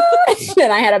my gosh.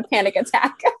 And I had a panic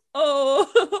attack.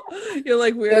 Oh, you're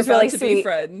like, It we're was about really to be sweet.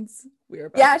 friends. We are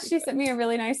about Yeah, to be she sent me friends. a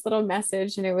really nice little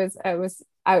message and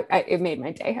it made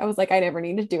my day. I was like, I never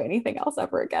need to do anything else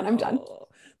ever again. I'm done. Oh,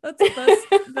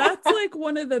 that's like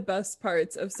one of the best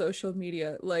parts of social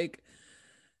media. Like,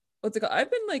 what's it called? I've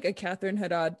been like a Catherine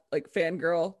Haddad like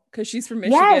fangirl because she's from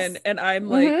Michigan, Yes. and I'm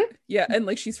Mm-hmm. like, yeah, and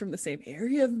like she's from the same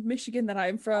area of Michigan that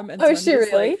I'm from, and Oh, so is I'm she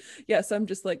just like, really? yeah, so I'm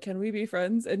just like, can we be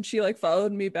friends? And she like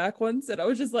followed me back once, and I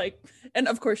was just like, and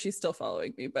of course she's still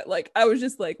following me, but like I was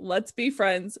just like, let's be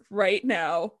friends right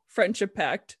now, friendship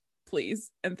pact,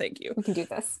 please, and thank you. We can do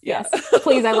this. Yeah. Yes.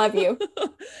 Please, I love you.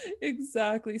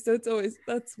 Exactly. So it's always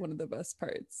that's one of the best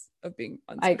parts of being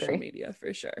on I social agree. media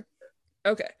for sure.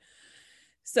 Okay.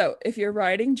 So if your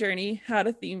riding journey had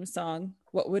a theme song,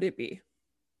 what would it be?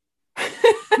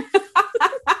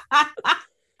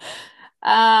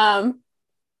 um,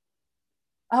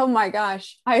 oh my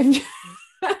gosh. I'm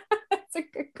that's a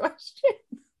good question.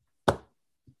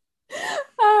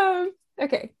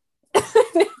 Okay.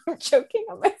 I'm choking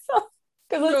on myself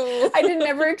because No. I didn't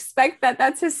ever expect that.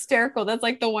 That's hysterical. That's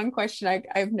like the one question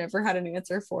I've never had an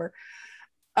answer for.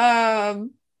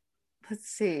 Um, let's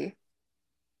see.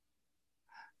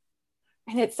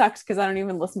 And it sucks because I don't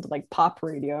even listen to like pop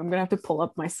radio. I'm gonna have to pull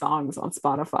up my songs on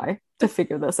Spotify to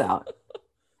figure this out.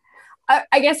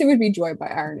 I guess it would be Joy by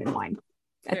Iron and Wine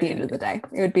at Fair the end of enough. the day.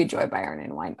 It would be Joy by Iron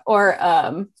and Wine. Or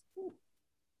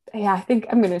yeah, I think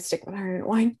I'm gonna stick with Iron and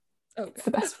Wine. Okay. It's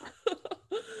the best one.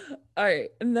 All right.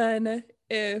 And then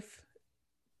if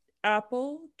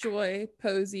Apple, Joy,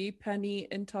 Posey, Penny,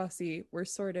 and Tossie were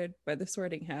sorted by the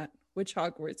sorting hat, which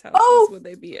Hogwarts houses Oh, would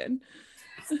they be in?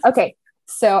 okay.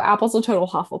 So Apple's a total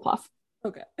Hufflepuff.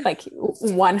 Okay. Like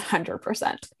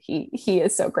 100%. He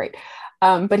is so great.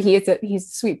 But he's a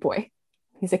sweet boy.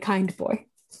 He's a kind boy.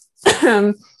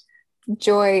 um,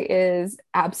 Joy is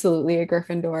absolutely a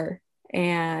Gryffindor,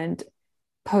 and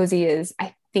Posey is,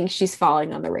 I think she's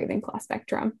falling on the Ravenclaw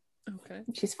spectrum. Okay.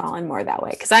 She's falling more that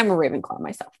way because I'm a Ravenclaw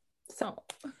myself. So,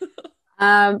 Oh.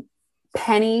 um,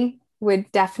 Penny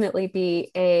would definitely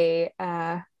be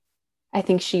I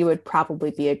think she would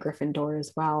probably be a Gryffindor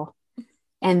as well.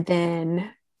 And then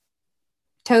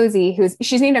Tozy,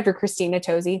 she's named after Christina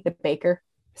Tozy, the baker.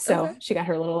 So Okay. she got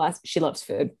her little last. She loves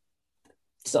food.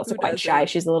 She's also Who quite shy. doesn't?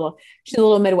 She's a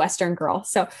little Midwestern girl.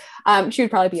 So she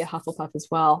would probably be a Hufflepuff as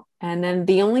well. And then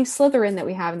the only Slytherin that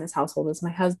we have in this household is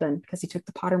my husband because he took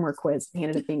the Pottermore quiz and he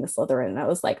ended up being a Slytherin. And I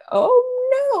was like, oh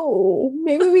no,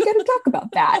 maybe we got to talk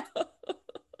about that.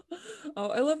 Oh,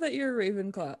 I love that you're a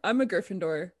Ravenclaw. I'm a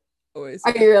Gryffindor. Always.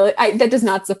 Are you really? That does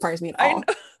not surprise me at I all.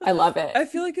 know. I love it. I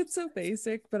feel like it's so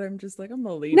basic, but I'm just like, I'm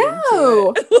gonna lean into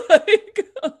No, it. Like,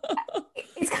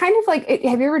 it's kind of like,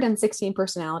 have you ever done 16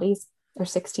 personalities or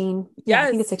 16? Yeah, I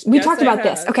think it's yes, 16. We yes, talked I about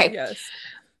this. have. Okay. Yes.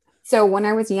 So when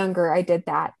I was younger, I did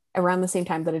that around the same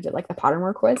time that I did like the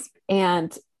Pottermore quiz.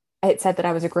 And it said that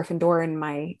I was a Gryffindor in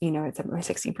my, it said my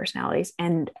 16 personalities.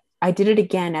 And I did it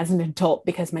again as an adult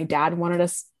because my dad wanted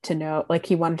us to know, like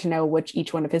he wanted to know which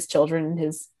each one of his children and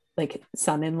his like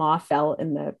son-in-law fell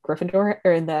in the Gryffindor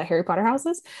or in the Harry Potter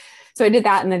houses. So I did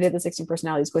that and I did the 16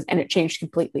 personalities quiz and it changed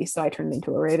completely. So I turned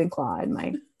into a Ravenclaw and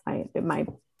my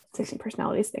 16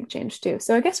 personalities thing changed too.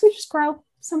 So I guess we just grow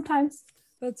sometimes.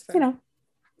 That's fair.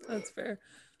 That's fair.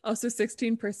 Also,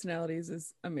 16 personalities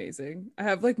is amazing. I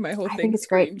have like my whole thing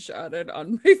screenshotted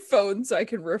on my phone so I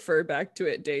can refer back to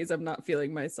it days I'm not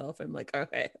feeling myself. I'm like,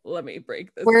 okay, let me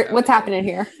break this. What's happening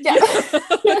here? Yeah.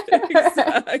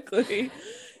 Exactly.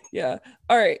 Yeah.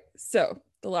 All right. So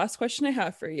the last question I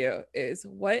have for you is,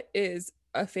 what is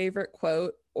a favorite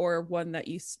quote or one that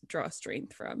you draw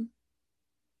strength from?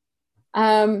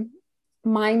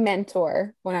 My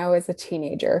mentor when I was a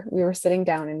teenager, we were sitting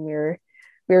down and we were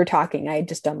talking. I had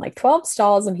just done like 12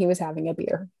 stalls and he was having a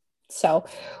beer. So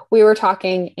we were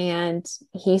talking and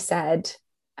he said,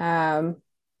 as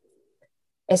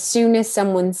soon as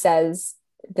someone says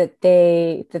that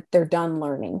they're done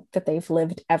learning, that they've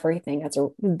lived everything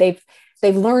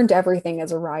they've learned everything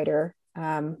as a rider,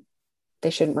 they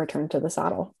shouldn't return to the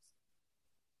saddle.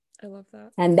 I love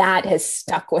that. And that has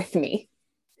stuck with me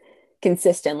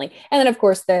consistently. And then of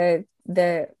course the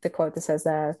quote that says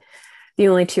the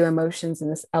only two emotions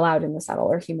allowed in the saddle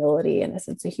are humility and a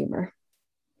sense of humor.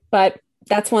 But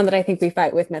that's one that I think we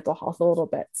fight with mental health a little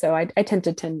bit. So I tend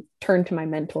to turn to my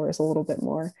mentors a little bit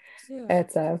more.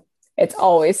 Yeah. It's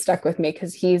always stuck with me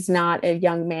because he's not a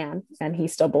young man and he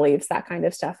still believes that kind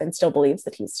of stuff and still believes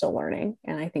that he's still learning.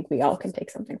 And I think we all can take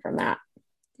something from that.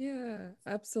 Yeah,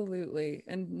 absolutely.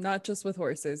 And not just with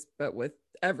horses, but with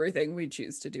everything we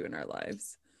choose to do in our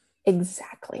lives.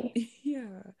 Exactly.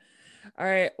 Yeah. All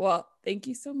right. Well, thank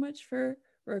you so much for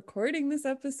recording this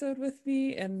episode with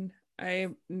me. And I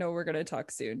know we're going to talk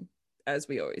soon, as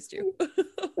we always do.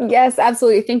 Yes,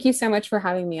 absolutely. Thank you so much for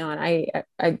having me on.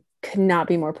 I could not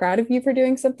be more proud of you for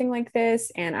doing something like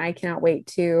this. And I cannot wait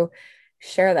to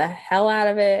share the hell out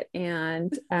of it.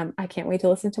 And I can't wait to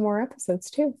listen to more episodes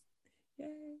too. Yay.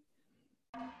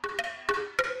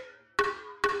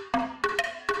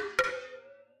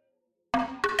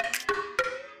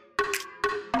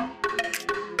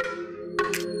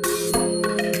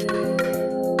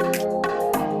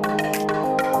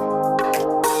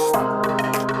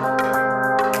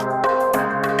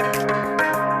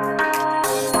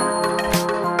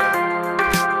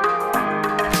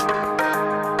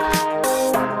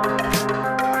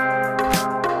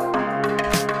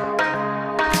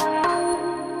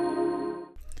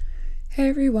 Hey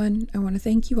everyone, I want to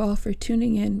thank you all for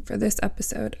tuning in for this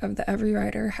episode of the Every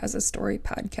Rider Has a Story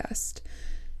podcast.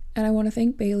 And I want to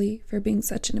thank Bailey for being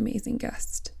such an amazing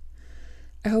guest.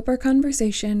 I hope our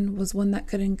conversation was one that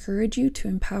could encourage you to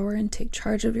empower and take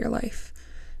charge of your life,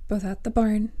 both at the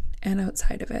barn and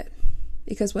outside of it.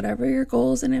 Because whatever your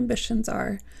goals and ambitions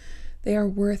are, they are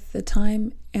worth the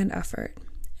time and effort,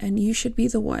 and you should be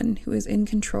the one who is in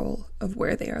control of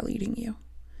where they are leading you.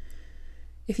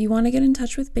 If you want to get in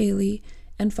touch with Bailey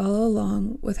and follow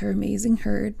along with her amazing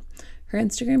herd, her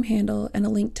Instagram handle and a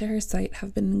link to her site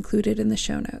have been included in the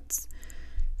show notes.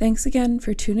 Thanks again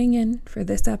for tuning in for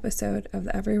this episode of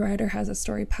the Every Rider Has a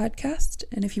Story podcast.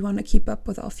 And if you want to keep up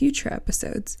with all future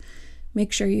episodes,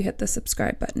 make sure you hit the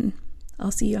subscribe button.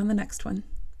 I'll see you on the next one.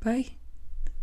 Bye.